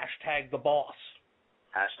you hashtag the boss?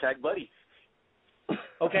 Hashtag buddy.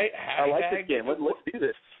 Okay, hashtag. I like this game. Let's do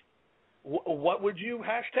this. What would you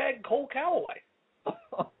hashtag Cole Calloway?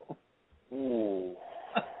 Ooh.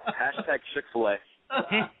 Hashtag Chick-fil-A.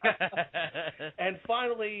 And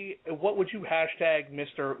finally, what would you hashtag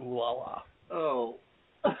Mr. Ooh La La? Oh.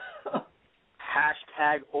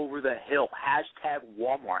 Hashtag over the hill. Hashtag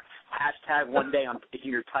Walmart. Hashtag one day I'm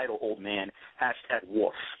taking your title, old man. Hashtag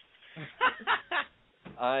wolf.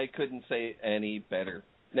 I couldn't say any better.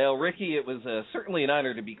 Now, Ricky, it was certainly an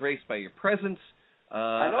honor to be graced by your presence.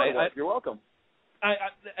 I know. You're welcome.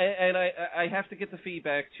 I have to get the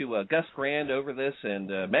feedback to Gus Grand over this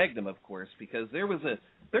and Magnum, of course, because there was a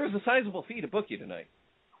sizable fee to book you tonight.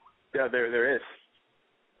 Yeah, there is.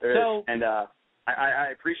 There is. And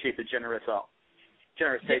I appreciate the generous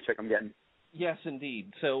paycheck I'm getting. Yes,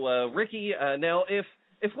 indeed. So, Ricky, now if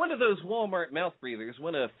one of those Walmart mouth breathers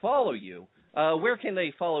want to follow you, where can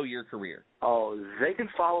they follow your career? Oh, they can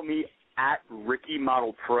follow me at Ricky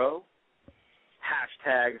Model Pro.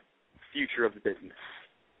 Hashtag future of the business.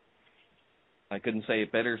 I couldn't say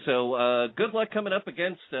it better. So good luck coming up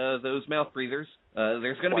against those mouth breathers.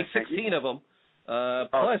 There's going to be 16 of them.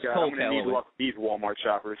 Plus Cole Calloway. These Walmart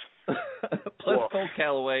shoppers. Plus Cole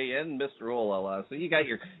Calloway and Mr. Olala. So you got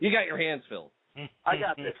your hands filled. I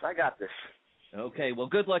got this. Okay. Well,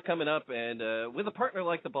 good luck coming up, and with a partner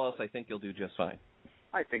like the boss, I think you'll do just fine.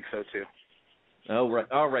 I think so too.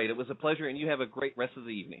 All right. It was a pleasure, and you have a great rest of the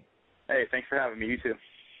evening. Hey, thanks for having me. You too.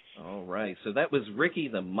 All right. So that was Ricky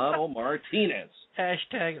the Model Martinez.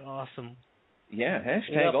 Hashtag awesome. Yeah,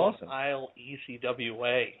 hashtag awesome. Aisle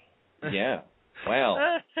ECWA. Yeah.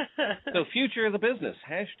 Wow. So future of the business.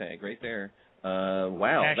 Hashtag right there.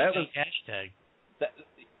 Wow. Hashtag, that was hashtag.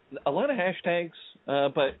 A lot of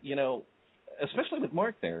hashtags, but, especially with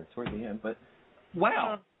Mark there toward the end. But,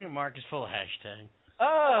 wow. Mark is full of hashtags.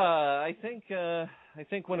 I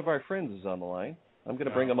think one of our friends is on the line. I'm going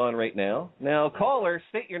to bring him on right now. Now, caller,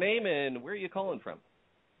 state your name and where are you calling from?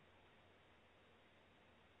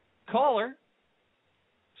 Caller,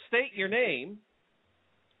 state your name.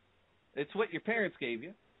 It's what your parents gave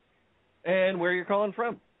you. And where you're calling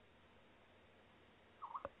from.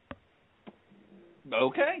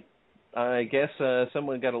 Okay. I guess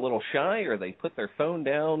someone got a little shy or they put their phone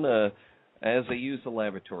down as they use the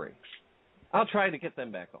lavatory. I'll try to get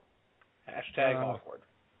them back on. Hashtag awkward.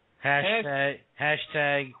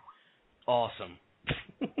 Hashtag awesome.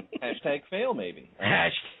 Hashtag fail, maybe.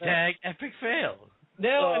 Hashtag epic fail.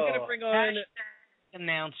 Now I'm going to bring on... Hashtag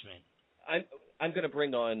announcement. I'm going to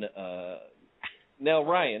bring on... now,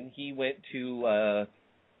 Ryan, he went to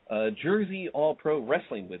Jersey All-Pro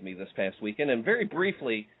Wrestling with me this past weekend. And very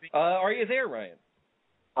briefly, are you there, Ryan?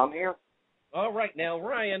 I'm here. All right. Now,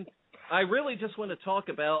 Ryan, I really just want to talk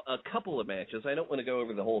about a couple of matches. I don't want to go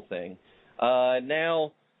over the whole thing.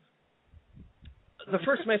 Now... The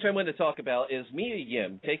first match I want to talk about is Mia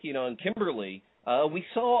Yim taking on Kimberly. We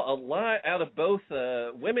saw a lot out of both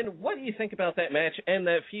women. What do you think about that match and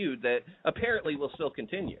that feud that apparently will still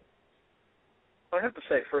continue? I have to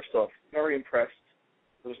say, first off, very impressed.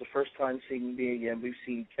 It was the first time seeing Mia Yim. We've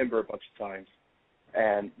seen Kimber a bunch of times.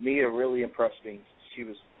 And Mia really impressed me. She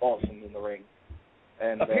was awesome in the ring.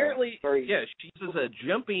 And apparently, she does a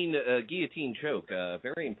jumping guillotine choke.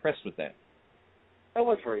 Very impressed with that. That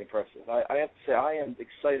was very impressive. I have to say, I am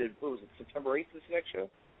excited. What was it, September 8th, this next show?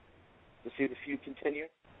 To see the feud continue?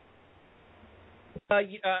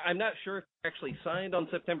 I'm not sure if it's actually signed on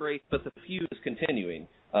September 8th, but the feud is continuing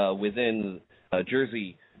within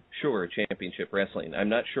Jersey Shore Championship Wrestling. I'm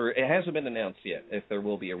not sure. It hasn't been announced yet if there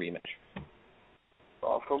will be a rematch.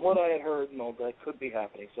 From what I had heard, no, that could be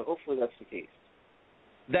happening. So hopefully that's the case.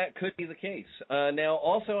 That could be the case. Now,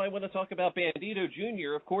 also, I want to talk about Bandito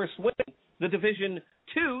Jr., of course, winning the Division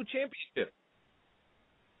II championship.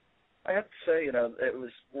 I have to say, it was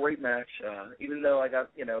a great match. Even though I got,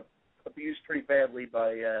 abused pretty badly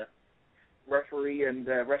by referee and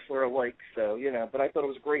wrestler alike. So, but I thought it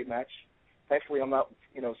was a great match. Thankfully, I'm not,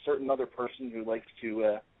 a certain other person who likes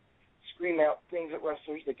to scream out things at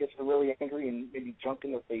wrestlers that gets them really angry and maybe junk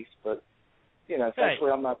in the face. But,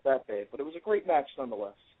 thankfully I'm not that bad. But it was a great match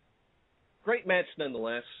nonetheless. Great match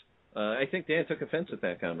nonetheless. I think Dan took offense at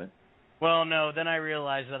that comment. Well, no, then I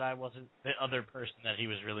realized that I wasn't the other person that he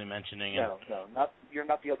was really mentioning. No, you're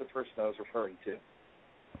not the other person I was referring to.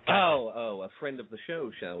 Oh, a friend of the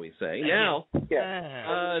show, shall we say. Now,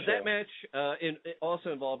 that match it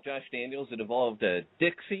also involved Josh Daniels. It involved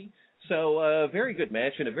Dixie. So a very good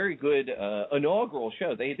match and a very good inaugural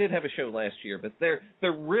show. They did have a show last year, but they're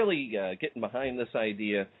really getting behind this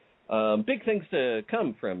idea. Big things to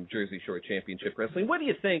come from Jersey Shore Championship Wrestling. What do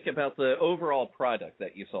you think about the overall product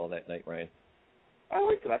that you saw that night, Ryan? I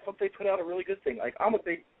liked it. I thought they put out a really good thing. I'm a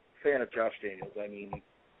big fan of Josh Daniels. I mean,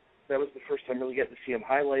 that was the first time really getting to see him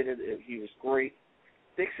highlighted. He was great.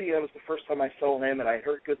 Dixie, that was the first time I saw him, and I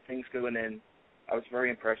heard good things going in. I was very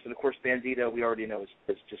impressed. And, of course, Bandito, we already know,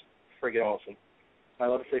 is just friggin' awesome. I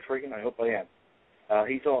love to say friggin'. I hope I am.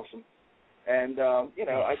 He's awesome. And,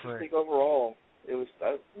 I just think overall it was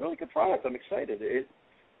a really good product. I'm excited.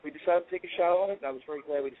 We decided to take a shot on it, and I was very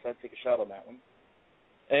glad we decided to take a shot on that one.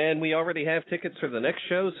 And we already have tickets for the next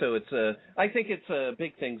show, so I think it's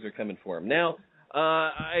big things are coming for him. Now,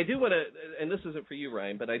 I do want to, and this isn't for you,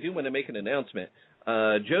 Ryan, but I do want to make an announcement.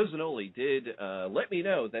 Joe Zanoli did let me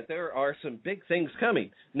know that there are some big things coming.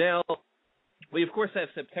 Now, we, of course, have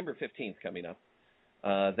September 15th coming up.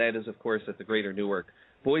 That is, of course, at the Greater Newark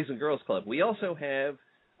Boys and Girls Club. We also have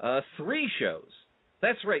 3 shows.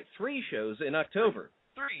 That's right, 3 shows in October.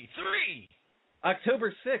 Three.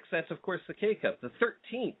 October 6th, that's, of course, the K-Cup. The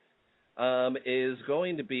 13th is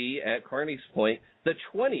going to be at Carney's Point. The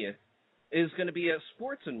 20th is going to be at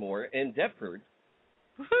Sports and More in Deptford.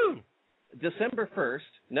 Woohoo! December 1st,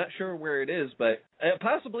 not sure where it is, but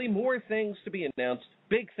possibly more things to be announced.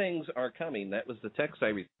 Big things are coming. That was the text I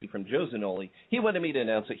received from Joe Zanoli. He wanted me to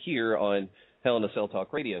announce it here on Hell in a Cell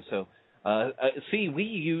Talk Radio. So, see, we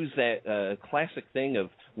use that classic thing of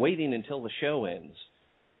waiting until the show ends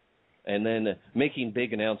and then making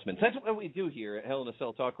big announcements. That's what we do here at Hell in a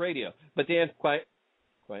Cell Talk Radio. But, Dan, quiet.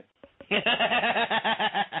 But,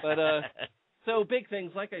 so big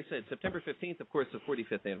things, like I said, September 15th, of course, the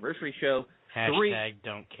 45th anniversary show. Hashtag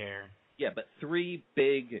don't care. Yeah, but 3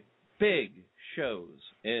 big shows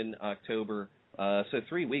in October. So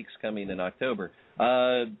 3 weeks coming in October.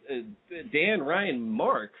 Dan, Ryan,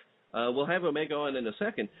 Mark, we'll have Omega on in a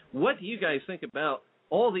second. What do you guys think about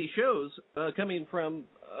all these shows coming from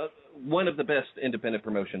one of the best independent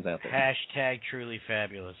promotions out there? Hashtag truly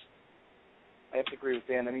fabulous. I have to agree with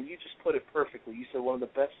Dan. I mean, you just put it perfectly. You said one of the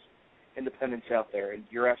best independents out there, and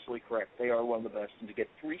you're absolutely correct. They are one of the best. And to get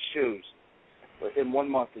 3 shows in 1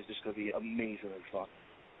 month is just going to be amazingly fun.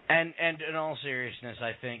 And in all seriousness,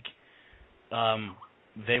 I think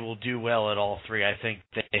they will do well at all 3. I think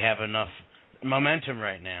they have enough momentum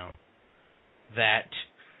right now that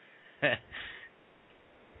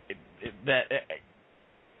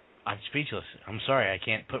I'm speechless. I'm sorry, I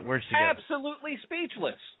can't put words together. Absolutely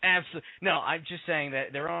speechless. No, I'm just saying that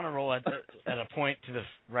they're on a roll at a point to the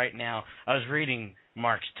right now. I was reading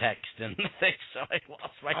Mark's text and so I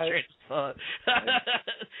lost my train of thought.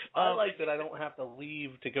 I like that I don't have to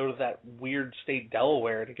leave to go to that weird state,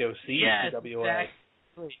 Delaware, to go see CWA.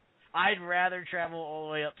 Exactly. I'd rather travel all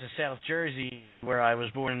the way up to South Jersey, where I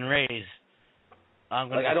was born and raised. I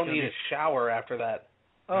don't need a shower after that.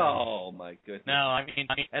 Oh, my goodness. No, I mean,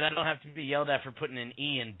 and I don't have to be yelled at for putting an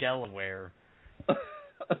E in Delaware.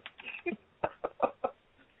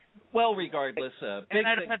 Well, regardless. And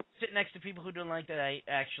I don't have to sit next to people who don't like that I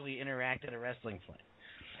actually interact at a wrestling fight.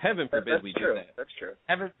 Heaven forbid we do that. That's true.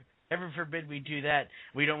 Heaven forbid we do that.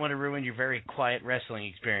 We don't want to ruin your very quiet wrestling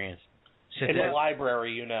experience. in the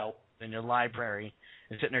library, you know. In your library,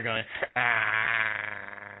 and sitting there going,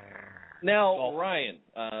 Now, Ryan,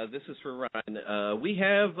 this is for Ryan. We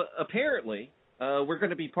have, apparently, we're going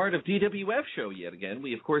to be part of DWF show yet again.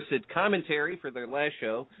 We, of course, did commentary for their last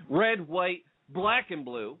show, Red, White, Black, and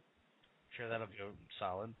Blue. Sure, that'll go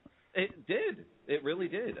solid. It did. It really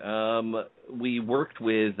did. We worked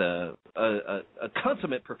with a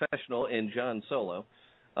consummate professional in John Solo.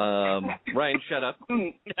 Ryan, shut up.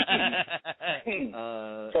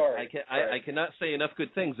 Sorry. I cannot say enough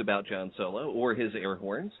good things about John Solo or his air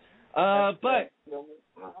horns. But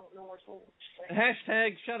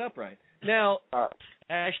hashtag shut up, Ryan. Now,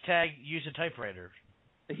 hashtag use a typewriter.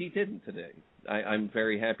 He didn't today. I'm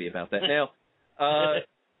very happy about that. Now,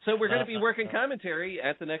 so we're going to be working commentary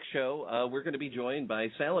at the next show. We're going to be joined by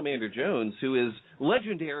Salamander Jones, who is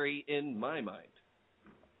legendary in my mind.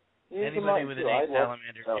 Anybody with a name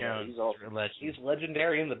Salamander Jones, he's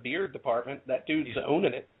legendary in the beard department. That dude's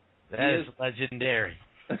owning it. That is legendary.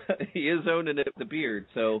 He is owning it with the beard.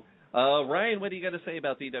 So, Ryan, what do you got to say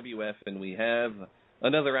about DWF? And we have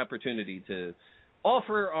another opportunity to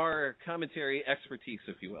offer our commentary expertise,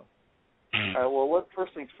 if you will. Well,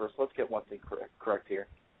 first things first. Let's get one thing correct here.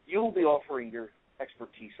 You will be offering your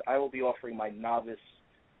expertise. I will be offering my novice,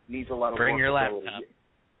 needs a lot of Bring your laptop.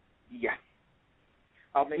 Yeah.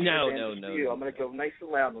 I'll make sure for you. I'm going to go nice and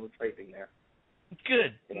loud on the typing there.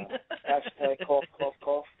 Good. You know, hashtag cough, cough,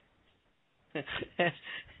 cough.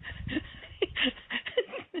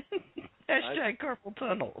 Hashtag carpal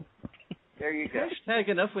tunnel. There you go. Hashtag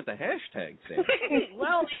enough with the hashtag, Sam.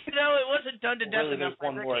 Well, you know, it wasn't done to death really, enough.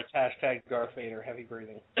 There's one more. It's hashtag Darth Vader, heavy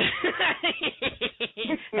breathing.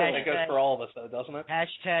 That goes for all of us, though, doesn't it?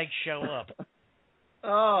 Hashtag show up.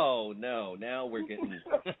 Oh, no. Now we're getting a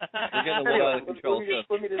little out of control. Hey,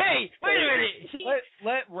 wait a minute.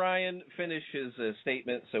 Let Ryan finish his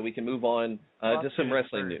statement so we can move on to some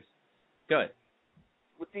wrestling news. Go ahead.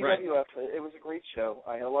 With DWF, it was a great show.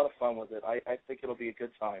 I had a lot of fun with it. I think it'll be a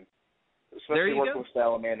good time. Especially working with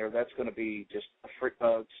Salamander, that's going to be just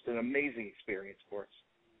an amazing experience for us.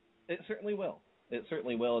 It certainly will. It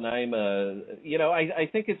certainly will, and I'm, I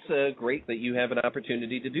think it's great that you have an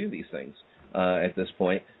opportunity to do these things at this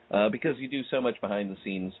point because you do so much behind the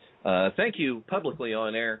scenes. Thank you publicly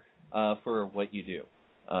on air for what you do.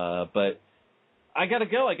 But I got to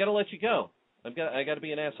go. I got to let you go. I got to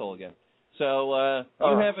be an asshole again. So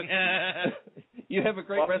you have a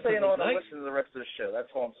great rest of the night. I'm staying on and listening to the rest of the show. That's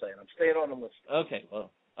all I'm saying. I'm staying on and listening. Okay,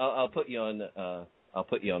 well, I'll put you on. I'll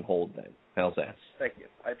put you on hold then. How's that? Thank you.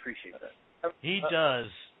 I appreciate that. He does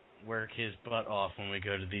work his butt off when we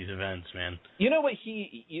go to these events, man. You know what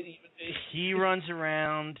he runs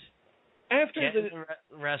around after the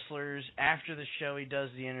wrestlers. After the show, he does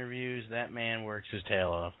the interviews. That man works his tail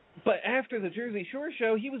off. But after the Jersey Shore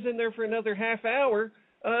show, he was in there for another half hour.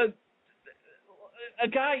 A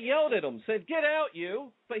guy yelled at him, said, "Get out,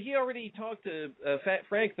 you!" But he already talked to Fat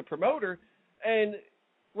Frank, the promoter, and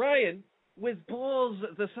Ryan, with balls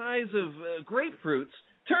the size of grapefruits,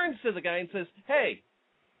 turns to the guy and says, "Hey,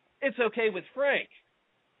 it's okay with Frank."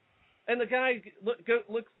 And the guy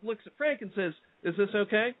looks at Frank and says, "Is this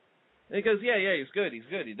okay?" And he goes, "Yeah, he's good. He's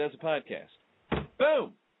good. He does a podcast."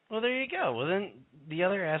 Boom. Well, there you go. Well, then the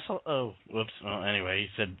other asshole. Oh, whoops. Well, anyway, he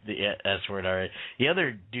said the S word already. The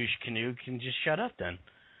other douche canoe can just shut up then.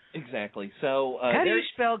 Exactly. So how do you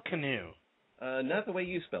spell canoe? Not the way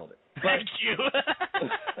you spelled it. Thank you.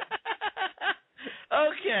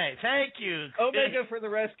 Okay, thank you. Omega for the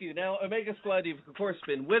rescue. Now, Omega Squad, you've of course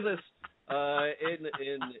been with us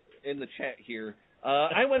in the chat here.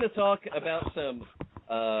 I want to talk about some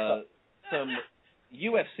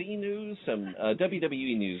UFC news, some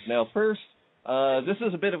WWE news. Now, first, this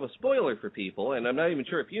is a bit of a spoiler for people, and I'm not even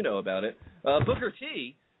sure if you know about it. Booker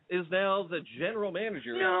T is now the general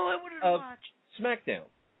manager of SmackDown.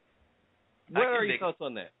 What are your thoughts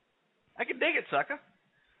on that? I can dig it, sucker.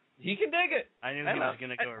 He can dig it. I knew he was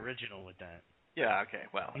going to go original with that. Yeah, okay.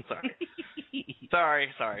 Well, I'm sorry.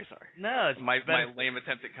 sorry. No, it's my lame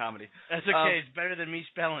attempt at comedy. That's okay. It's better than me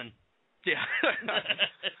spelling. Yeah.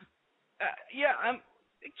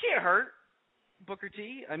 It can't hurt Booker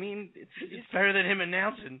T. I mean, it's better than him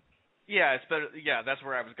announcing. Yeah, it's better. Yeah, that's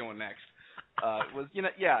where I was going next.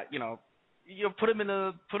 You put him in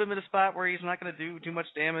a spot where he's not going to do too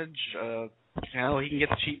much damage. He can get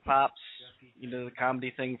the cheap pops. The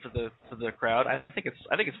comedy thing for the crowd. I think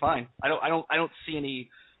it's fine. I don't see any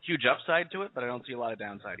huge upside to it, but I don't see a lot of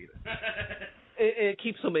downside either. It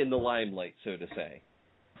keeps him in the limelight, so to say.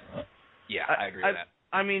 Yeah, I agree with that.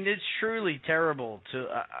 I mean, it's truly terrible to.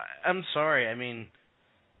 I'm sorry. I mean,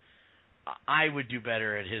 I would do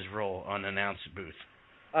better at his role on announce booth.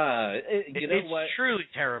 You know what? It's truly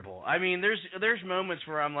terrible. I mean, there's moments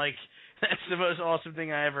where I'm like, that's the most awesome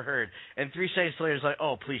thing I ever heard. And 3 seconds later, it's like,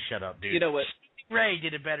 oh, please shut up, dude. You know what? Ray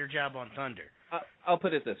did a better job on Thunder. I'll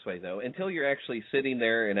put it this way, though. Until you're actually sitting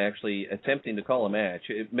there and actually attempting to call a match,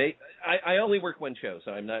 I only work one show,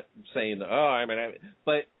 so I'm not saying,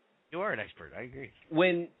 but you are an expert. I agree.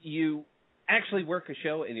 When you actually work a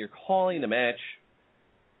show and you're calling a match,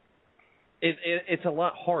 it's a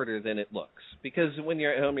lot harder than it looks. Because when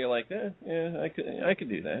you're at home, you're like, I could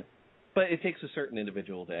do that. But it takes a certain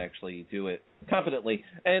individual to actually do it competently.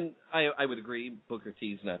 And I would agree, Booker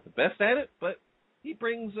T's not the best at it, but he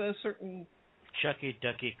brings a certain... Chucky,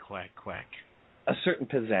 ducky, quack, quack. A certain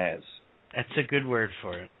pizzazz. That's a good word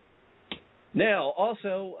for it. Now,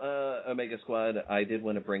 also, Omega Squad, I did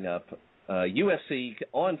want to bring up UFC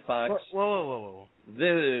on Fox. Whoa.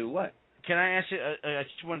 What? Can I ask you? I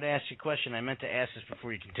just wanted to ask you a question. I meant to ask this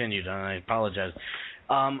before you continued, and I apologize.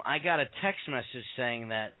 I got a text message saying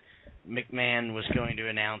that McMahon was going to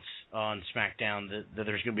announce on SmackDown that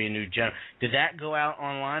there's going to be a new general. Did that go out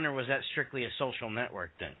online, or was that strictly a social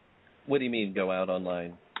network thing? What do you mean go out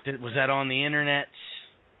online? Was that on the internet,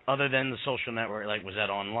 other than the social network? Like, was that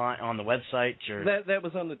online on the website? Or? That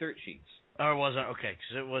was on the dirt sheets. Oh, it wasn't? Okay,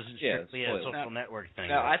 because it wasn't strictly a social network thing.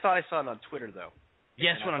 No, I thought I saw it on Twitter, though.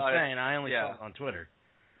 Yes, what I'm saying. I only saw it on Twitter.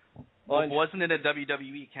 Well, wasn't it a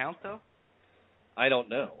WWE account, though? I don't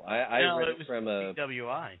know. I read it was from a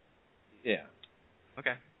WI. Yeah.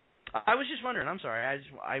 Okay. I was just wondering. I'm sorry.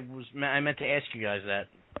 I meant to ask you guys that.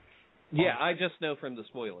 Yeah, I just know from the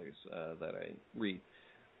spoilers that I read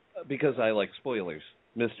because I like spoilers,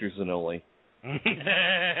 Mr. Zanoli.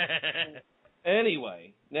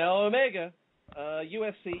 Anyway, now Omega,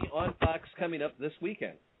 UFC on Fox coming up this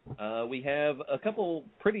weekend. We have a couple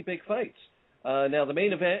pretty big fights. Now, the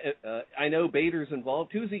main event, I know Bader's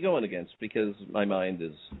involved. Who's he going against? Because my mind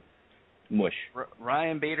is mush.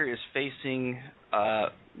 Ryan Bader is facing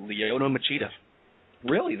Lyoto Machida.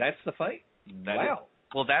 Really? That's the fight? Wow.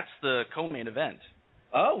 Well, that's the co-main event.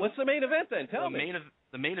 Oh, what's the main event then? Tell me.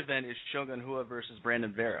 The main event is Shogun Rua versus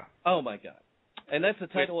Brandon Vera. Oh, my God. And that's a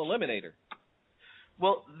title eliminator.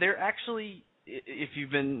 Well, they're actually... I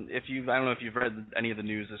don't know if you've read any of the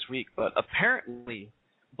news this week, but apparently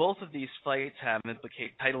both of these fights have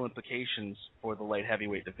title implications for the light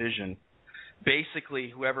heavyweight division. Basically,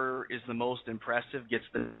 whoever is the most impressive gets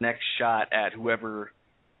the next shot at whoever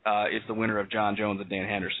is the winner of John Jones and Dan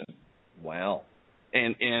Henderson. Wow.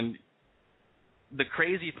 And the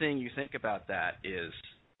crazy thing you think about that is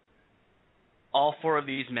all 4 of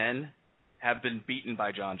these men have been beaten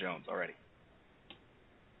by John Jones already.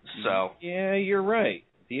 So yeah, you're right.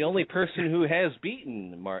 The only person who has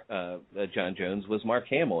beaten John Jones was Mark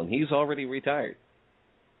Hamill, and he's already retired.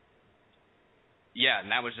 Yeah, and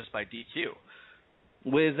that was just by DQ.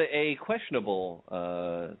 With a questionable,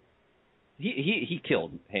 he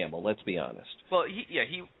killed Hamill. Let's be honest. Well,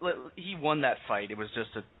 he won that fight. It was just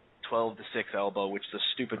a 12-6 elbow, which is a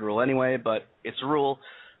stupid rule anyway, but it's a rule,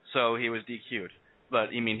 so he was DQ'd. But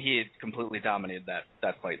I mean, he had completely dominated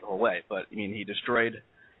that fight the whole way. But I mean, he destroyed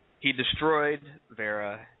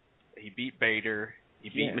Vera. He beat Bader. He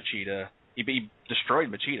beat Machida. He destroyed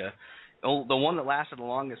Machida. The one that lasted the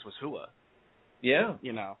longest was Rua. Yeah.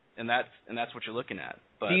 You know, and that's what you're looking at.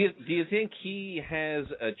 But do you think he has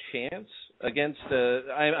a chance against?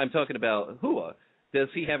 I'm talking about Rua. Does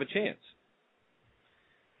he have a chance?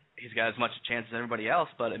 He's got as much a chance as everybody else.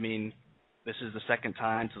 But I mean, this is the second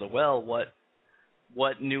time to the well.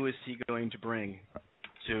 What new is he going to bring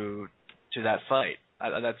to that fight?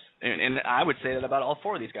 And I would say that about all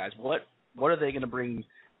 4 of these guys. What are they going to bring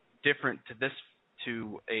different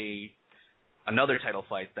to another title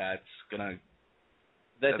fight that's gonna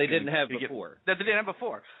that they didn't have before? That they didn't have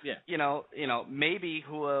before. Yeah. You know, maybe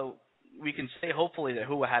Rua. We can say hopefully that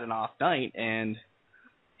Rua had an off night and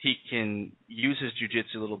he can use his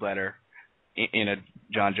jiu-jitsu a little better in a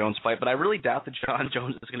John Jones fight. But I really doubt that John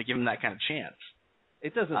Jones is going to give him that kind of chance.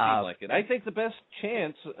 It doesn't seem like it. I think the best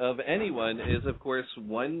chance of anyone is, of course,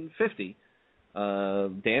 150,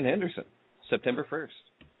 Dan Henderson, September 1st.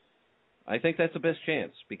 I think that's the best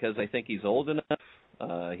chance because I think he's old enough.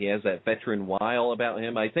 He has that veteran wile about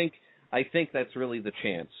him. I think that's really the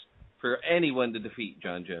chance for anyone to defeat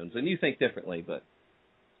John Jones. And you think differently, but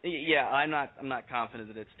yeah, I'm not confident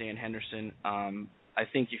that it's Dan Henderson. I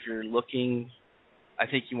think if you're looking. I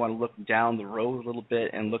think you want to look down the road a little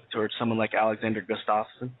bit and look towards someone like Alexander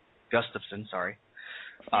Gustafsson,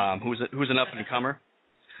 who's an up-and-comer.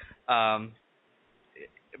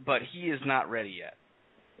 But he is not ready yet.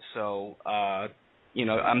 So,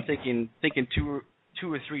 I'm thinking 2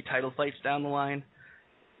 or 3 title fights down the line,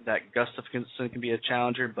 Gustafsson can be a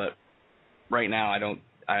challenger, but right now I don't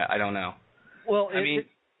know. Well,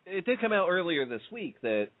 it did come out earlier this week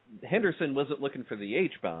that Henderson wasn't looking for the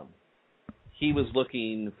H-bomb. He was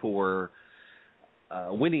looking for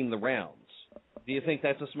winning the rounds. Do you think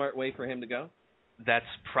that's a smart way for him to go? That's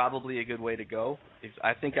probably a good way to go.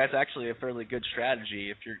 I think that's actually a fairly good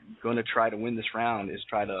strategy if you're going to try to win this round, is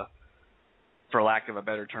try to, for lack of a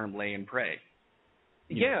better term, lay and pray.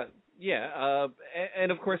 Yeah.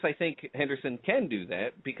 And of course I think Henderson can do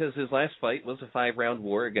that because his last fight was a 5-round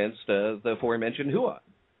war against the aforementioned Hua.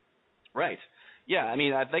 Right. Yeah, I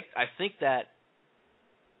mean, I think that's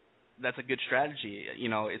a good strategy. You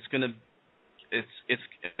know, I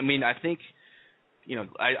think, you know,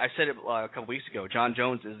 I said it a couple weeks ago. John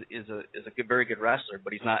Jones is a very good wrestler,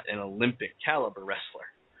 but he's not an Olympic caliber wrestler.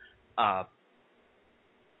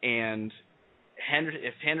 And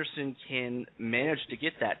if Henderson can manage to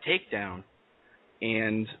get that takedown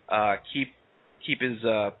and keep his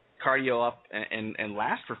cardio up and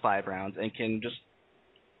last for 5 rounds, and can just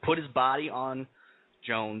put his body on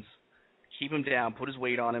Jones, keep him down, put his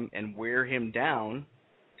weight on him, and wear him down,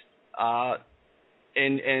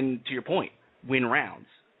 and to your point, win rounds.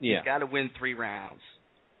 Yeah. He's got to win 3 rounds.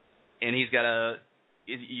 And he's got to –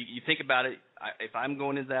 you think about it, if I'm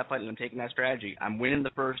going into that fight and I'm taking that strategy, I'm winning the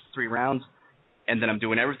first 3 rounds, and then I'm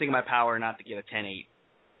doing everything in my power not to get a 10-8.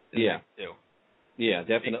 Yeah. Yeah,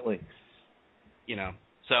 definitely. You know,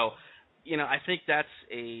 so, you know, I think that's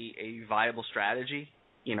a viable strategy.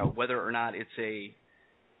 You know, whether or not it's a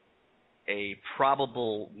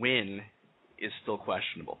probable win is still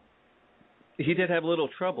questionable. He did have a little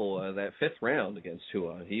trouble that 5th round against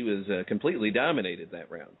Hua. He was completely dominated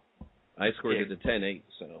that round. I scored it a 10-8,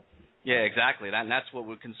 so. Yeah, exactly. That's what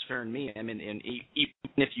would concern me. I mean, and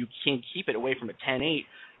even if you can't keep it away from a 10-8,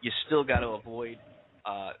 you still got to avoid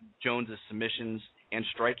Jones's submissions and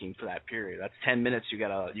striking for that period. That's 10 minutes you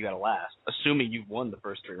gotta last, assuming you've won the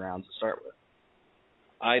first 3 rounds to start with.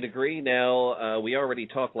 I'd agree. Now, we already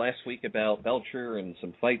talked last week about Belcher and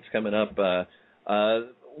some fights coming up.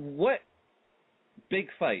 What big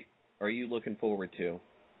fight are you looking forward to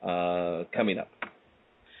coming up?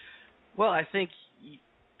 Well, I think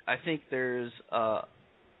there's a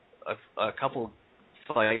couple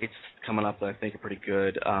fights coming up that I think are pretty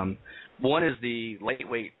good. One is the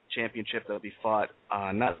lightweight championship that will be fought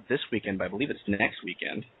not this weekend, but I believe it's next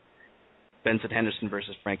weekend. Benson Henderson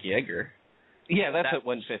versus Frankie Edgar. Yeah, that's at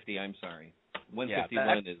 150. I'm sorry.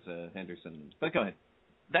 151 is Henderson. But go ahead.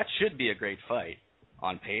 That should be a great fight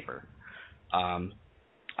on paper.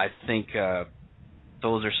 I think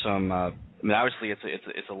those are some. I mean, obviously,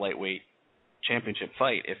 it's a lightweight championship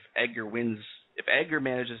fight. If Edgar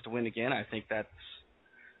manages to win again, I think that's.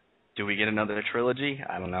 Do we get another trilogy?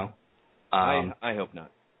 I don't know. I hope not.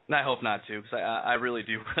 I hope not too, because I really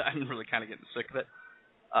do. I'm really kind of getting sick of it.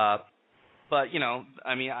 But, you know,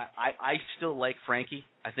 I mean, I still like Frankie.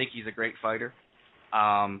 I think he's a great fighter.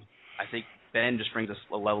 I think Ben just brings us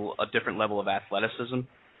a different level of athleticism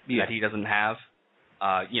that he doesn't have.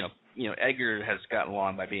 You know, Edgar has gotten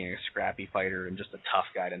along by being a scrappy fighter and just a tough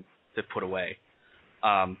guy to put away.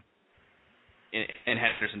 And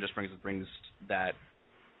Henderson just brings that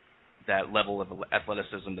level of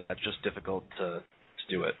athleticism that's just difficult to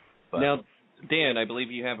do it. But. Now, Dan, I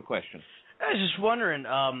believe you have a question. I was just wondering.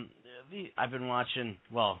 I've been watching.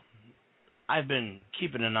 Well, I've been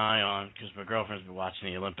keeping an eye on because my girlfriend's been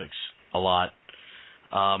watching the Olympics a lot.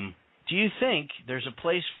 Do you think there's a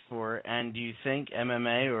place for it, and do you think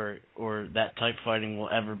MMA or that type fighting will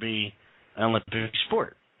ever be an Olympic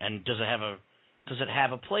sport? And does it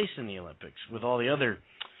have a place in the Olympics with all the other?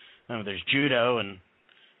 There's judo, and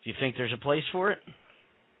do you think there's a place for it?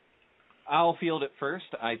 I'll field it first.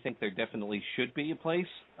 I think there definitely should be a place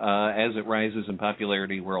as it rises in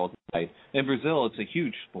popularity worldwide. In Brazil, it's a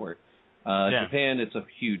huge sport. Japan, it's a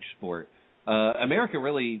huge sport. America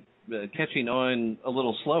really catching on a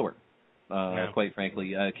little slower, quite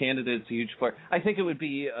frankly. Canada, it's a huge sport. I think it would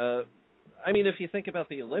be, if you think about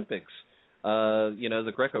the Olympics,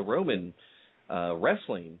 the Greco-Roman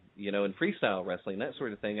wrestling, and freestyle wrestling, that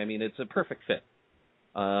sort of thing, it's a perfect fit.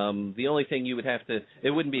 The only thing you would have to,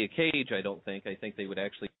 it wouldn't be a cage, I don't think. I think they would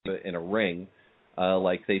actually do it in a ring,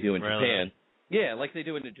 like they do in Japan. Yeah, like they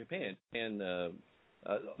do in Japan. And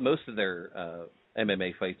most of their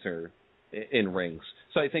MMA fights are in rings.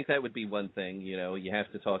 So I think that would be one thing. You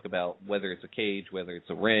have to talk about whether it's a cage, whether it's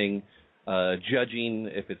a ring, judging,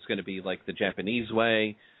 if it's going to be like the Japanese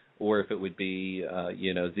way, or if it would be,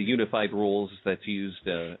 the unified rules that's used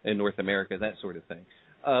in North America, that sort of thing.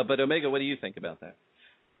 But Omega, what do you think about that?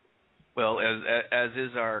 Well, as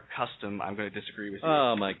is our custom, I'm going to disagree with you.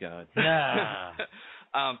 Oh my God!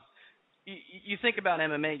 You think about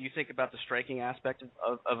MMA, you think about the striking aspect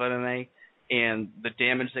of MMA and the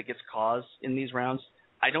damage that gets caused in these rounds.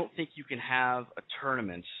 I don't think you can have a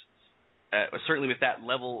tournament, certainly with that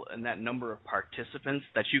level and that number of participants,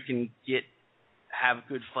 that you can have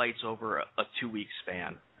good fights over a 2-week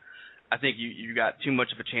span. I think you got too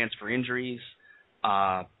much of a chance for injuries.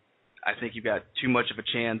 I think you've got too much of a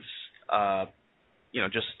chance,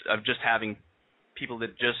 just having people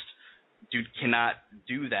that just cannot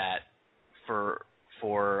do that for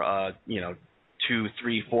 2,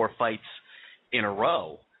 3, 4 fights in a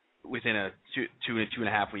row within a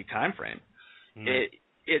 2.5 week time frame. Mm-hmm.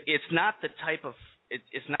 It's not the type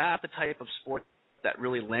of sport that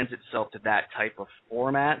really lends itself to that type of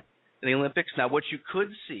format in the Olympics. Now, what you could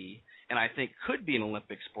see, and I think could be an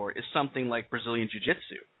Olympic sport, is something like Brazilian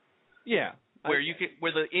Jiu-Jitsu. Yeah, where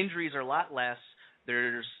the injuries are a lot less.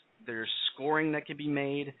 There's scoring that can be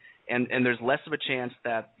made, and there's less of a chance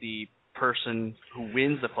that the person who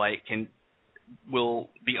wins the fight will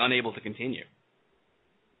be unable to continue.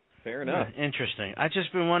 Fair enough. Interesting. I've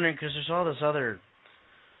just been wondering because there's all this other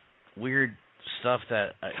weird stuff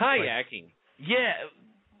that kayaking.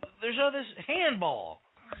 There's all this handball.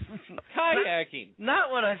 Kayaking.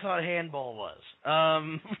 Not what I thought handball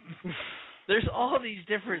was. There's all these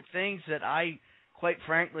different things that I, quite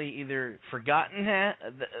frankly, either forgotten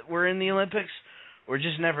were in the Olympics or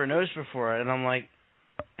just never noticed before. And I'm like,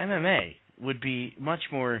 MMA would be much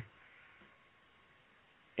more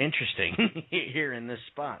interesting here in this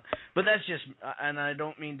spot. But that's just, and I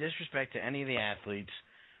don't mean disrespect to any of the athletes.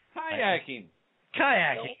 Kayaking,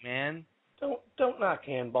 man. Don't knock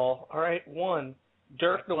handball. All right, one,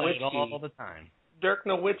 Dirk Nowitzki all the time. Dirk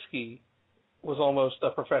Nowitzki was almost a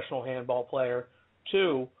professional handball player.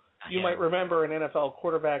 Two, you might remember an NFL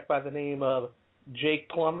quarterback by the name of Jake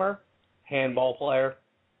Plummer, handball player.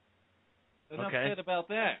 Enough said about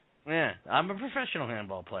that. Yeah, I'm a professional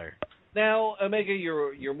handball player. Now, Omega,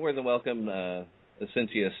 you're more than welcome, since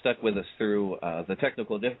you stuck with us through the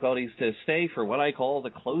technical difficulties, to stay for what I call the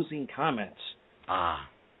closing comments.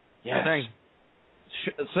 Yes. Thanks.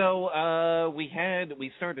 So we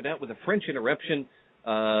started out with a French interruption.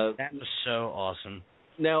 That was so awesome.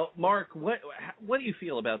 Now, Mark, what do you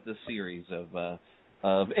feel about this series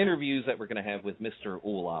of interviews that we're going to have with Mr.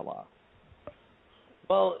 Ooh La La?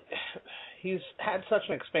 Well, he's had such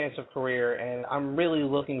an expansive career, and I'm really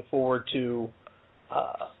looking forward to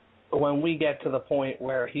when we get to the point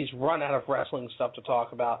where he's run out of wrestling stuff to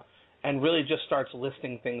talk about and really just starts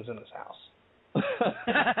listing things in his house.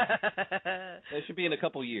 That should be in a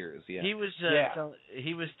couple years. Yeah. He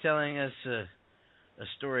was telling us a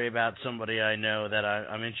story about somebody I know that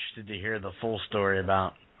I'm interested to hear the full story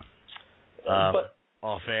about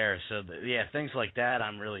off air. So things like that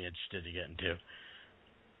I'm really interested to get into.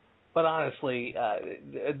 But honestly,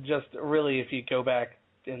 just really, if you go back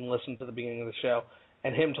and listen to the beginning of the show,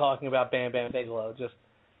 and him talking about Bam Bam Bigelow, just,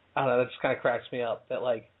 I don't know, that just kind of cracks me up. That,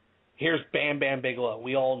 like, here's Bam Bam Bigelow.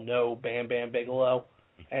 We all know Bam Bam Bigelow,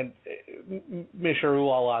 and Mr. Ooh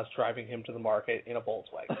La La is driving him to the market in a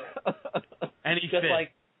Volkswagen. And he just fit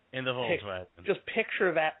in the Volkswagen. Just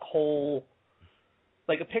picture that whole,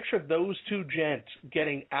 picture those two gents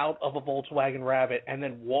getting out of a Volkswagen Rabbit and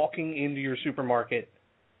then walking into your supermarket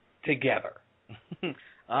together.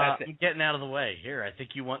 I'm getting out of the way. Here, I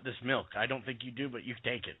think you want this milk. I don't think you do, but you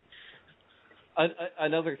take it.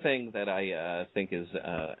 Another thing that I think is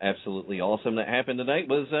absolutely awesome that happened tonight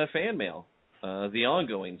was fan mail, the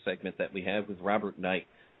ongoing segment that we have with Robert Knight.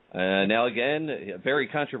 Now, again, very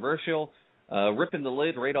controversial, ripping the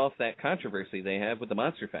lid right off that controversy they have with the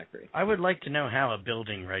Monster Factory. I would like to know how a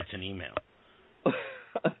building writes an email.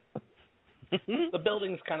 The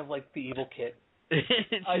building's kind of like the evil kid.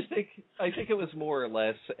 I think it was more or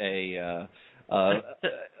less a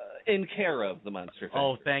in care of the Monster Factory.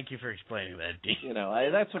 Oh, thank you for explaining that, Dean. You know,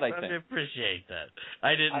 that's what I think. I appreciate that.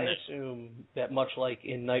 I assume that much like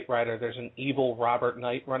in Knight Rider, there's an evil Robert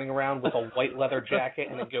Knight running around with a white leather jacket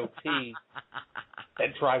and a goatee that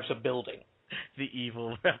drives a building. The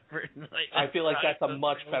evil Robert Knight. I feel like that's a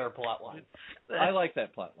much better plot line. I like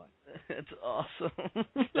that plot line. It's awesome.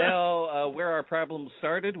 Now, where our problem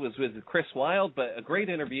started was with Chris Wilde, but a great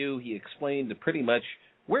interview. He explained pretty much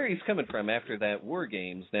where he's coming from after that War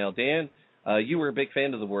Games. Now, Dan, you were a big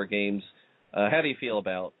fan of the War Games. How do you feel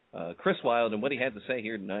about Chris Wilde and what he had to say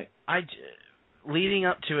here tonight? Leading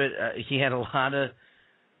up to it, he had a lot of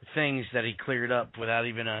things that he cleared up without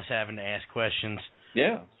even us having to ask questions.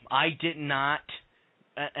 Yeah. I did not,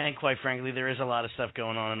 and quite frankly, there is a lot of stuff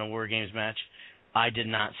going on in a War Games match. I did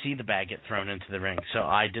not see the bag get thrown into the ring, so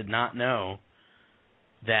I did not know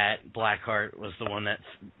that Blackheart was the one that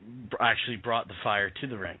actually brought the fire to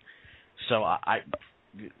the ring. So I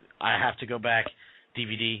have to go back,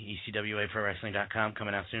 DVD, ECWAProWrestling.com,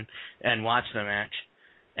 coming out soon, and watch the match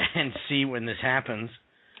and see when this happens.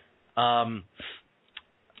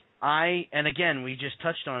 And again, we just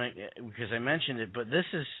touched on it because I mentioned it, but this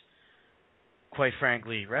is, quite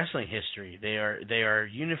frankly, wrestling history. They are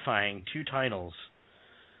unifying two titles,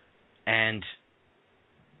 and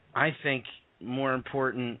I think more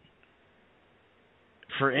important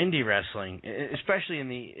for indie wrestling, especially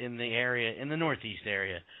in the area, in the Northeast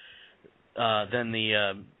area, than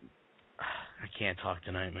the I can't talk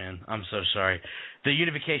tonight, man. I'm so sorry. The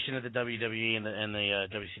unification of the WWE and the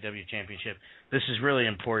WCW Championship. This is really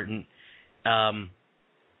important.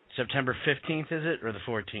 September 15th, is it, or the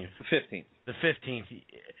 14th? The 15th. The 15th.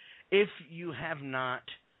 If you have not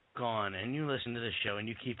gone and you listen to this show and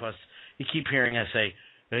you keep hearing us say,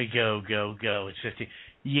 hey, go, it's 15,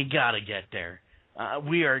 you got to get there.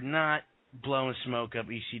 We are not blowing smoke up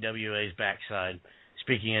ECWA's backside,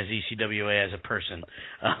 speaking as ECWA as a person.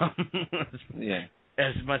 Yeah.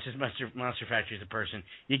 As much as Monster Factory is a person,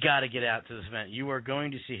 you got to get out to this event. You are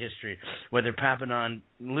going to see history. Whether Papadon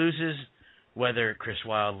loses, whether Chris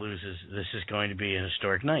Wilde loses, this is going to be a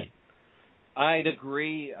historic night. I'd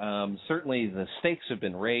agree. Certainly the stakes have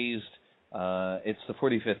been raised. It's the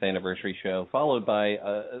 45th anniversary show, followed by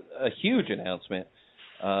a huge announcement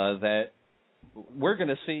that we're going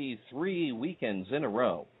to see 3 weekends in a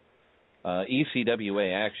row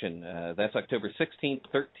ECWA action. That's October 16th,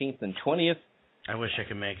 13th, and 20th. I wish I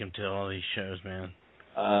could make them to all these shows, man.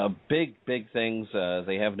 Big things.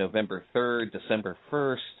 They have November 3rd, December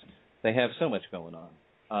 1st. They have so much going on.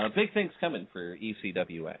 Big things coming for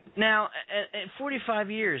ECWA. Now, at 45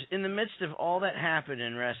 years, in the midst of all that happened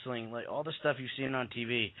in wrestling, like all the stuff you've seen on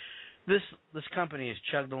TV, this company has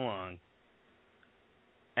chugged along,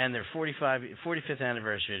 and their 45th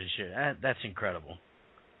anniversary this year. That's incredible.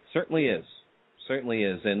 Certainly is.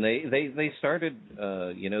 And they started,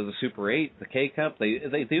 the Super 8, the K-Cup.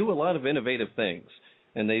 They do a lot of innovative things,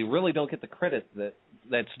 and they really don't get the credit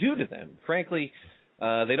that's due to them. Frankly,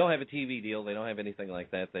 they don't have a TV deal. They don't have anything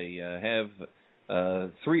like that. They have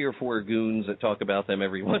 3 or 4 goons that talk about them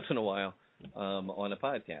every once in a while on a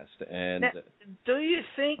podcast. And now, do you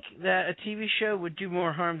think that a TV show would do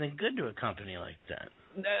more harm than good to a company like that?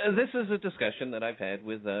 This is a discussion that I've had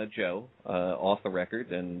with Joe off the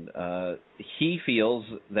record, and he feels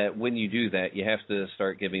that when you do that, you have to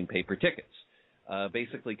start giving paper tickets,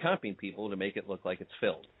 basically comping people to make it look like it's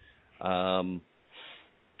filled. I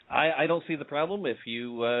don't see the problem if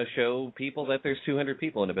you show people that there's 200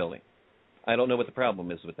 people in a building. I don't know what the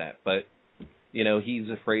problem is with that, but he's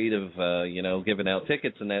afraid of giving out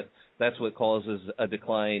tickets, and that's what causes a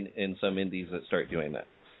decline in some indies that start doing that.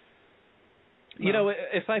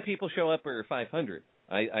 If 5 people show up or 500,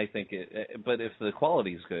 I think it. But if the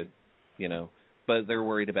quality's good, but they're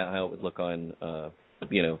worried about how it would look on,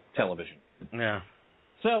 television. Yeah.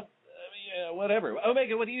 So, whatever.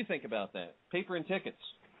 Omega, what do you think about that? Paper and tickets.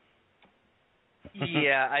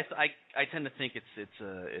 Yeah, I tend to think it's it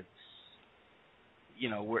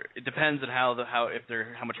depends on how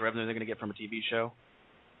much revenue they're going to get from a TV show.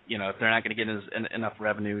 If they're not going to get enough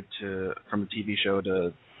revenue from a TV show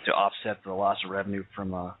to offset the loss of revenue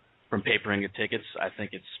from papering of tickets, I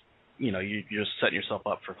think it's you're just setting yourself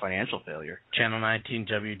up for financial failure. Channel 19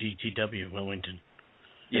 WDTW Wilmington.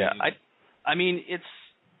 Yeah, I mean it's,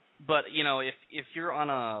 but if you're on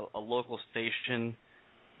a local station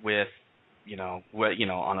with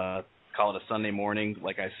on a, call it a Sunday morning,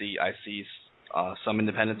 like I see some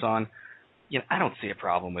independents on, I don't see a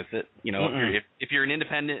problem with it. If you're an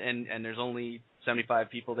independent and there's only 75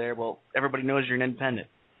 people there, well, everybody knows you're an independent.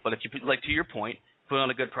 But if you put, like to your point, put on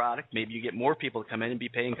a good product, maybe you get more people to come in and be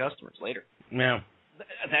paying customers later. Yeah,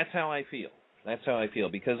 that's how I feel.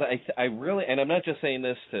 Because I really, and I'm not just saying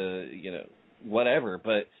this to whatever,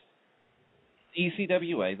 but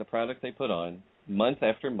ECWA, the product they put on month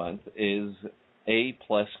after month, is A+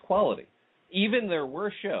 quality. Even their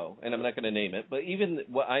worst show, and I'm not going to name it, but even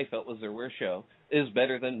what I felt was their worst show is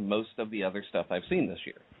better than most of the other stuff I've seen this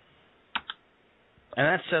year. And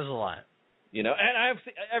that says a lot. And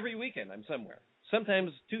every weekend I'm somewhere.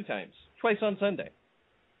 Sometimes 2 times. Twice on Sunday.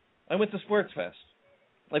 I went to Sports Fest.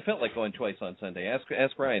 I felt like going twice on Sunday.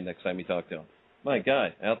 Ask Ryan next time you talk to him. My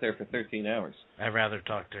God, out there for 13 hours. I'd rather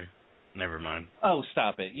talk to. Never mind. Oh,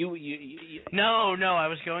 stop it. You. No, I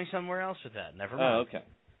was going somewhere else with that. Never mind. Oh, okay.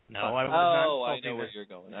 No, I was not. I know where you're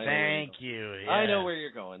going. Thank you. Yeah. I know where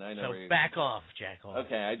you're going. Back off, Jack.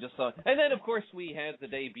 Okay, I just thought. And then, of course, we had the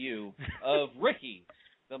debut of Ricky,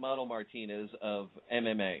 the Model Martinez of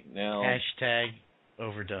MMA. Now, hashtag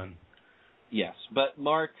overdone. Yes, but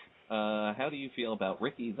Mark, how do you feel about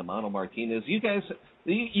Ricky the Model Martinez? You guys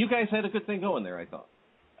had a good thing going there, I thought.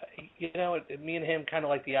 You know, me and him kind of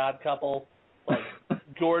like the odd couple. Like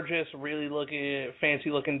gorgeous, really fancy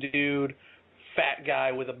looking dude, fat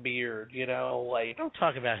guy with a beard. You know, like don't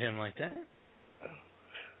talk about him like that.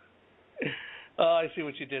 I see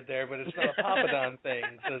what you did there, but it's not a Papadon thing.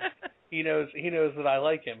 So he knows that I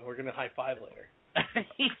like him. We're gonna high five later.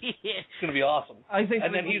 It's gonna be awesome. I think,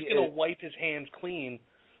 and then he's gonna wipe his hands clean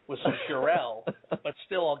with some Purell, but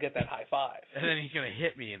still I'll get that high five. And then he's gonna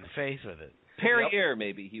hit me in the face with it. Perrier,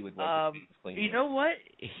 maybe he would wipe his hands clean. You know what?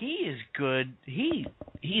 He is good.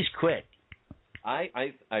 He's quick.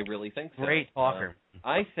 I really think so. Great talker.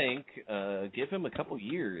 I think give him a couple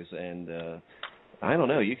years and. I don't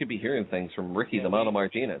know. You could be hearing things from Ricky the Model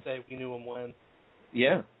Martinez. Say we knew him when.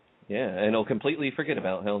 Yeah, and he'll completely forget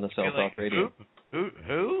about Hell in a Cell Talk Radio.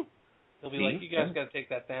 Who? He'll be like, you guys got to take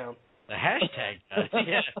that down. The hashtag guys.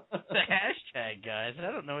 Yeah, the hashtag guys.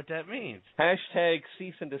 I don't know what that means. Hashtag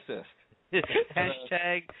cease and desist.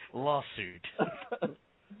 Hashtag lawsuit.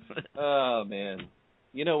 Oh man,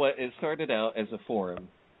 you know what? It started out as a forum,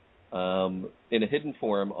 in a hidden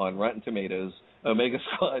forum on Rotten Tomatoes. Omega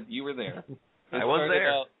Squad, you were there. I was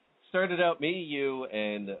there. Started out me, you,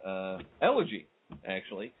 and Elegy,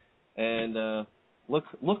 actually, and look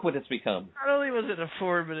what it's become. Not only was it a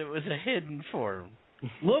forum, but it was a hidden forum.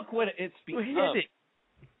 Look what it's become. We hid it.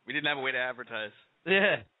 We didn't have a way to advertise.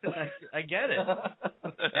 Yeah, I get it. Now,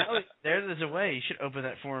 there's a way. You should open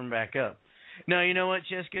that forum back up. No, you know what?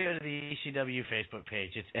 Just go to the ECW Facebook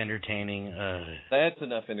page. It's entertaining. That's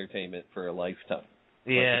enough entertainment for a lifetime.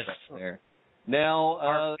 Yes. There. Now,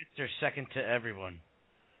 our bits are second to everyone.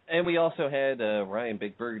 And we also had Ryan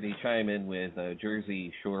Big Burgundy chime in with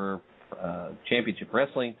Jersey Shore Championship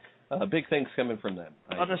Wrestling. Big things coming from them.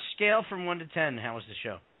 On a scale from 1 to 10, how was the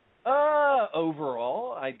show?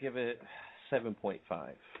 Overall, I'd give it 7.5. Oh,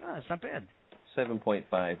 it's not bad.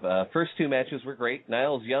 7.5. First two matches were great.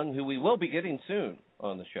 Niles Young, who we will be getting soon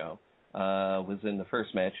on the show, was in the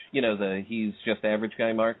first match. You know, he's just average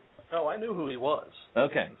guy, Mark? Oh, I knew who he was.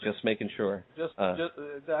 Okay, just making sure. Just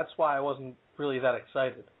that's why I wasn't really that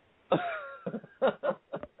excited.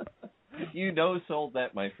 You sold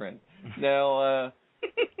that, my friend. Now,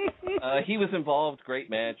 he was involved. Great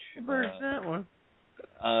match. Where's that one?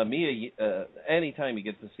 Mia. Anytime you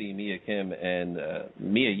get to see Mia Kim and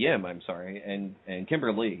Mia Yim, and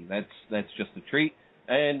Kimberly, that's just a treat.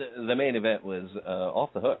 And the main event was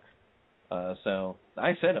off the hook. So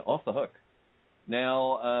I said it, off the hook.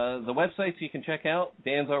 Now, the websites you can check out,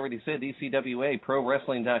 Dan's already said,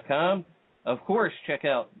 ECWAProWrestling.com. Of course, check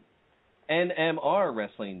out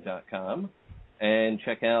NMRWrestling.com. And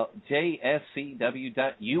check out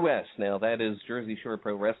JSCW.US. Now, that is Jersey Shore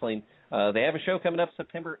Pro Wrestling. They have a show coming up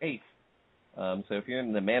September 8th. So if you're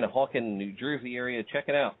in the Manahawkin, New Jersey area, check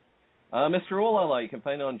it out. Mr. Olala, you can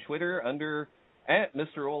find on Twitter under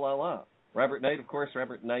 @Mr. Olala. Robert Knight, of course,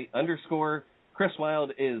 Robert Knight _ Chris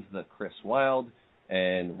Wilde is the Chris Wilde,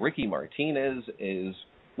 and Ricky Martinez is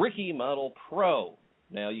Ricky Model Pro.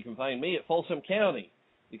 Now, you can find me at Folsom County.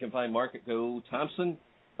 You can find Mark at Go Thompson.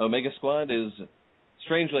 Omega Squad is,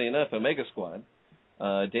 strangely enough, Omega Squad.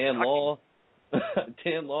 Dan Law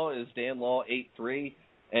is Dan Law 83.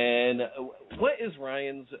 And what is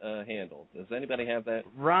Ryan's handle? Does anybody have that?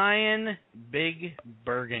 Ryan Big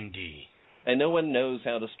Burgundy. And no one knows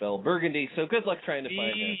how to spell Burgundy, so good luck trying to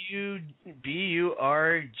find that.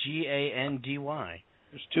 Burgandy.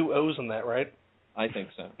 There's 2 O's in that, right? I think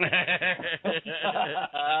so.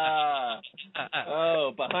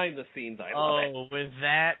 Oh, behind the scenes, I love it. Oh, with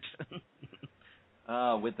that.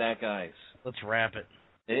 With that, guys. Let's wrap it.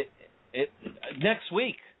 Next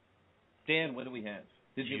week. Dan, what do we have?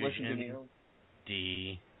 Did you listen to me?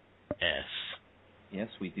 DS. Yes,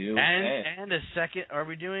 we do. And a second. Are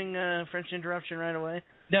we doing French Interruption right away?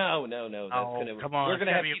 No. Come on. We're going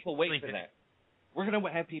to have people wait for that. We're going to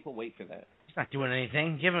have people wait for that. He's not doing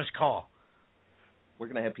anything. Give us a call. We're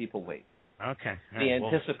going to have people wait. Okay. The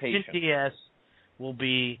anticipation. DS will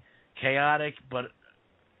be chaotic, but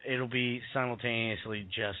it'll be simultaneously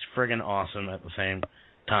just friggin' awesome at the same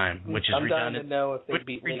time, which is redundant. I'm dying to know if they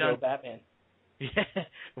beat Lego Batman. Yeah,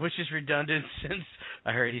 which is redundant since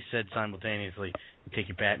I heard he said simultaneously. Take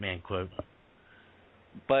your Batman quote.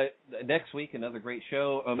 But next week, another great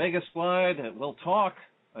show. Omega Squad, we'll talk.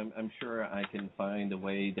 I'm sure I can find a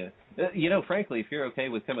way to... frankly, if you're okay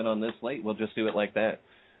with coming on this late, we'll just do it like that.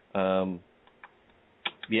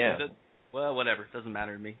 Yeah. Well, whatever. Doesn't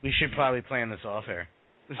matter to me. We should probably plan this off air.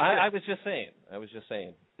 I was just saying. It's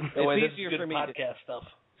easier for me podcast stuff.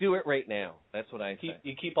 Do it right now. That's what I say.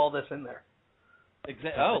 You keep all this in there.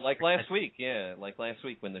 Exactly. Oh, like last week, yeah, like last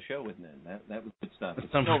week when the show wouldn't end. That was good stuff. It's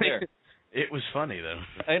still there. It was funny though,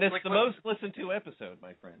 and it's the most listened to episode,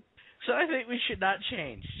 my friend. So I think we should not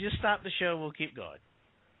change. Just stop the show. We'll keep going.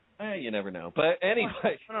 You never know. But anyway,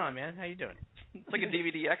 what's going on, man? How you doing? It's like a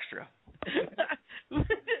DVD extra.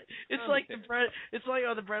 It's like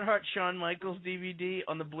on the Bret Hart Shawn Michaels DVD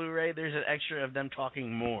on the Blu-ray. There's an extra of them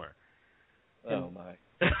talking more. Oh my!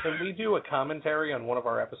 Can we do a commentary on one of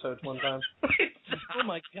our episodes one time? Oh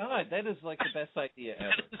my God, that is like the best idea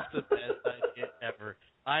ever. That is the best idea ever.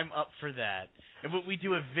 I'm up for that. And we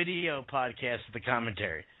do a video podcast of the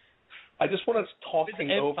commentary. I just want us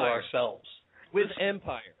talking over ourselves with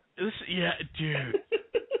Empire. Yeah, dude.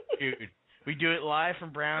 We do it live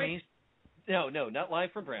from Brownies. No, not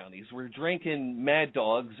live from Brownies. We're drinking Mad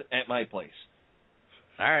Dogs at my place.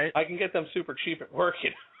 All right. I can get them super cheap at work.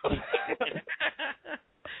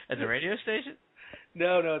 At the radio station?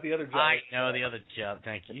 No, the other job. I know the other job.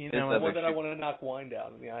 Thank you. You know the one that I want to knock wine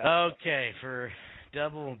down in the aisle. Okay, for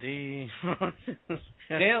Double D.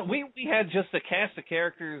 Yeah, we had just a cast of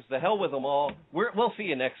characters. The hell with them all. We'll see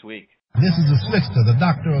you next week. This is the Slickster, the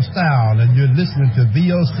Doctor of Style, and you're listening to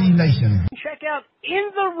VOC Nation. Check out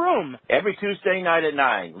In the Room every Tuesday night at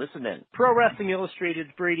 9. Listen in. Pro Wrestling Illustrated's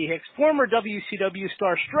Brady Hicks, former WCW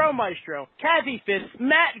star Stro Maestro, Kathy Fitz,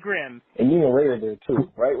 Matt Grimm. And you and Ray are there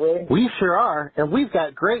too, right, Ray? We sure are, and we've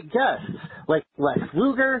got great guests like Lex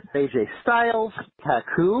Luger, AJ Styles,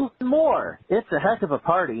 Haku, and more. It's a heck of a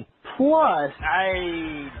party. Plus,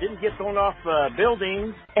 I didn't get thrown off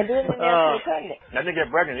buildings. And then I didn't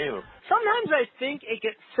get pregnant either. Sometimes I think it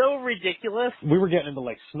gets so ridiculous. We were getting into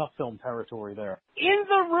like snuff film territory there. In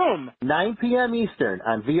the Room. 9 p.m. Eastern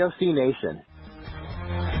on VOC Nation.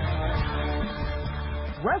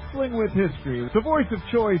 Wrestling with History, the voice of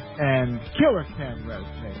choice, and Killer Ken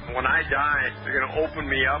Wrestling. When I die, they're going to open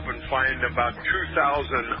me up and find about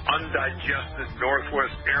 2,000 undigested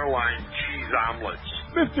Northwest Airlines cheese omelets.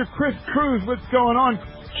 Mr. Chris Cruz, what's going on?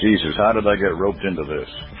 Jesus, how did I get roped into this?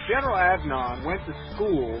 General Adnan went to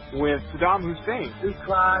school with Saddam Hussein. He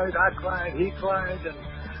cried, I cried, he cried, and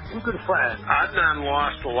we're good friends. Adnan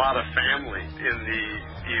lost a lot of family in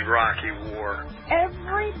the Iraqi war.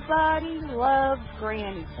 Everybody loves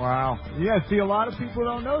Granny. Wow. Yeah, see, a lot of people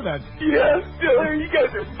don't know that. Yes, Diller, you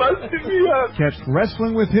guys are busting me up. Catch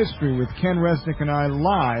Wrestling with History with Ken Resnick and I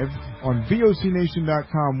live on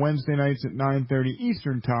VOCNation.com Wednesday nights at 9:30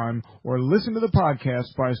 Eastern Time, or listen to the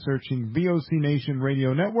podcast by searching VOC Nation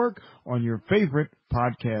Radio Network on your favorite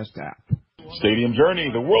podcast app. Stadium Journey,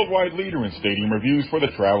 the worldwide leader in stadium reviews for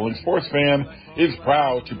the traveling sports fan, is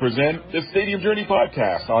proud to present the Stadium Journey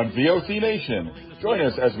podcast on VOC Nation. Join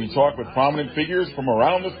us as we talk with prominent figures from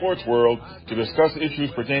around the sports world to discuss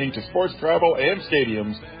issues pertaining to sports travel and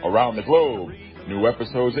stadiums around the globe. New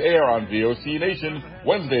episodes air on VOC Nation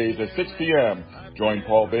Wednesdays at 6 p.m. Join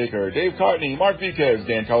Paul Baker, Dave Courtney, Mark Viquez,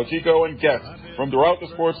 Dan Calachico, and guests from throughout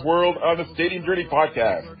the sports world on the Stadium Journey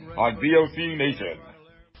podcast on VOC Nation.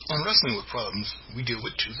 On Wrestling with Problems, we deal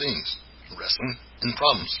with two things, wrestling and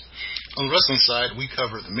problems. On the wrestling side, we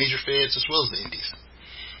cover the major feds as well as the indies.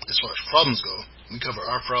 As far as problems go, we cover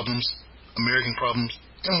our problems, American problems,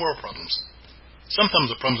 and world problems. Sometimes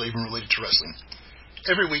the problems are even related to wrestling.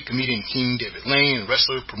 Every week, comedian King David Lane and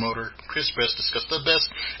wrestler promoter Chris Best discuss the best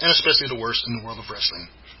and especially the worst in the world of wrestling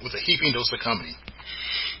with a heaping dose of comedy.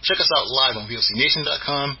 Check us out live on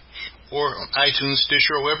VOCNation.com or on iTunes,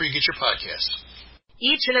 Stitcher, or wherever you get your podcasts.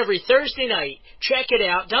 Each and every Thursday night, check it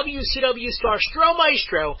out. WCW star Stro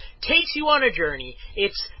Maestro takes you on a journey.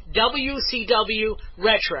 It's WCW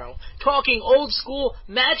Retro. Talking old school,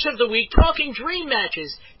 match of the week, talking dream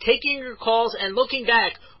matches, taking your calls and looking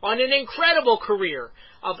back on an incredible career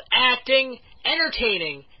of acting,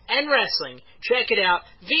 entertaining, and wrestling. Check it out.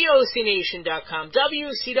 VOCNation.com.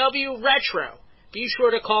 WCW Retro. Be sure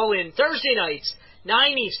to call in Thursday nights,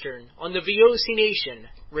 9 Eastern, on the VOC Nation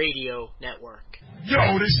Radio Network. Yo,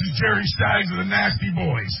 this is Jerry Staggs of the Nasty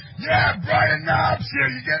Boys. Yeah, Brian Knobs here.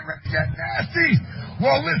 You get nasty?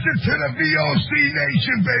 Well, listen to the VOC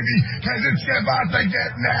Nation, baby, because it's about to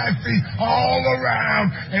get nasty all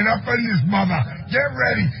around and up in this mother. Get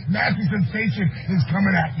ready. Nasty Sensation is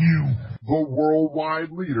coming at you. The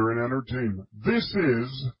worldwide leader in entertainment. This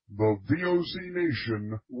is the VOC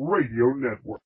Nation Radio Network.